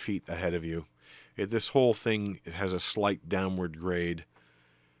couple of 100 feet ahead of you. This whole thing has a slight downward grade,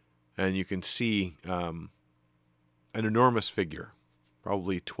 and you can see an enormous figure,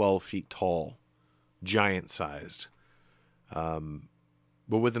 probably 12 feet tall, giant-sized,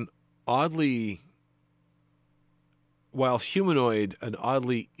 but with an oddly, while humanoid, an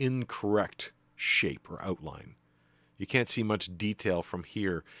oddly incorrect shape or outline. You can't see much detail from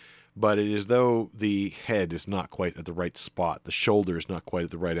here, but it is though the head is not quite at the right spot. The shoulder is not quite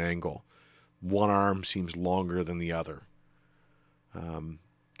at the right angle. One arm seems longer than the other. So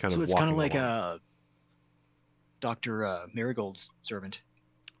it's kind of like Dr. Marigold's servant.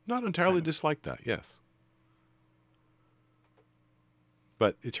 Not entirely dislike that, yes.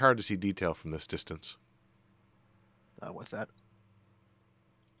 But it's hard to see detail from this distance. What's that?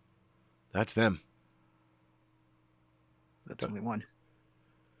 That's them. That's only one.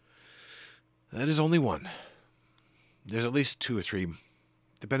 That is only one. There's at least 2 or 3,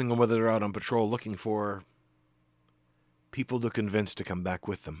 depending on whether they're out on patrol looking for people to convince to come back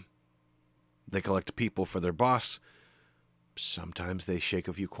with them. They collect people for their boss. Sometimes they shake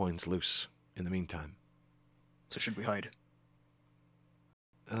a few coins loose in the meantime. So should we hide?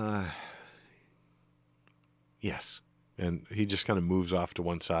 Yes. And he just kind of moves off to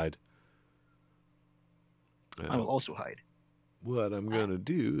one side. I will also hide. What I'm going to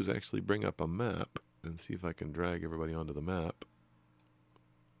do is actually bring up a map and see if I can drag everybody onto the map.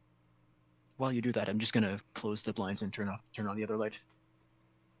 While you do that, I'm just going to close the blinds and turn on the other light.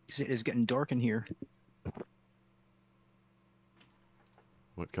 It is getting dark in here.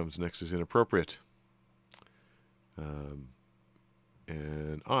 What comes next is inappropriate.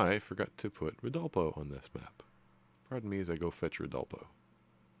 And I forgot to put Rodolfo on this map. Pardon me as I go fetch Rodolfo.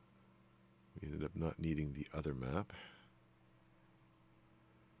 We ended up not needing the other map.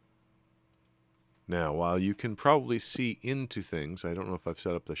 Now, while you can probably see into things, I don't know if I've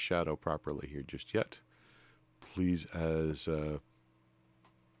set up the shadow properly here just yet. Please, as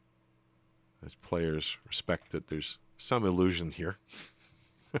players, respect that there's some illusion here.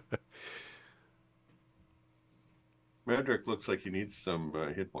 Medrick looks like he needs some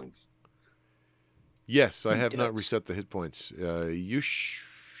hit points. Yes, I have not reset the hit points. You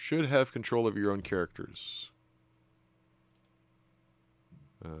should have control of your own characters.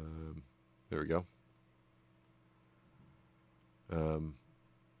 There we go.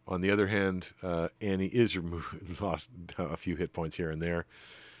 On the other hand, Annie is lost a few hit points here and there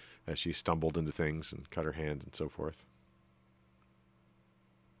as she stumbled into things and cut her hand and so forth.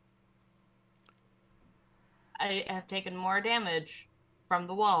 I have taken more damage from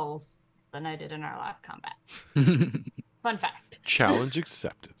the walls than I did in our last combat. Fun fact. Challenge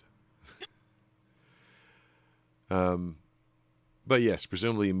accepted. But yes,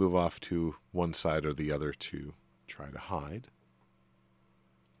 presumably you move off to one side or the other to try to hide.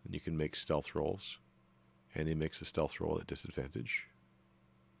 And you can make stealth rolls. And he makes a stealth roll at disadvantage.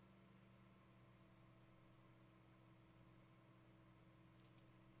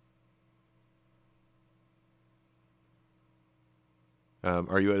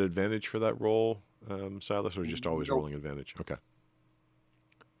 Are you at advantage for that roll, Silas, or just always rolling advantage? Okay.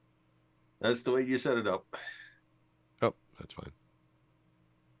 That's the way you set it up. Oh, that's fine.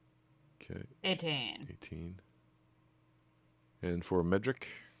 Okay. 18. And for Medrick?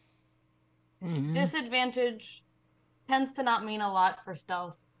 Disadvantage tends to not mean a lot for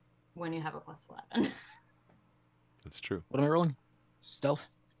stealth when you have a plus 11. That's true. What am I rolling? Stealth?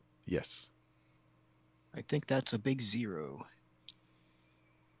 Yes. I think that's a big 0.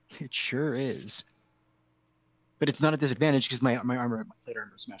 It sure is. But it's not a disadvantage because my plate armor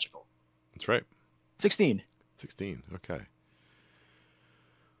is magical. That's right. 16. 16, okay.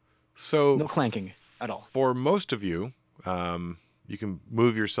 So no clanking at all. For most of you, you can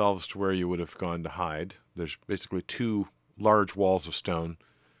move yourselves to where you would have gone to hide. There's basically 2 large walls of stone.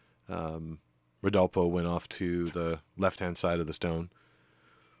 Rodolfo went off to the left-hand side of the stone.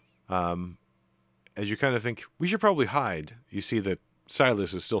 As you kind of think, we should probably hide, you see that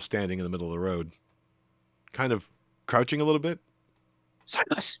Silas is still standing in the middle of the road, kind of crouching a little bit.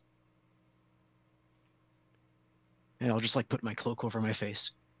 Silas! And I'll just like put my cloak over my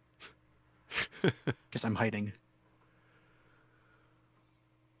face. Because I'm hiding.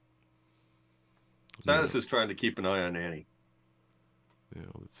 Status is trying to keep an eye on Annie. Yeah,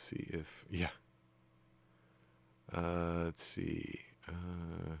 let's see if let's see.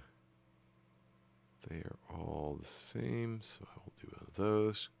 They are all the same, so I will do one of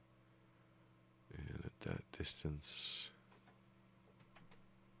those. And at that distance,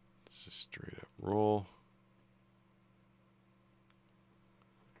 it's a straight up roll.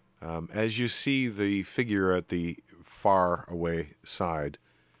 As you see the figure at the far away side,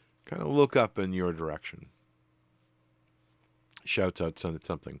 kind of look up in your direction. Shouts out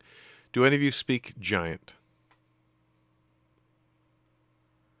something. Do any of you speak giant?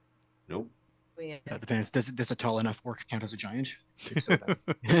 Nope. That depends. Does a tall enough orc count as a giant? If so,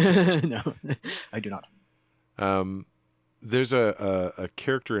 no, I do not. There's a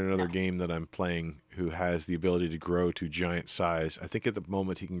character in another game that I'm playing who has the ability to grow to giant size. I think at the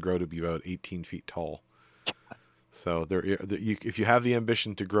moment he can grow to be about 18 feet tall. So if you have the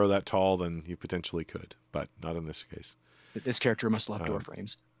ambition to grow that tall, then you potentially could, but not in this case. This character must love door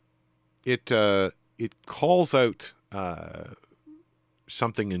frames. It calls out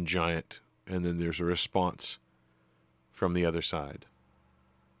something in giant, and then there's a response from the other side,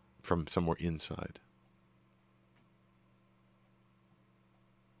 from somewhere inside.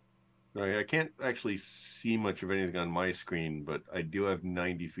 Right, I can't actually see much of anything on my screen, but I do have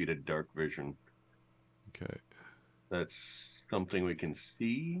 90 feet of dark vision. Okay. That's something we can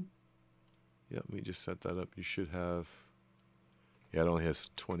see. Yeah, let me just set that up. You should have... Yeah, it only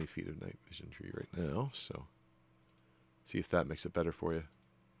has 20 feet of night vision tree right now, so... See if that makes it better for you.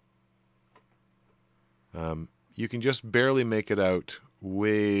 You can just barely make it out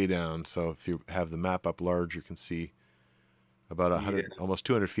way down, so if you have the map up large, you can see about 100, almost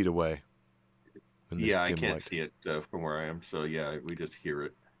 200 feet away. Yeah, I can't see it from where I am, so yeah, we just hear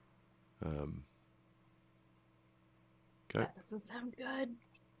it. Okay. That doesn't sound good.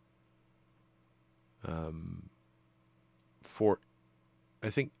 I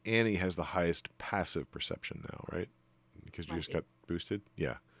think Annie has the highest passive perception now, right? Because you just got boosted?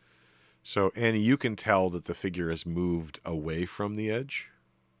 Yeah. So, Annie, you can tell that the figure has moved away from the edge.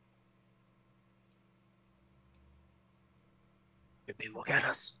 If they look at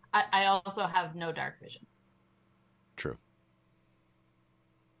us. I also have no dark vision. True.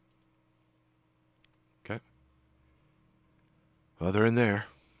 Okay. Well, they're in there.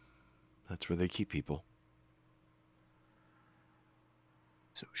 That's where they keep people.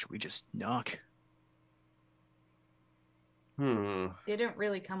 So should we just knock? They didn't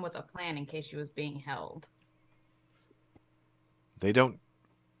really come with a plan in case she was being held. They don't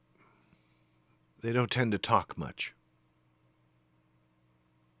tend to talk much.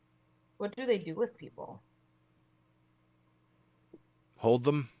 What do they do with people? Hold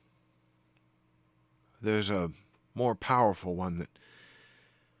them. There's a more powerful one that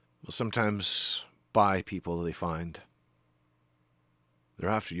will sometimes buy people they find. They're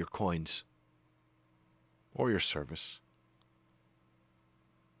after your coins or your service.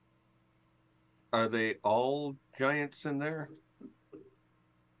 Are they all giants in there?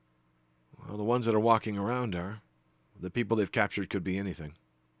 Well, the ones that are walking around are. The people they've captured could be anything.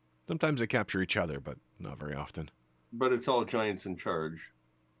 Sometimes they capture each other, but not very often. But it's all giants in charge.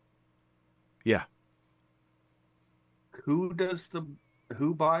 Yeah. Who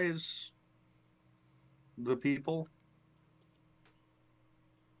buys the people?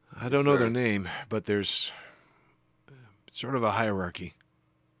 I don't know their name, but there's sort of a hierarchy.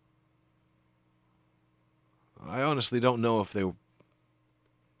 I honestly don't know if they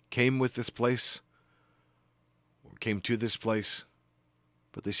came with this place or came to this place,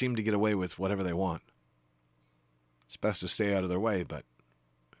 but they seem to get away with whatever they want. It's best to stay out of their way, but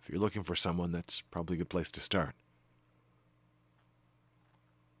if you're looking for someone, that's probably a good place to start.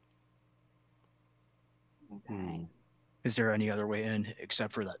 Okay. Is there any other way in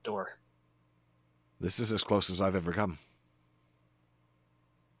except for that door? This is as close as I've ever come.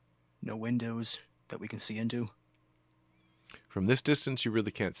 No windows that we can see into? From this distance, you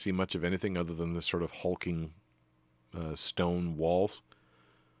really can't see much of anything other than the sort of hulking stone walls.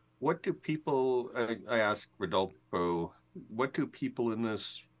 What do people, I asked Rodolfo, what do people in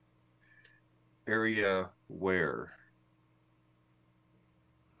this area wear?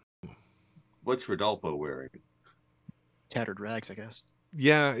 What's Rodolfo wearing? Tattered rags, I guess.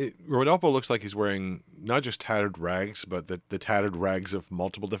 Yeah, Rodolfo looks like he's wearing not just tattered rags, but the tattered rags of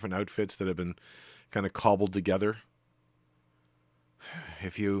multiple different outfits that have been kind of cobbled together.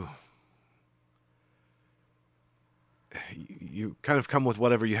 If you kind of come with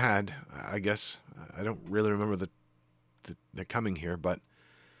whatever you had, I guess. I don't really remember the they're coming here, but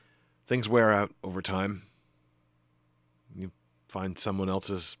things wear out over time. You find someone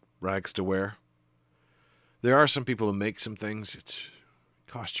else's rags to wear. There are some people who make some things. It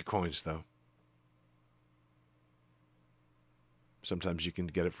costs you coins, though. Sometimes you can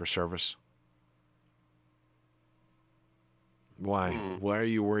get it for service. Why? Why are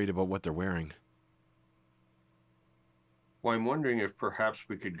you worried about what they're wearing? Well, I'm wondering if perhaps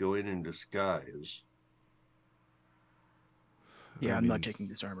we could go in disguise. Yeah, I'm not taking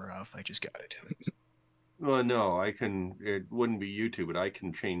this armor off. I just got it. Well, no, I can. It wouldn't be you two, but I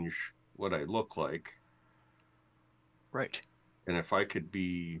can change what I look like. Right. And if I could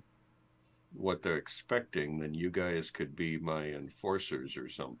be what they're expecting, then you guys could be my enforcers or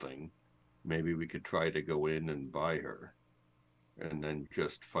something. Maybe we could try to go in and buy her and then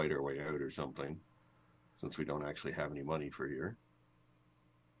just fight our way out or something, since we don't actually have any money for here.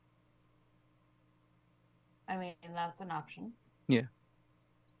 I mean, that's an option. Yeah.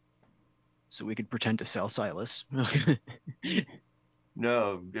 So we could pretend to sell Silas.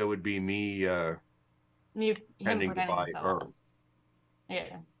 No, it would be me Him pretending to pretending buy to sell her. us.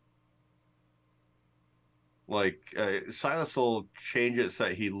 Yeah. Like, Silas will change it so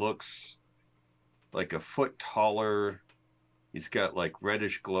he looks like a foot taller. He's got like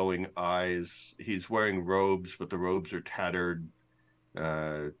reddish glowing eyes. He's wearing robes, but the robes are tattered,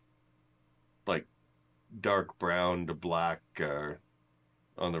 like dark brown to black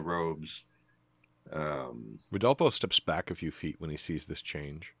on the robes. Rodolfo steps back a few feet when he sees this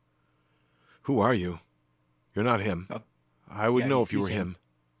change. Who are you? You're not him. I would know if you were him.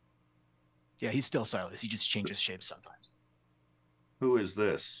 Yeah, he's still Silas. He just changes shapes sometimes. Who is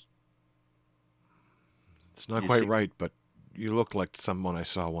this? It's not quite right, but you look like someone I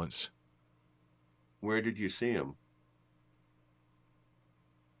saw once. Where did you see him?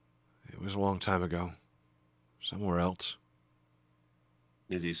 It was a long time ago. Somewhere else.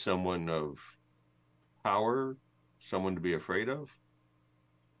 Is he someone of power? Someone to be afraid of?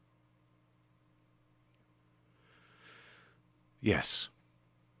 Yes.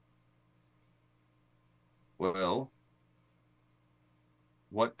 Well,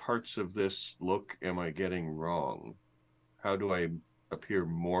 what parts of this look am I getting wrong? How do I appear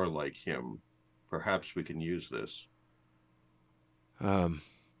more like him? Perhaps we can use this.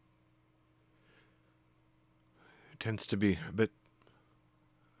 Tends to be a bit...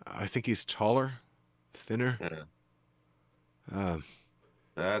 I think he's taller, thinner. Yeah.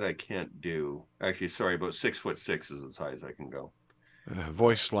 That I can't do. Actually, sorry, about 6'6" is as high as I can go.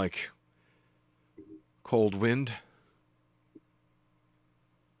 Voice like cold wind.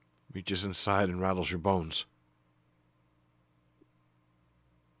 Reaches inside and rattles your bones.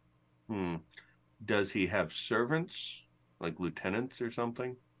 Does he have servants? Like lieutenants or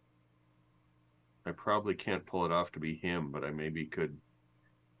something? I probably can't pull it off to be him, but I maybe could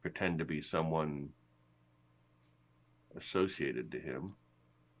pretend to be someone associated to him.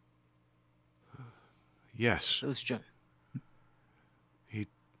 Yes. Those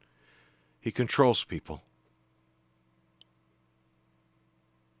He controls people.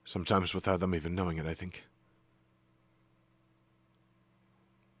 Sometimes without them even knowing it, I think.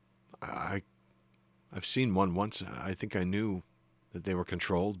 I've seen one once. I think I knew that they were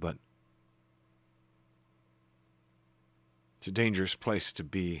controlled, but it's a dangerous place to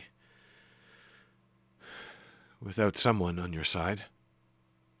be without someone on your side.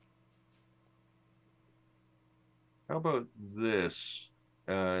 How about this?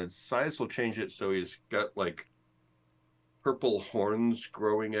 Size will change it so he's got like purple horns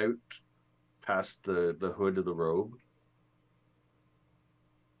growing out past the hood of the robe.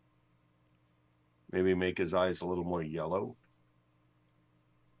 Maybe make his eyes a little more yellow.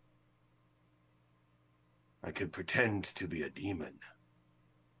 I could pretend to be a demon.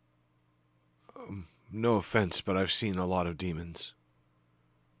 No offense, but I've seen a lot of demons.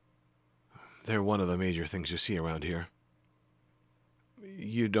 They're one of the major things you see around here.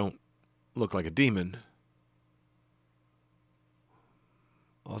 You don't look like a demon.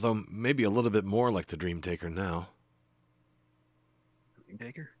 Although maybe a little bit more like the Dream Taker now. Dream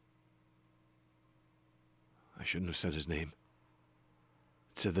Taker? I shouldn't have said his name.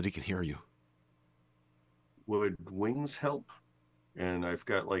 It said that he can hear you. Would wings help? And I've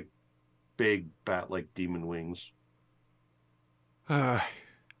got like big bat-like demon wings. I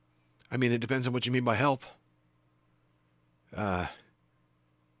mean, it depends on what you mean by help.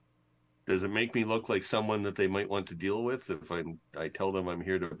 Does it make me look like someone that they might want to deal with if I tell them I'm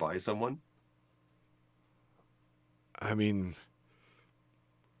here to buy someone? I mean,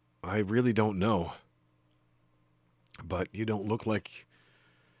 I really don't know. But you don't look like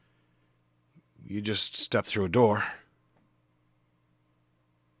you just stepped through a door.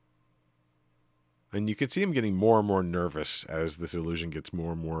 And you can see him getting more and more nervous as this illusion gets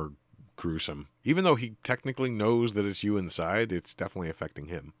more and more gruesome. Even though he technically knows that it's you inside, it's definitely affecting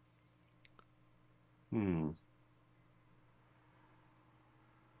him.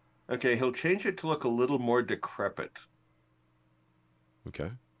 Okay, he'll change it to look a little more decrepit.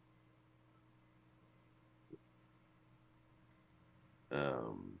 Okay.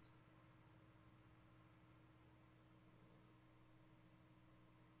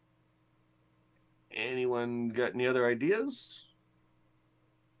 Anyone got any other ideas?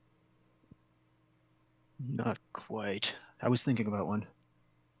 Not quite. I was thinking about one.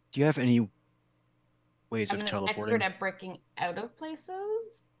 Do you have any ways I'm of an teleporting? expert at breaking out of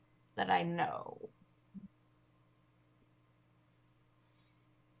places that I know.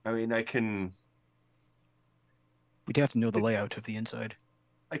 I mean, We'd have to know the layout of the inside.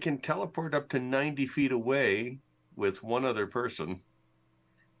 I can teleport up to 90 feet away with one other person.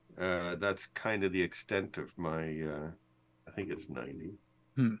 That's kind of the extent of my, I think it's 90.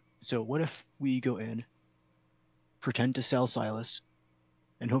 So what if we go in, pretend to sell Silas,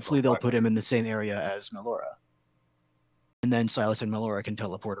 and hopefully they'll put him in the same area as Melora. And then Silas and Melora can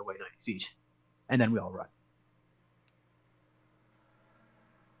teleport away 90 feet. And then we all run.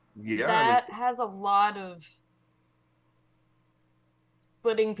 Yeah, That has a lot of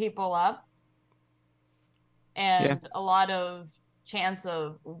splitting people up and a lot of chance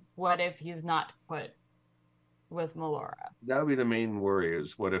of what if he's not put with Melora. That would be the main worry,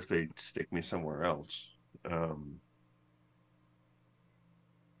 is what if they stick me somewhere else?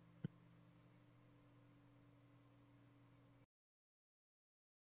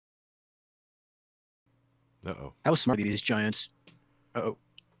 Uh-oh. How smart are these giants? Uh-oh.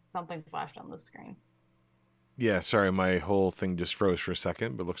 Something flashed on the screen. Yeah, sorry, my whole thing just froze for a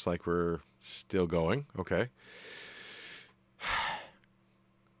second, but looks like we're still going. Okay.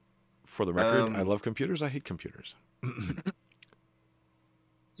 For the record, I love computers. I hate computers.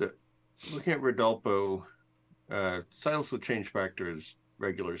 So, looking at Rodolfo, Silas will change back to his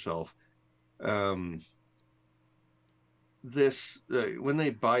regular self. When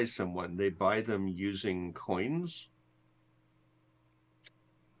they buy someone, they buy them using coins?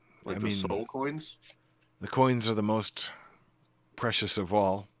 Like soul coins? The coins are the most precious of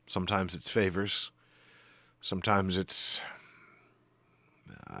all. Sometimes it's favors. Sometimes it's,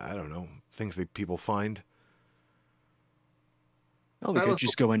 I don't know, things that people find. Oh, we could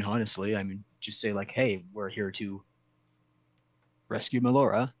just go in honestly. I mean, just say like, hey, we're here to rescue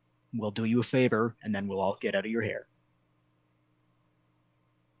Melora. We'll do you a favor, and then we'll all get out of your hair.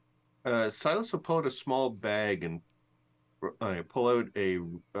 Silas will pull out a small bag and pull out a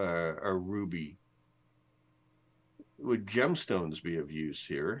ruby. Would gemstones be of use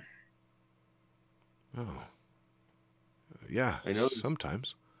here? Oh. Yeah, I know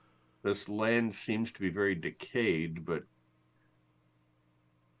sometimes. This land seems to be very decayed, but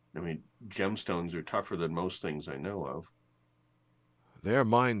I mean, gemstones are tougher than most things I know of. They are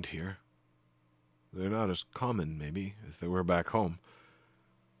mined here. They're not as common, maybe, as they were back home.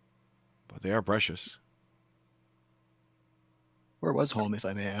 But they are precious. Where was home, if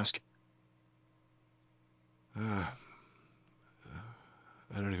I may ask? I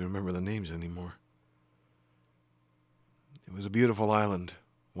don't even remember the names anymore. It was a beautiful island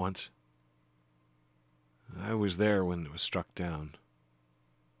once. I was there when it was struck down.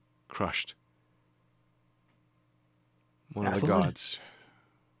 Crushed. One of the gods.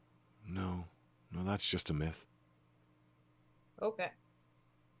 No, that's just a myth. Okay.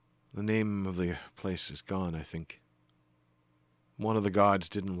 The name of the place is gone, I think. One of the gods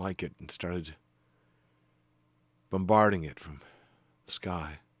didn't like it and started bombarding it from the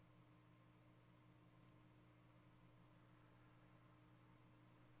sky.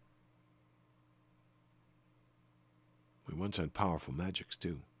 We once had powerful magics,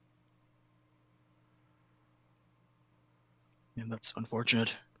 too. Yeah, that's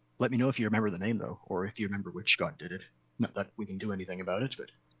unfortunate. Let me know if you remember the name, though, or if you remember which god did it. Not that we can do anything about it, but...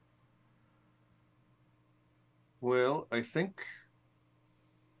 Well, I think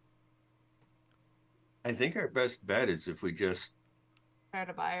our best bet is if we just try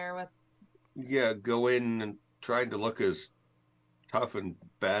to buy her with. Yeah, go in and try to look as tough and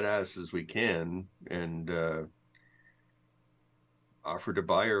badass as we can, and offer to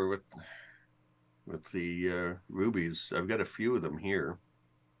buy her with the rubies. I've got a few of them here.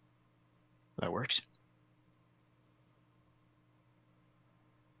 That works.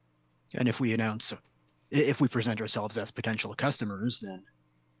 And if we present ourselves as potential customers, then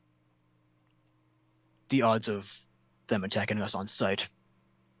the odds of them attacking us on sight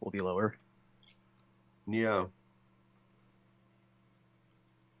will be lower. Yeah.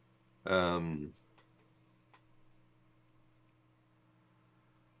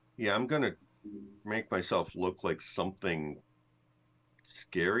 Yeah, I'm gonna make myself look like something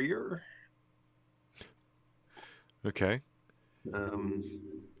scarier. Okay.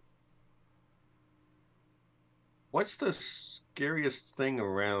 What's the scariest thing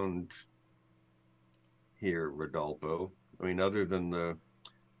around here, Rodolfo? I mean, other than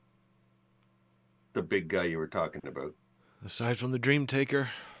the big guy you were talking about. Aside from the Dream Taker,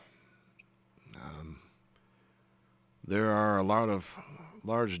 there are a lot of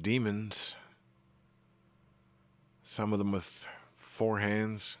large demons. Some of them with 4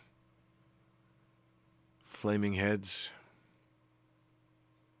 hands, flaming heads,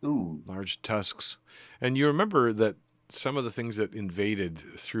 Ooh, large tusks. And you remember that some of the things that invaded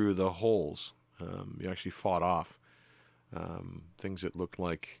through the holes, you actually fought off. Things that looked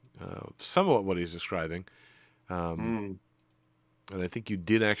like somewhat what he's describing. And I think you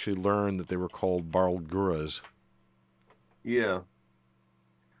did actually learn that they were called Barlguras. yeah.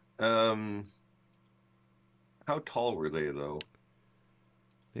 How tall were they, though?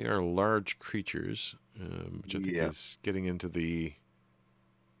 They are large creatures, which I think is getting into the...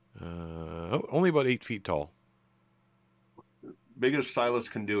 only about 8 feet tall. Biggest Silas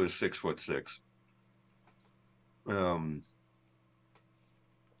can do is 6'6".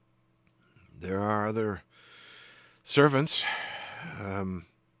 There are other servants. There's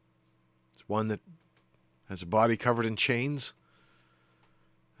one that has a body covered in chains.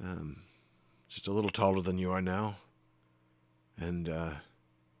 Just a little taller than you are now. And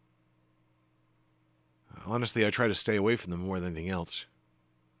honestly, I try to stay away from them more than anything else.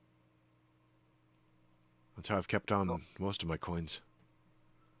 That's how I've kept on most of my coins.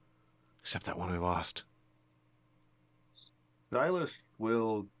 Except that one I lost. Silas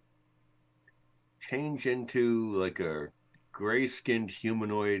will change into like a gray-skinned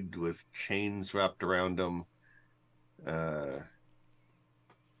humanoid with chains wrapped around him.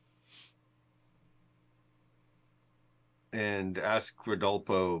 And ask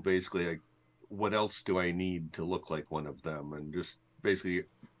Rodolfo basically, like, what else do I need to look like one of them? And just basically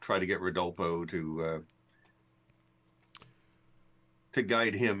try to get Rodolfo to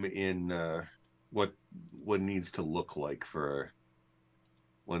guide him in what needs to look like for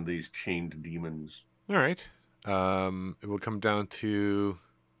one of these chained demons. All right. It will come down to...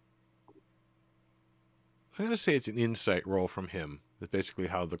 I'm going to say it's an insight roll from him. That's basically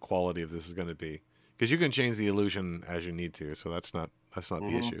how the quality of this is going to be. Because you can change the illusion as you need to, so that's not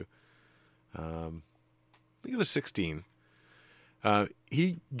the issue. Look at a 16.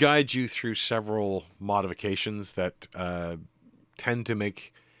 He guides you through several modifications that tend to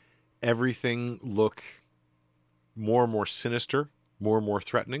make everything look more and more sinister, more and more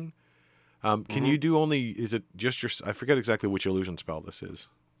threatening. Can you do only... Is it just your... I forget exactly which illusion spell this is.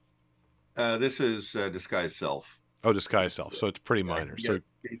 This is Disguise Self. Oh, Disguise Self. So it's pretty minor. So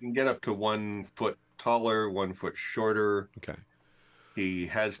you can get up to 1 foot taller, 1 foot shorter. Okay. He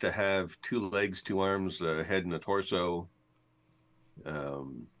has to have 2 legs, 2 arms, a head, and a torso. Other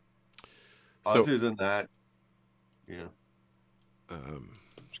than that, yeah.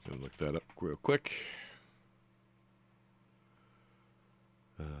 Just gonna look that up real quick.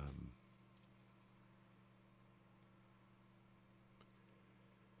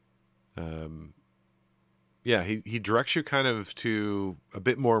 Yeah, he directs you kind of to a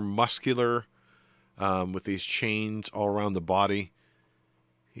bit more muscular, with these chains all around the body.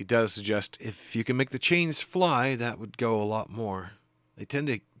 He does suggest if you can make the chains fly, that would go a lot more. They tend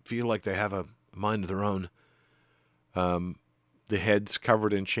to feel like they have a mind of their own. The head's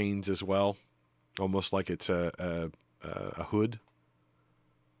covered in chains as well, almost like it's a hood.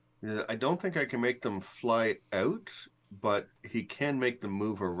 Yeah, I don't think I can make them fly out, but he can make them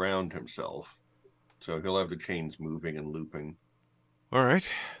move around himself. So he'll have the chains moving and looping. All right.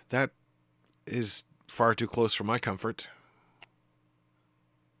 That is far too close for my comfort.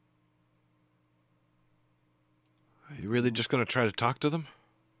 Are you really just going to try to talk to them?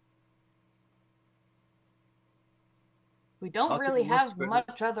 We don't really have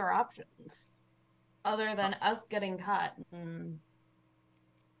much other options other than us getting caught.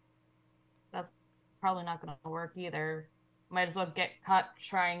 That's probably not going to work either. Might as well get caught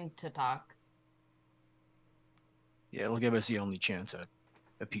trying to talk. Yeah, it'll give us the only chance at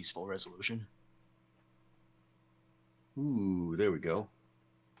a peaceful resolution. Ooh, there we go.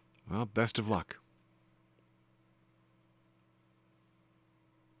 Well, best of luck.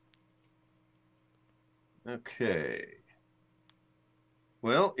 Okay.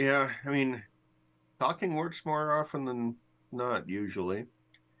 Well, yeah, I mean, talking works more often than not, usually.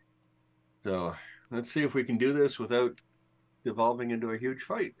 So let's see if we can do this without devolving into a huge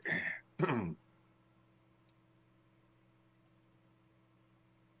fight.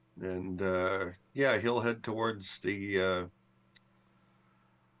 And yeah, he'll head towards the,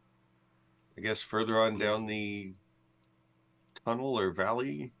 I guess, further on down the tunnel or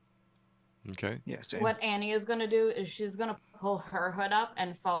valley. Okay. Yeah, same. What Annie is going to do is she's going to pull her hood up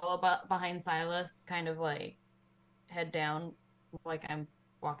and follow behind Silas, kind of like head down, like I'm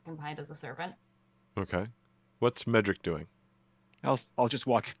walking behind as a servant. Okay. What's Medric doing? I'll just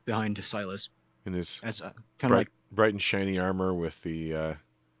walk behind Silas In his as kind of like bright and shiny armor with the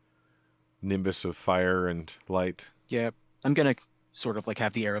nimbus of fire and light. yeah. I'm gonna sort of like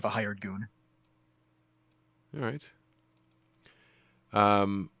have the air of a hired goon. All right.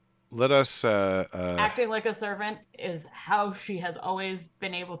 Let us Acting like a servant is how she has always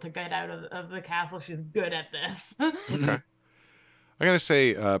been able to get out of the castle. She's good at this. Okay. I'm going to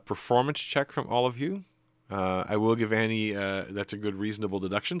say performance check from all of you. I will give Annie, that's a good reasonable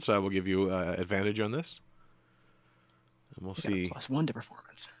deduction, so I will give you advantage on this. And we'll see +1 to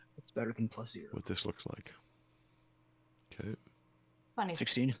performance. That's better than +0. what this looks like. Okay. Funny.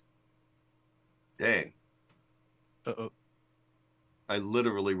 16. Dang. Uh-oh. I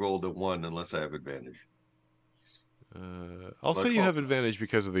literally rolled a 1 unless I have advantage. I'll say you have advantage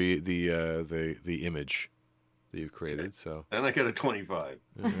because of the image that you created. Okay. So And I got a 25.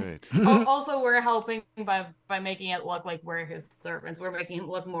 all right. Also, we're helping by making it look like we're his servants. We're making it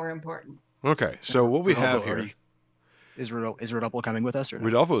look more important. Okay. So what we have here, is Rodolfo coming with us or not?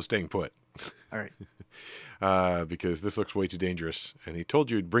 Rodolfo is staying put. All right. Because this looks way too dangerous, and he told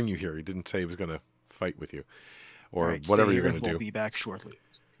you he'd bring you here. He didn't say he was going to fight with you, or All right, whatever stay you're here. going to do. We'll be back shortly.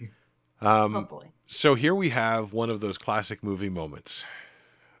 Hopefully. So here we have one of those classic movie moments.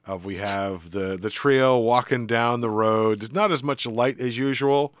 We have the trio walking down the road. There's not as much light as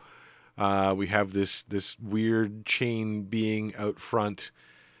usual. We have this weird chain being out front.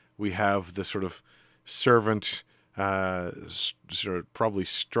 We have the sort of servant sort of probably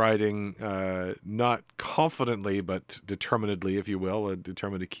striding, not confidently, but determinedly, if you will,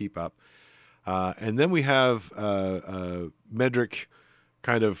 determined to keep up. And then we have Medric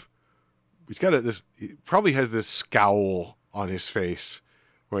kind of, he probably has this scowl on his face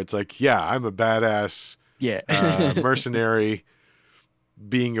where it's like, yeah, I'm a badass Yeah. mercenary,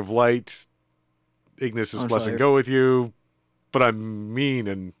 being of light. Ignis' On blessing fire. go with you, but I'm mean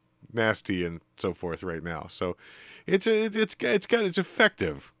and nasty and so forth right now. So it's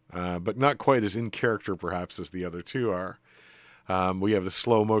effective, but not quite as in character perhaps as the other two are. We have the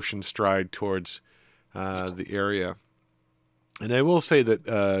slow motion stride towards the area. And I will say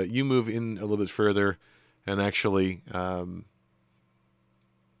that you move in a little bit further, and actually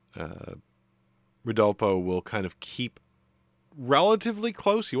Rodolfo will kind of keep relatively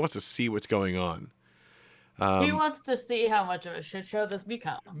close. He wants to see what's going on. He wants to see how much of a shit show this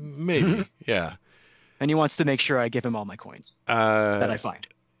becomes. Maybe, yeah. And he wants to make sure I give him all my coins that I find.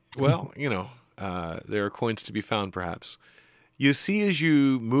 Well, there are coins to be found, perhaps. You see as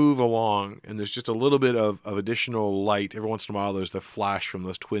you move along, and there's just a little bit of additional light. Every once in a while, there's the flash from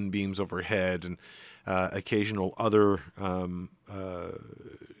those twin beams overhead, and occasional other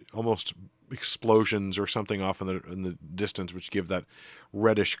almost explosions or something off in the distance, which give that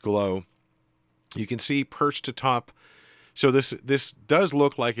reddish glow. You can see perched atop. So this does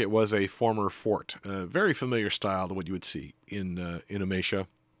look like it was a former fort, very familiar style to what you would see in Amatia.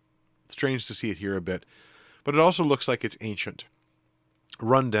 Strange to see it here a bit, but it also looks like it's ancient,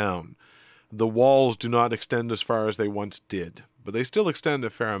 run down. The walls do not extend as far as they once did, but they still extend a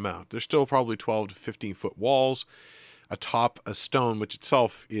fair amount. They're still probably 12 to 15 foot walls atop a stone, which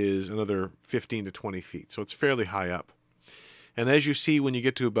itself is another 15 to 20 feet. So it's fairly high up. And as you see, when you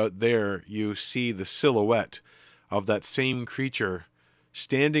get to about there, you see the silhouette of that same creature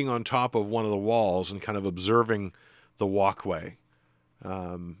standing on top of one of the walls and kind of observing the walkway.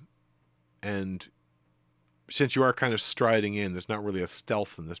 And since you are kind of striding in, there's not really a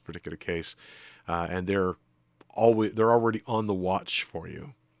stealth in this particular case, and they're already on the watch for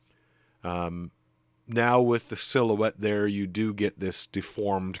you. Now with the silhouette there, you do get this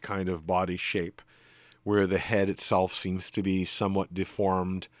deformed kind of body shape, where the head itself seems to be somewhat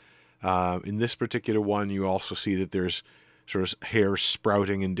deformed. In this particular one, you also see that there's sort of hair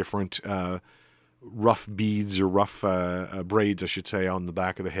sprouting in different rough beads or rough braids, I should say, on the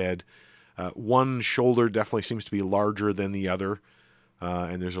back of the head. One shoulder definitely seems to be larger than the other,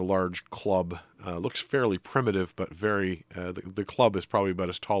 and there's a large club. Looks fairly primitive, but very. The club is probably about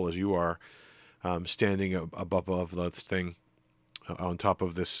as tall as you are, standing above the thing. On top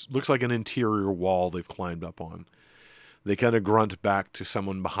of this, looks like an interior wall they've climbed up on. They kind of grunt back to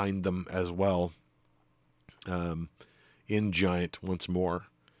someone behind them as well, in giant once more,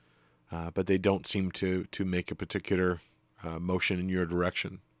 but they don't seem to make a particular motion in your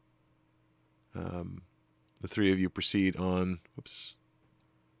direction. The three of you proceed on. Whoops.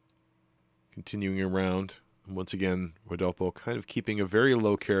 Continuing around. And once again, Rodolfo kind of keeping a very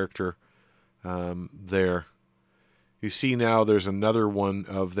low character there. You see now there's another one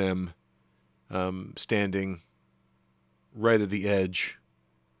of them standing right at the edge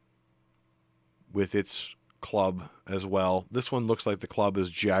with its club as well. This one looks like the club is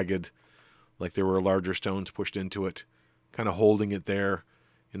jagged, like there were larger stones pushed into it, kind of holding it there,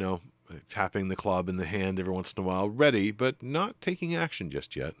 you know, tapping the club in the hand every once in a while, ready, but not taking action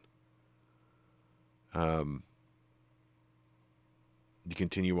just yet. You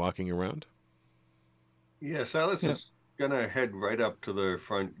continue walking around? Yeah, Silas is gonna head right up to the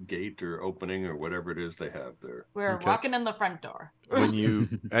front gate or opening or whatever it is they have there. We're walking in the front door. When you,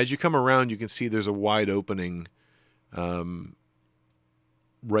 as you come around, you can see there's a wide opening right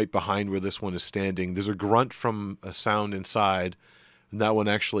behind where this one is standing. There's a grunt from a sound inside, and that one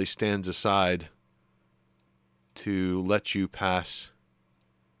actually stands aside to let you pass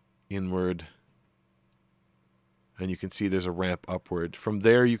inward. And you can see there's a ramp upward. From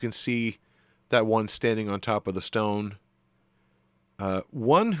there, you can see that one standing on top of the stone.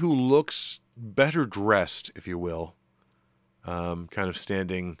 One who looks better dressed, if you will. Kind of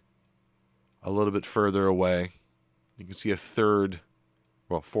standing a little bit further away. You can see a third,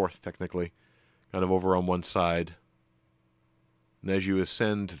 well, fourth technically, kind of over on one side. And as you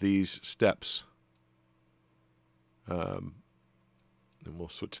ascend these steps, and we'll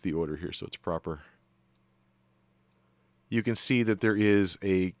switch the order here so it's proper. You can see that there is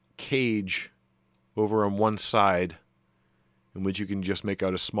a cage over on one side in which you can just make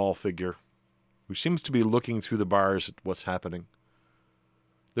out a small figure who seems to be looking through the bars at what's happening.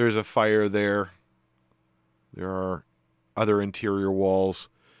 There's a fire there. There are other interior walls.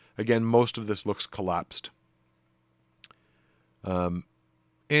 Again, most of this looks collapsed. And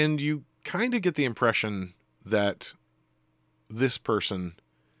you kind of get the impression that this person,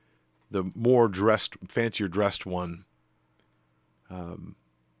 the more dressed, fancier dressed one,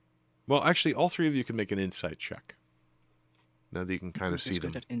 well, actually, all three of you can make an insight check. Now that you can kind of see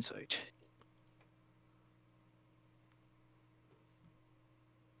them. Good at insight.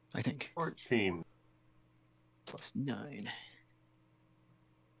 I think. 14. Plus 9.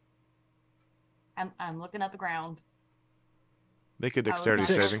 I'm looking at the ground. Make a dexterity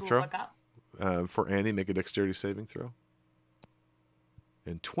saving throw. Look up. For Annie, make a dexterity saving throw.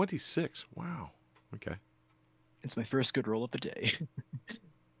 And 26. Wow. Okay. It's my first good roll of the day.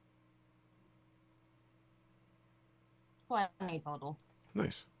 20 total.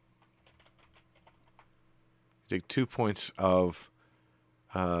 Nice. You take 2 points of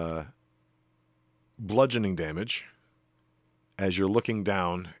bludgeoning damage as you're looking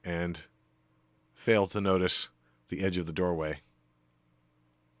down and fail to notice the edge of the doorway.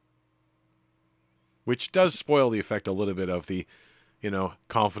 Which does spoil the effect a little bit of the, you know,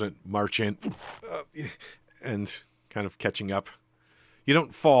 confident march in and kind of catching up. You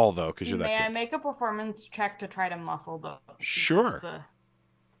don't fall, though, because you're that May I good. make a performance check to try to muffle the... Sure.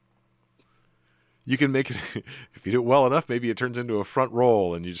 You can make it, if you do it well enough, maybe it turns into a front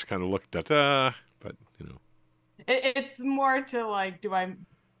roll and you just kind of look, da-da, but, you know. It's more to, like, do I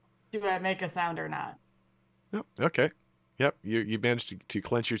make a sound or not? Yep. Okay. Yep. You managed to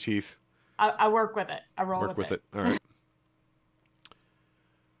clench your teeth. I work with it. I roll Work with it. it. All right.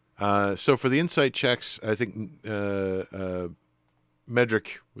 So for the insight checks, I think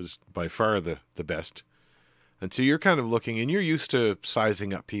Medric was by far the best. And so you're kind of looking, and you're used to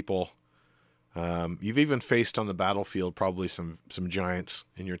sizing up people. You've even faced on the battlefield probably some giants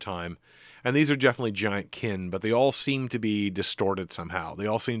in your time. And these are definitely giant kin, but they all seem to be distorted somehow. They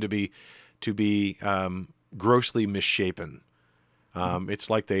all seem to be grossly misshapen. It's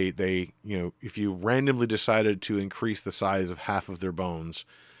like they, you know, if you randomly decided to increase the size of half of their bones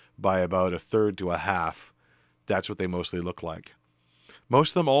by about a third to a half, that's what they mostly look like.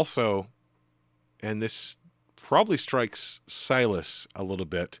 Most of them also, and this probably strikes Silas a little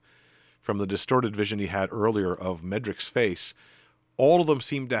bit from the distorted vision he had earlier of Medric's face, all of them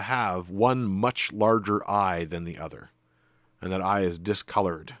seem to have one much larger eye than the other. And that eye is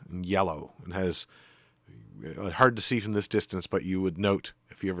discolored and yellow and has, hard to see from this distance, but you would note,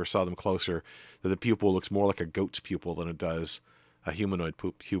 if you ever saw them closer, that the pupil looks more like a goat's pupil than it does a humanoid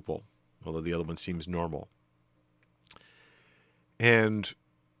pupil, although the other one seems normal. And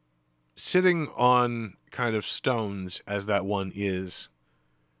sitting on kind of stones, as that one is,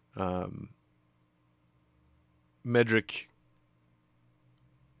 Medric,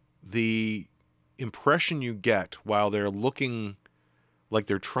 the impression you get while they're looking like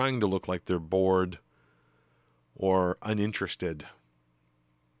they're trying to look like they're bored or uninterested,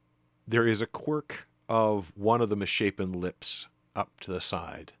 there is a quirk of one of the misshapen lips up to the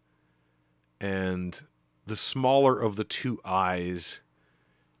side. And the smaller of the two eyes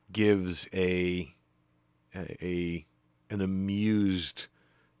gives an amused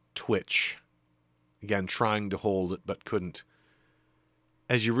twitch. Again, trying to hold it, but couldn't.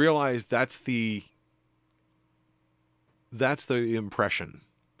 As you realize that's the impression.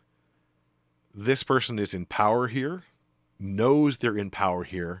 This person is in power here, knows they're in power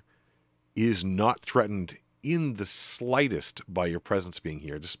here, is not threatened in the slightest by your presence being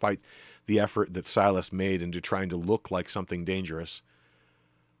here, despite the effort that Silas made into trying to look like something dangerous,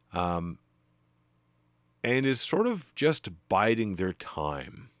 and is sort of just biding their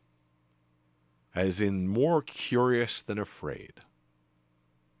time, as in more curious than afraid.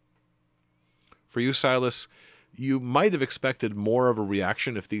 For you, Silas, you might have expected more of a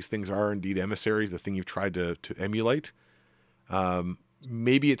reaction if these things are indeed emissaries, the thing you've tried to emulate.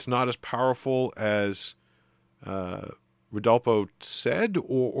 Maybe it's not as powerful as Rodolfo said,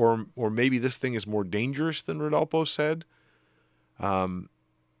 or maybe this thing is more dangerous than Rodolfo said.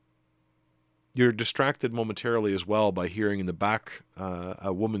 You're distracted momentarily as well by hearing in the back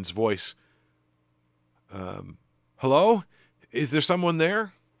a woman's voice. Hello? Is there someone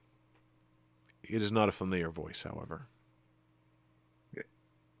there? It is not a familiar voice, however.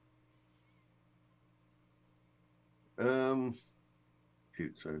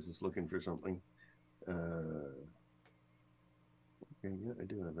 Shoot, so I was just looking for something. Okay, yeah, I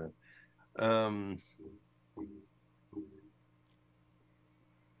do have that.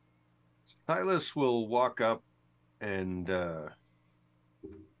 Silas will walk up and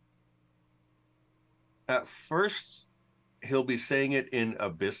at first he'll be saying it in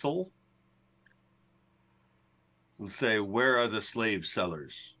Abyssal. He'll say, "Where are the slave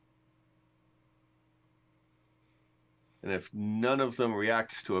sellers?" And if none of them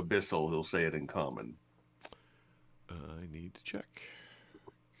reacts to Abyssal, he'll say it in Common. I need to check,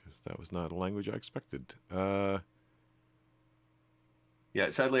 because that was not a language I expected. Yeah,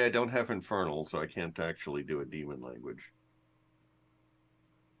 sadly, I don't have Infernal, so I can't actually do a demon language.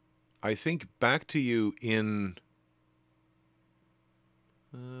 I think back to you in...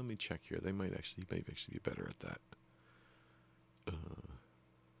 let me check here. They might actually be better at that.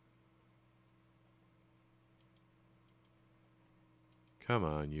 Come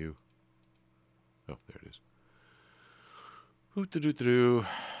on, you. Oh, there it is.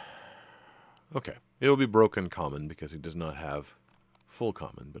 Okay. It'll be broken common because he does not have full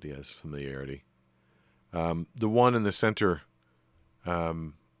common, but he has familiarity. The one in the center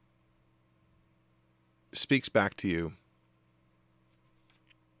speaks back to you.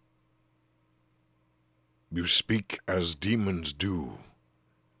 You speak as demons do,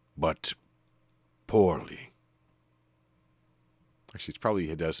 but poorly. Actually,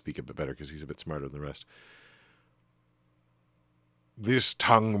 he does speak a bit better because he's a bit smarter than the rest. This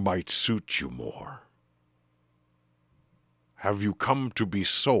tongue might suit you more. Have you come to be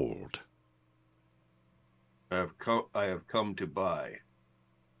sold? I have come to buy.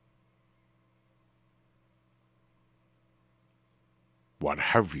 What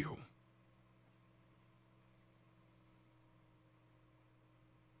have you?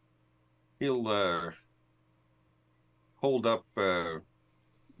 He'll hold up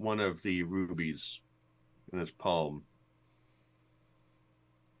one of the rubies in his palm.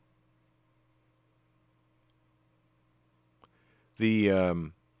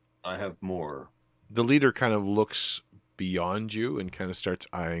 I have more. The leader kind of looks beyond you and kind of starts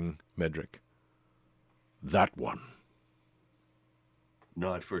eyeing Medric. That one.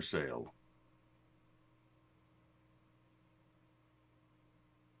 Not for sale.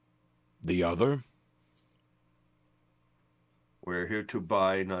 The other? We're here to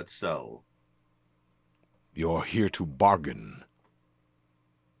buy, not sell. You're here to bargain.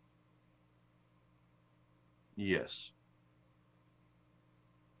 Yes.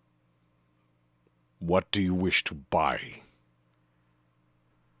 What do you wish to buy?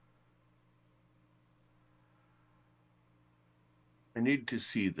 I need to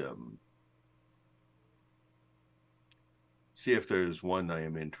see them. See if there's one I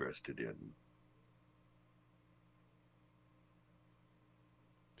am interested in.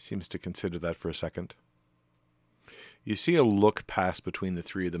 Seems to consider that for a second. You see a look pass between the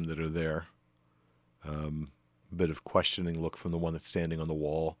three of them that are there. A bit of questioning look from the one that's standing on the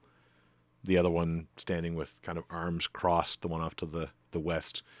wall. The other one standing with kind of arms crossed, the one off to the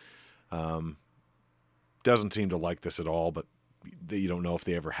west. Doesn't seem to like this at all, but you don't know if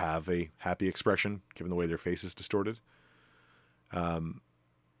they ever have a happy expression, given the way their face is distorted.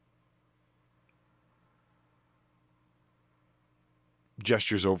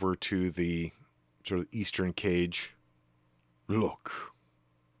 gestures over to the sort of eastern cage. Look.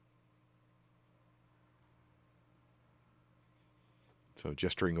 So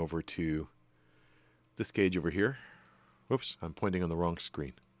gesturing over to this cage over here. Whoops, I'm pointing on the wrong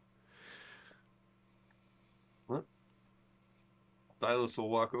screen. What? Silas will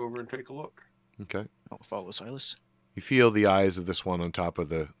walk over and take a look. Okay. I'll follow Silas. You feel the eyes of this one on top of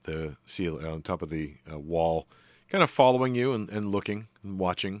the ceiling, on top of the wall, kind of following you and looking and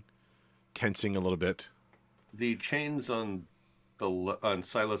watching, tensing a little bit. The chains on on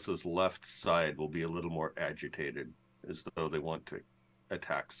Silas's left side will be a little more agitated, as though they want to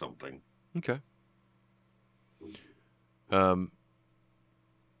attack something. Okay.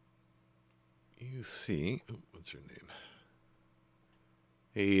 You see, what's her name?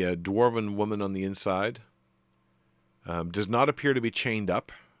 A dwarven woman on the inside. Does not appear to be chained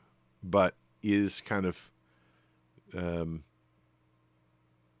up, but is kind of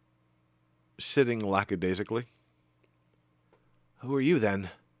sitting lackadaisically. Who are you then?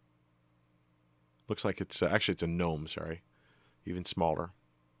 Looks like it's actually it's a gnome. Sorry, even smaller.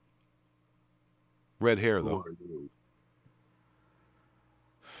 Red hair though. Who are you?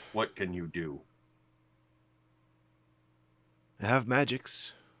 What can you do? I have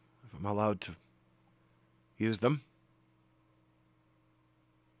magics, if I'm allowed to use them.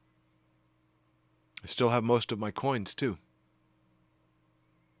 I still have most of my coins, too.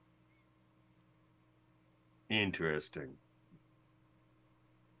 Interesting.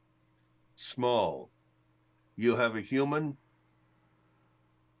 Small. You have a human?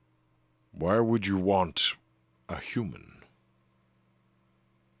 Why would you want a human?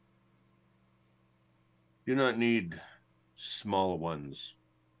 Do not need small ones.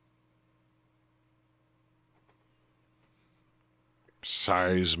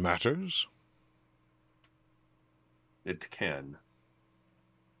 Size matters? It can.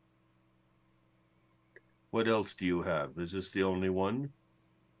 What else do you have? Is this the only one?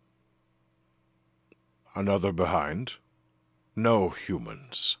 Another behind? No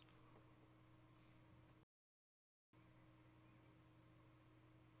humans.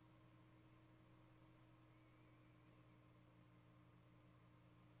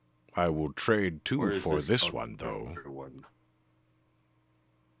 I will trade two Where is for this other one, though. one?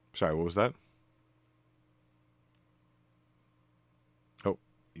 Sorry, what was that? Oh,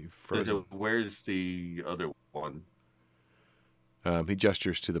 you frozen. Where's the other one? He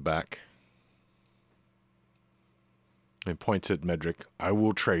gestures to the back and points at Medric. I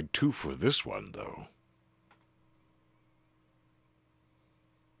will trade two for this one, though.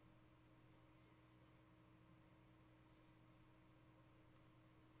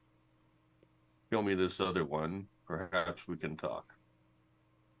 Show me this other one. Perhaps we can talk.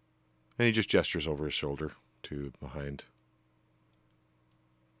 And he just gestures over his shoulder to behind.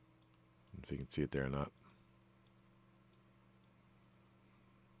 If you can see it there or not.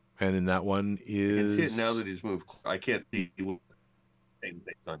 And in that one is... I can see it now that he's moved. I can't see the same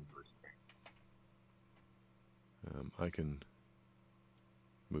things on yours. I can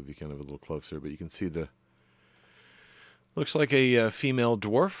move you kind of a little closer, but you can see the... Looks like a female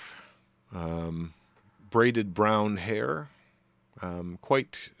dwarf. Braided brown hair.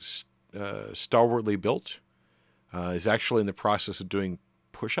 Quite stalwartly built. Is actually in the process of doing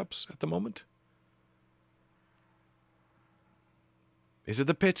push-ups at the moment. Is it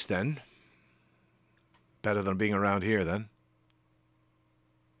the pits, then? Better than being around here, then.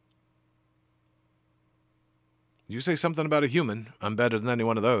 You say something about a human. I'm better than any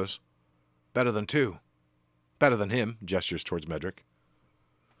one of those. Better than two. Better than him, gestures towards Medric.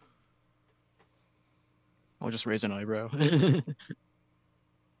 I'll just raise an eyebrow.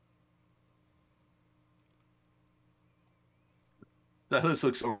 Silas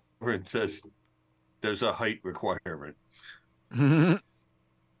looks over and says, there's a height requirement. Suit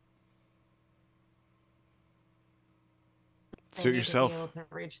They need to yourself. be able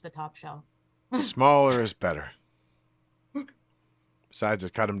to reach the top shelf. Smaller is better. Besides,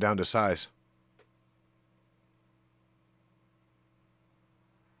 it cut him down to size.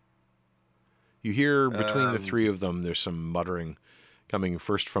 You hear between the three of them, there's some muttering coming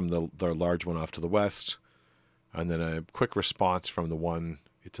first from the large one off to the west, and then a quick response from the one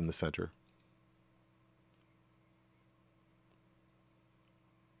it's in the center.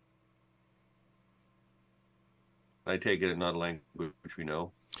 I take it not a language which we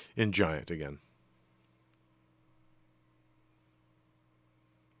know. In giant again.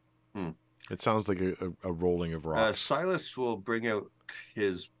 It sounds like a rolling of rocks. Silas will bring out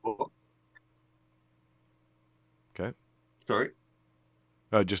his book. Okay. Sorry?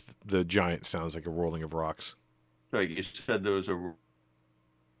 Just the giant sounds like a rolling of rocks. Sorry, you said there was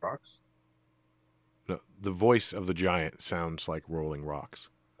rocks. No, the voice of the giant sounds like rolling rocks.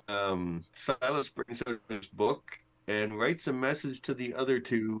 Silas brings out his book and writes a message to the other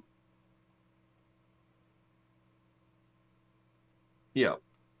two. Yeah.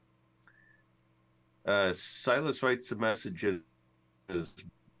 Silas writes a message in his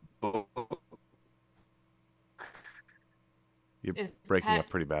book. You're breaking up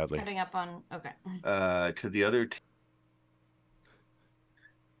pretty badly. Cutting up on, okay. To the other two.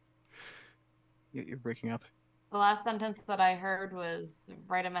 You're breaking up. The last sentence that I heard was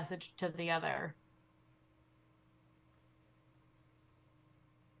write a message to the other.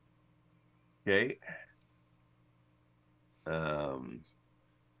 Okay.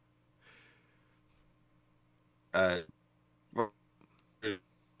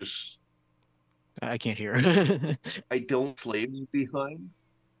 I can't hear. I don't slaves behind.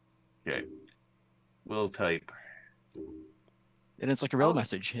 Okay. We'll type. And it's like a real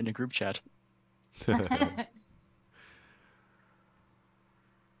message in a group chat.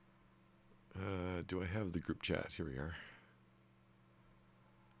 Do I have the group chat? Here we are.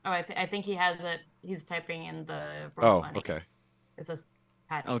 Oh, I think he has it. He's typing in the Oh, Roll20. okay. It says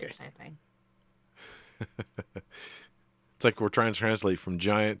Patty is typing. It's like we're trying to translate from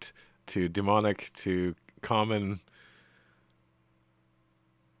giant to demonic to common.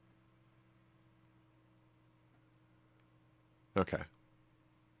 Okay.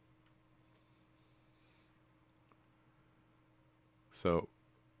 So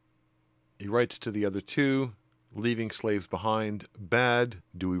he writes to the other two, leaving slaves behind. Bad.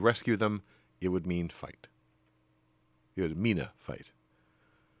 Do we rescue them? It would mean fight. It would mean a fight.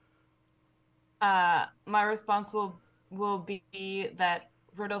 My response will be that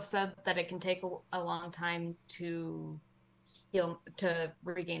Rodolphe said that it can take a long time to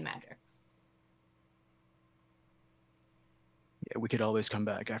regain magics. Yeah, we could always come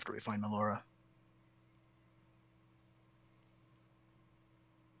back after we find Melora.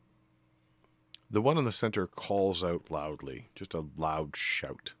 The one in the center calls out loudly, just a loud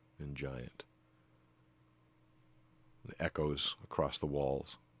shout in giant. It echoes across the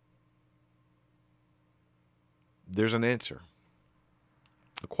walls. There's an answer.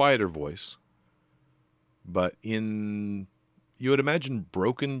 A quieter voice, but you would imagine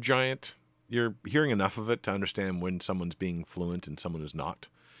broken giant. You're hearing enough of it to understand when someone's being fluent and someone is not.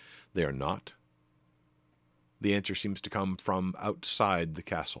 They are not. The answer seems to come from outside the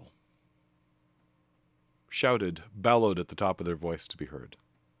castle. Shouted, bellowed at the top of their voice to be heard.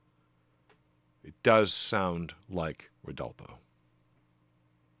 It does sound like Rodolfo.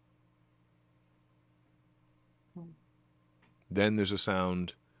 Then there's a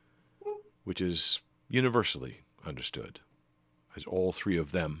sound which is universally understood, as all three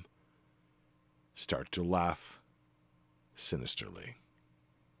of them start to laugh sinisterly.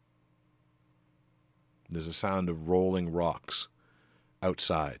 There's a sound of rolling rocks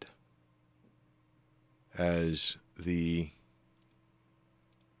outside as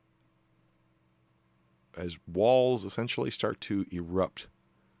walls essentially start to erupt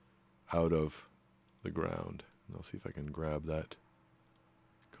out of the ground. And I'll see if I can grab that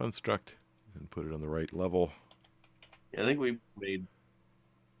construct and put it on the right level. Yeah, I think we made...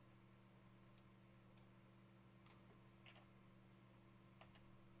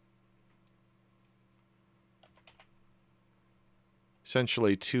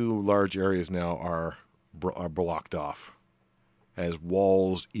 Essentially, two large areas now are blocked off as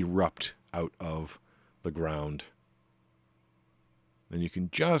walls erupt out of the ground. And you can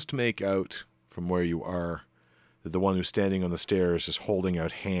just make out from where you are that the one who's standing on the stairs is holding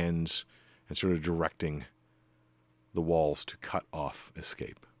out hands and sort of directing the walls to cut off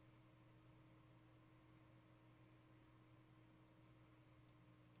escape.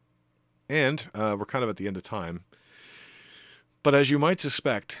 And we're kind of at the end of time. But as you might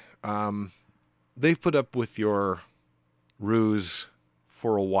suspect, they've put up with your ruse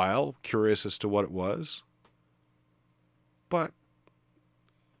for a while, curious as to what it was. But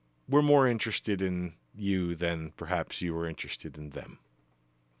we're more interested in you than perhaps you were interested in them.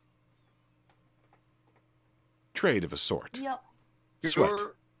 Trade of a sort. Yep. Sweat.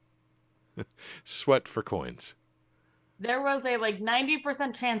 Sweat for coins. There was a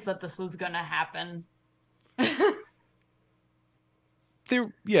 90% chance that this was going to happen.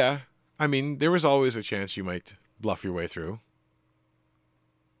 Yeah. I mean, there was always a chance you might bluff your way through.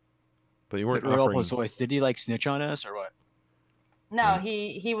 But you weren't offering... voice, did he snitch on us or what? No,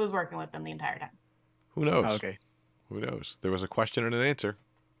 he was working with them the entire time. Who knows? Oh, okay. Who knows? There was a question and an answer.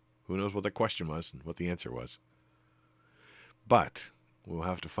 Who knows what the question was and what the answer was? But we'll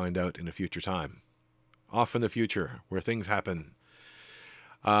have to find out in a future time. Off in the future, where things happen.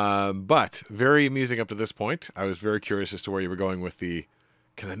 But very amusing up to this point. I was very curious as to where you were going with the,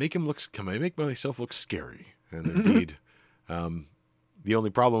 can I make myself look scary? And indeed, the only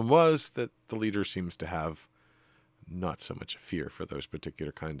problem was that the leader seems to have not so much a fear for those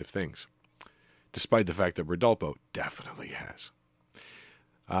particular kind of things, despite the fact that Rodolfo definitely has.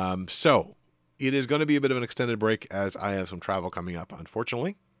 So it is going to be a bit of an extended break as I have some travel coming up,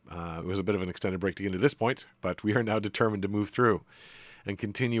 unfortunately. It was a bit of an extended break to get to this point, but we are now determined to move through and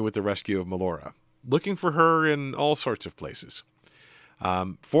continue with the rescue of Melora, looking for her in all sorts of places.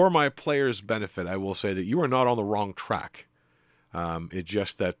 For my players' benefit, I will say that you are not on the wrong track. It's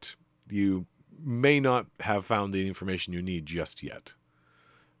just that you may not have found the information you need just yet.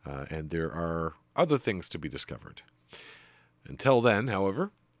 And there are other things to be discovered. Until then,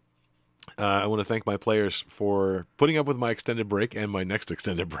 however, I want to thank my players for putting up with my extended break and my next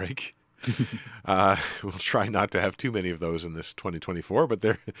extended break. We'll try not to have too many of those in this 2024, but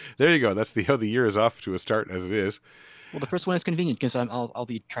there you go. That's the year is off to a start as it is. Well, the first one is convenient because I'll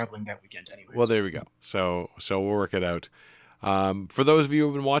be traveling that weekend anyway. Well, there we go. So we'll work it out. For those of you who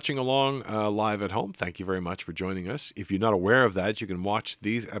have been watching along live at home, thank you very much for joining us. If you're not aware of that, you can watch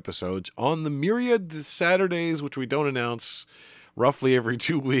these episodes on the myriad Saturdays, which we don't announce, roughly every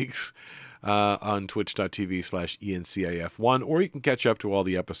 2 weeks, on twitch.tv/ENCIF1, or you can catch up to all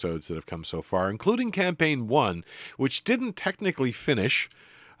the episodes that have come so far, including Campaign 1, which didn't technically finish.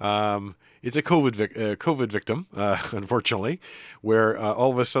 It's a COVID victim, unfortunately, where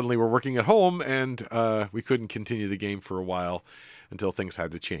all of us suddenly were working at home and we couldn't continue the game for a while until things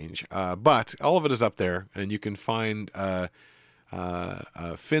had to change. But all of it is up there, and you can find Finn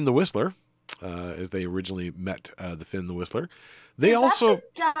the Whistler, as they originally met the Finn the Whistler. They also the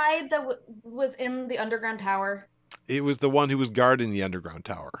guy that was in the underground tower. It was the one who was guarding the underground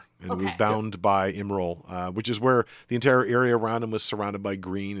tower and was bound by Emerald, which is where the entire area around him was surrounded by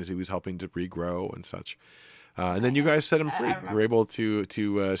green as he was helping to regrow and such. And then you guys set him free. You were able to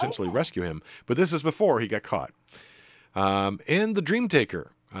essentially rescue him. But this is before he got caught. And the Dream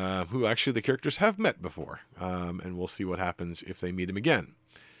Taker, who actually the characters have met before. And we'll see what happens if they meet him again.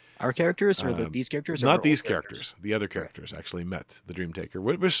 Our characters or these characters? Not these characters. The other characters actually met the Dream Taker.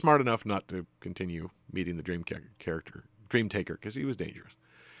 We're smart enough not to continue meeting the Dream Taker, because he was dangerous.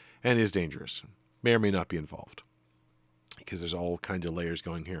 And is dangerous. May or may not be involved. Because there's all kinds of layers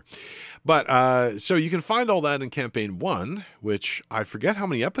going here. But, so you can find all that in Campaign 1, which I forget how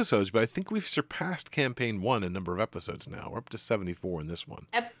many episodes, but I think we've surpassed Campaign 1 in number of episodes now. We're up to 74 in this one.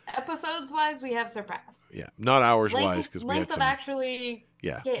 Episodes-wise, we have surpassed. Yeah, not hours-wise, because we had length of actually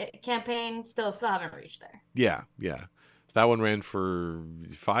campaign, still haven't reached there. Yeah. That one ran for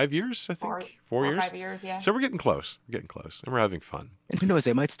 5 years, I think. 4 years? 5 years, yeah. So we're getting close. And we're having fun. And who knows,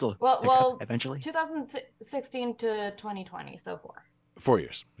 they might still pick up eventually. 2016 to 2020, so 4. 4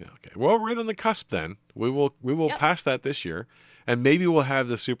 years. Yeah, okay. Well, we're right on the cusp then. We will pass that this year. And maybe we'll have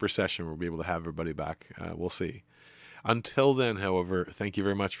the super session. We'll be able to have everybody back. We'll see. Until then, however, thank you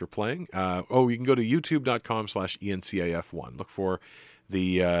very much for playing. You can go to youtube.com/ENCIF1. Look for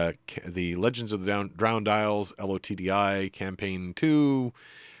the Legends of the Drowned Isles, LOTDI, Campaign 2,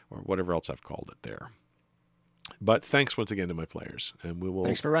 or whatever else I've called it there. But thanks once again to my players, and we will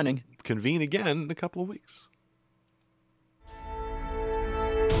Thanks for running. Convene again in a couple of weeks.